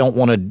bees that I don't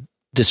want to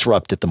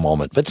disrupt at the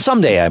moment. But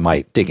someday I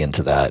might dig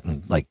into that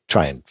and like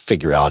try and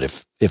figure out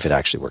if it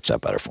actually works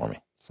out better for me.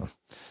 So.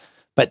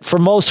 But for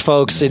most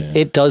folks,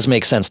 it does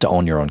make sense to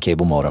own your own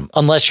cable modem,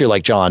 unless you're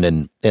like John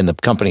and the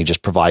company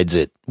just provides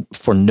it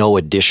for no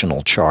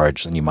additional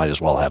charge, then you might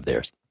as well have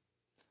theirs.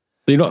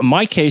 You know, in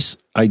my case,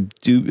 I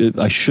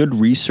should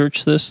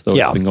research this, though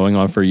it's been going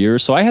on for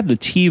years. So I have the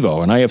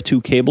TiVo, and I have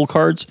 2 cable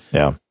cards.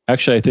 Yeah.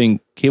 Actually, I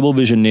think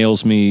Cablevision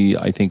nails me,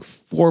 I think,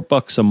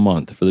 $4 a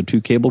month for the 2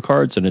 cable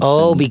cards. And it's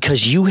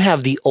because you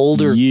have the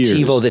older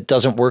TiVo that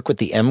doesn't work with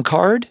the M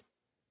card?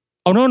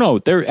 Oh, no.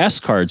 They're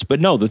S cards. But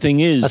no, the thing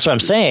is... That's what I'm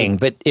saying.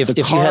 But if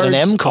you had an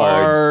M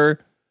card...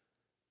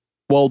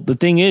 Well, the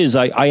thing is,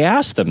 I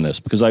asked them this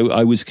because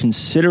I was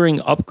considering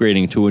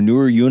upgrading to a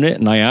newer unit,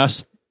 and I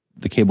asked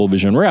the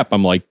Cablevision rep,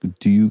 I'm like,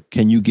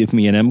 can you give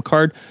me an M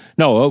card?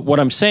 No, what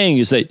I'm saying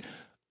is that,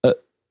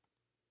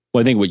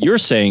 I think what you're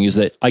saying is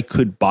that I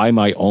could buy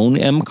my own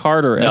M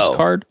card or S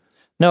card?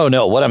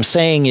 No. What I'm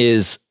saying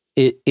is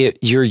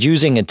you're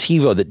using a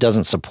TiVo that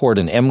doesn't support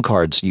an M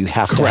card, so you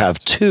have to have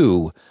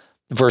 2,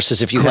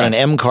 versus if you had an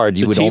M card,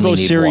 you would only need 1.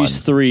 The TiVo Series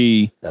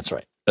 3 that's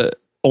right.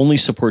 Only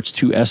supports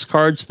 2 S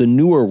cards. The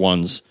newer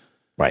ones...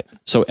 Right.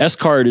 So S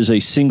card is a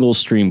single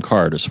stream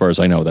card, as far as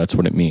I know. That's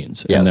what it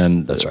means. Yes, and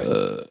then that's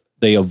right.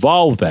 They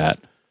evolve that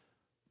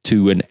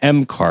to an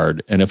M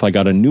card. And if I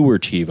got a newer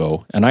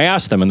TiVo, and I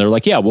asked them, and they're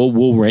like, "Yeah,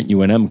 we'll rent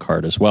you an M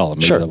card as well."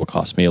 And maybe that will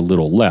cost me a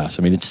little less.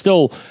 I mean, it's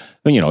still,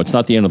 it's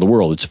not the end of the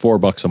world. It's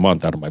 $4 a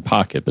month out of my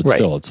pocket, but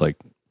still, it's like,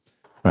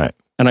 right.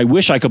 And I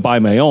wish I could buy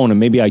my own, and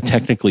maybe I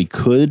technically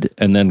could,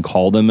 and then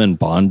call them and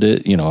bond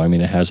it. I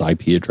mean, it has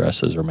IP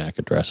addresses or MAC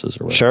addresses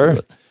or whatever. Sure.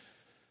 But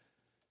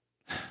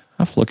I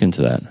have to look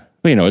into that.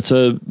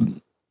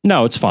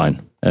 it's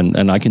fine.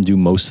 And I can do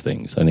most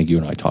things. I think you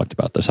and I talked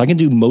about this. I can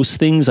do most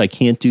things. I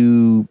can't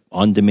do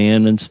on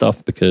demand and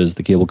stuff because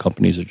the cable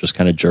companies are just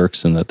kind of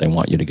jerks and that they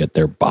want you to get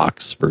their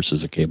box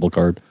versus a cable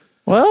card.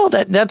 Well,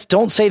 that's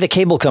don't say the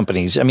cable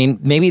companies. I mean,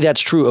 maybe that's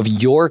true of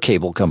your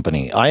cable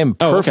company. I am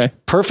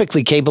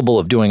perfectly capable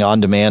of doing on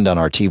demand on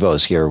our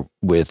TiVos here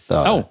with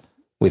Comcast.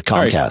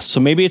 Right. So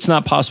maybe it's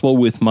not possible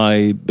with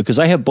because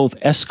I have both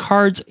S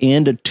cards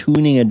and a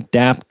tuning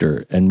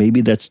adapter. And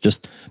maybe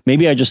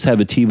I just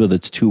have a TiVo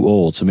that's too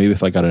old. So maybe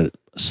if I got a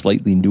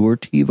slightly newer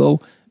TiVo,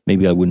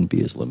 maybe I wouldn't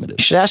be as limited.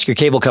 You should ask your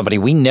cable company.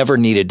 We never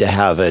needed to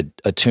have a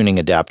tuning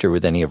adapter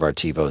with any of our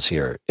TiVos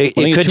here. A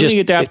tuning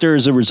adapter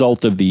is a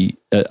result of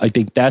I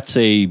think that's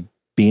a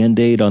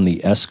Band-Aid on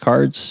the S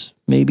cards,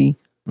 maybe.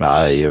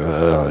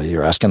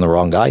 You're asking the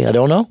wrong guy. I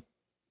don't know.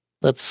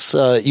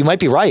 You might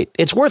be right.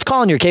 It's worth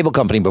calling your cable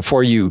company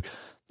before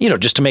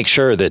just to make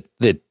sure that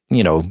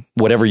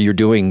whatever you're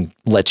doing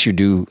lets you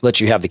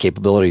have the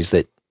capabilities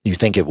that you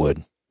think it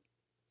would.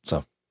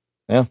 So,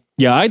 yeah.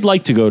 Yeah, I'd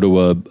like to go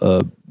to a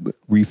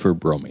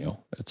refurb Romeo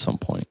at some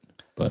point,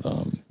 but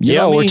or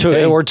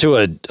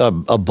to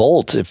a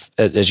Bolt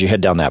as you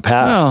head down that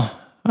path. No,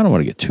 I don't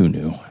want to get too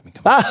new. I mean,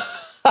 come on.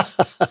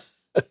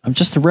 I'm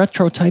just a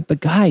retro type of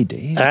guy,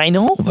 Dave. I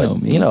know, but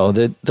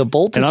the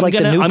Bolt is like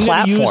the new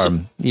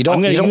platform. I'm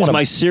going to use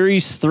my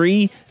Series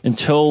 3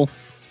 until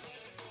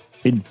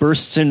it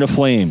bursts into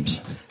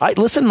flames.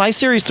 Listen, my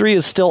Series 3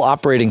 is still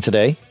operating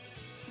today.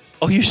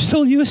 Oh, you're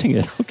still using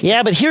it? Okay.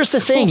 Yeah, but here's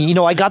the thing.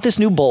 I got this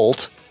new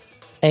Bolt,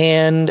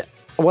 and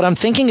what I'm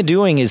thinking of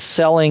doing is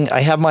selling.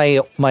 I have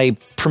my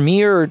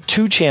Premiere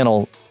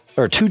 2-channel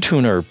or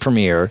 2-tuner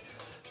Premiere,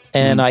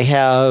 and I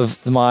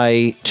have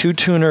my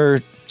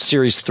 2-tuner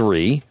Series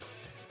 3,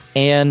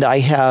 and I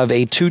have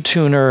a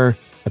 2-tuner.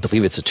 I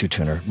believe it's a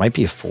 2-tuner. Might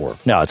be a 4.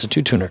 No, it's a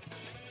 2-tuner.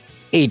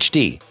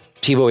 HD,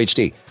 TiVo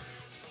HD.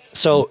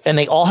 So, and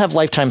they all have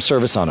lifetime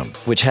service on them,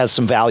 which has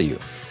some value.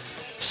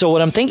 So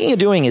what I'm thinking of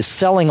doing is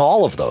selling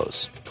all of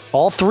those,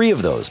 all 3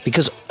 of those,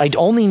 because I'd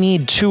only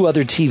need 2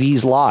 other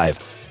TVs live,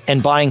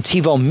 and buying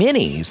TiVo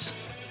Minis,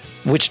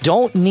 which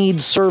don't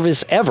need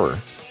service ever,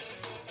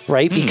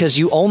 right? Because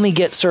you only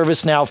get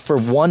service now for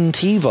one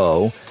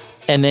TiVo,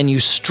 and then you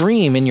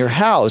stream in your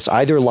house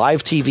either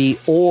live TV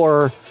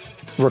or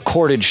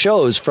recorded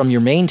shows from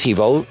your main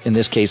TiVo, in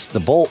this case, the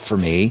Bolt for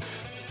me,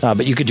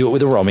 but you could do it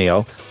with a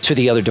Romeo, to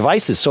the other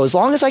devices. So as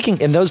long as I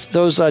can, and those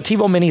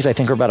TiVo Minis, I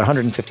think, are about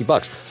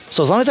 $150.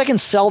 So as long as I can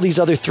sell these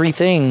other 3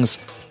 things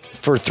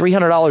for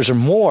 $300 or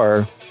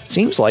more, it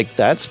seems like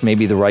that's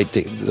maybe the right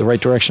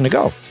direction to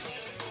go.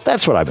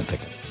 That's what I've been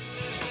thinking.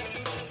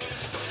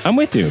 I'm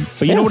with you.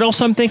 But you know what else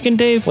I'm thinking,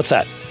 Dave? What's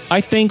that?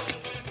 I think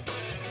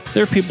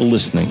there are people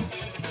listening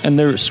and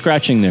they're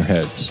scratching their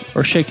heads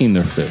or shaking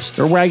their fist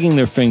or wagging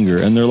their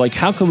finger. And they're like,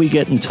 how can we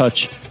get in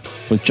touch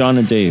with John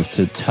and Dave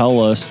to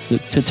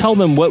tell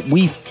them what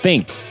we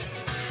think,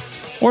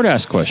 or to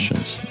ask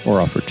questions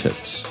or offer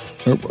tips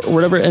or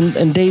whatever.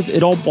 And Dave,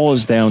 it all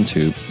boils down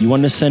to, you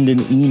want to send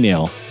an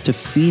email to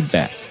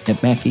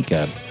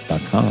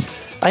feedback@macgeekgab.com.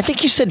 I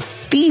think you said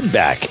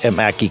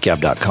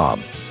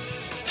feedback@macgeekgab.com.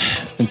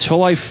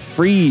 Until I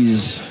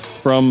freeze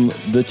from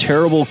the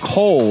terrible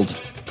cold,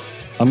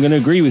 I'm going to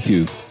agree with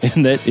you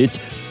in that it's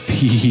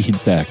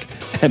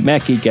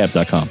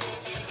feedback@macgeekgab.com.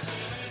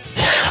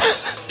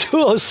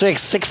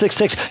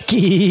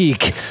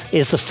 206-666-GEEK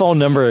is the phone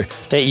number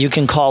that you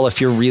can call if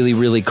you're really,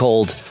 really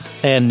cold.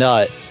 And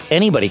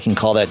anybody can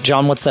call that.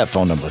 John, what's that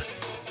phone number?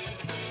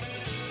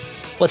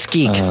 What's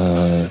geek?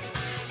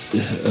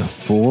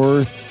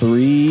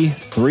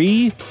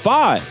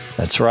 4335.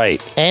 That's right.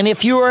 And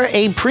if you are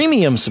a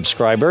premium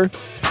subscriber,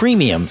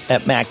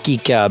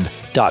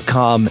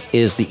 premium@macgeekgab.com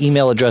is the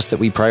email address that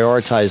we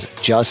prioritize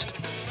just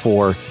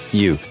for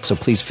you. So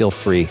please feel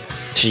free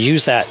to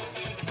use that.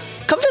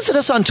 Come visit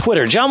us on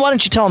Twitter. John, why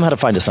don't you tell them how to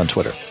find us on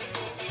Twitter?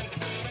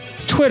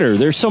 Twitter,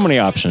 there's so many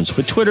options.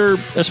 But Twitter,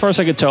 as far as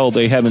I could tell,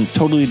 they haven't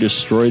totally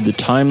destroyed the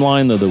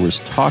timeline, though there was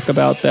talk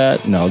about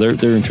that. No,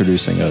 they're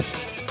introducing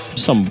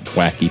some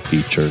wacky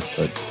feature.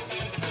 But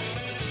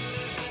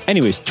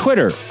anyways,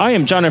 Twitter, I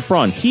am John F.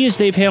 Braun. He is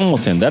Dave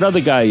Hamilton. That other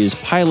guy is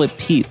Pilot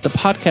Pete. The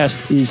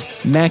podcast is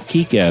Mac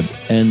Geek Gab,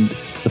 and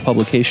the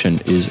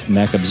publication is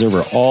Mac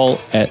Observer, all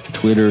at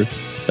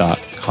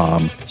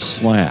twitter.com/.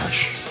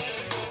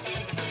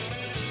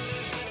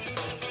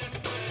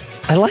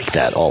 I like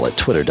that, all at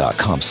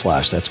twitter.com/.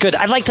 That's good.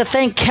 I'd like to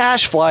thank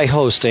Cashfly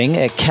Hosting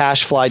at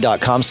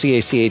cashfly.com,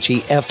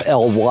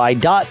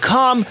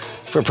 CACHEFLY.com,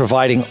 for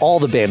providing all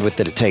the bandwidth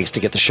that it takes to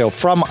get the show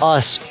from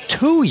us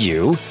to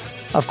you.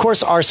 Of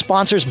course, our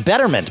sponsors,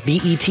 Betterment,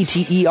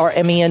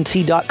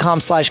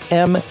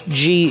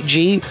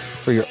 BETTERMENT.com/MGG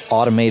for your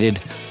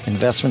automated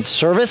investment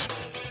service.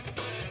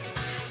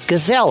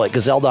 Gazelle at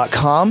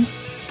gazelle.com,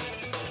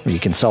 where you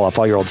can sell off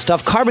all your old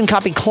stuff. Carbon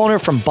Copy Cloner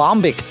from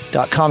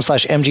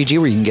bombic.com/MGG,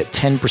 where you can get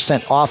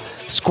 10% off.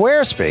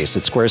 Squarespace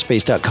at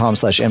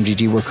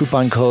squarespace.com/MGG, where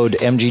coupon code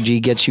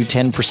MGG gets you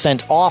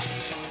 10% off.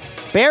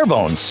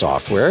 Barebones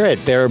software at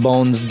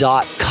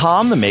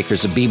barebones.com, the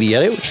makers of BB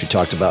Edit, which we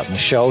talked about in the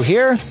show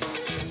here.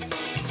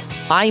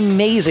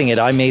 iMazing at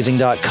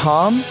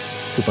imazing.com.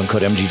 Coupon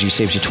code MGG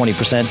saves you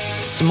 20%.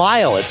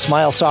 Smile at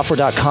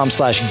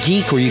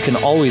smilesoftware.com/geek, where you can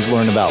always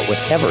learn about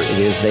whatever it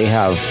is they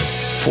have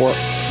for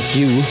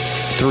you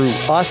through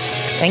us.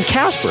 And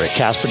Casper at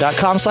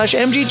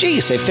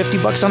casper.com/MGG. Save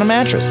 $50 on a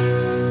mattress.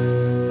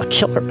 A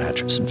killer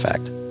mattress, in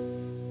fact.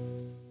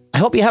 I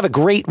hope you have a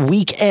great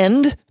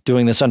weekend.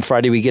 Doing this on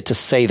Friday, we get to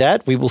say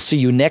that. We will see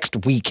you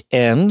next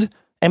weekend.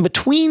 And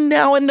between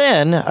now and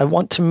then, I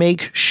want to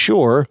make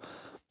sure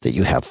that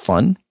you have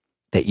fun,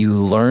 that you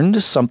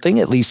learned something,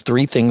 at least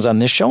 3 things on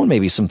this show, and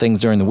maybe some things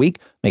during the week.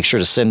 Make sure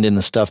to send in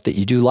the stuff that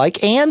you do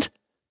like, and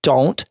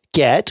don't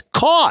get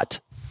caught.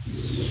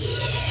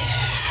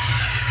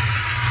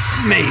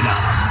 Made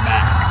up.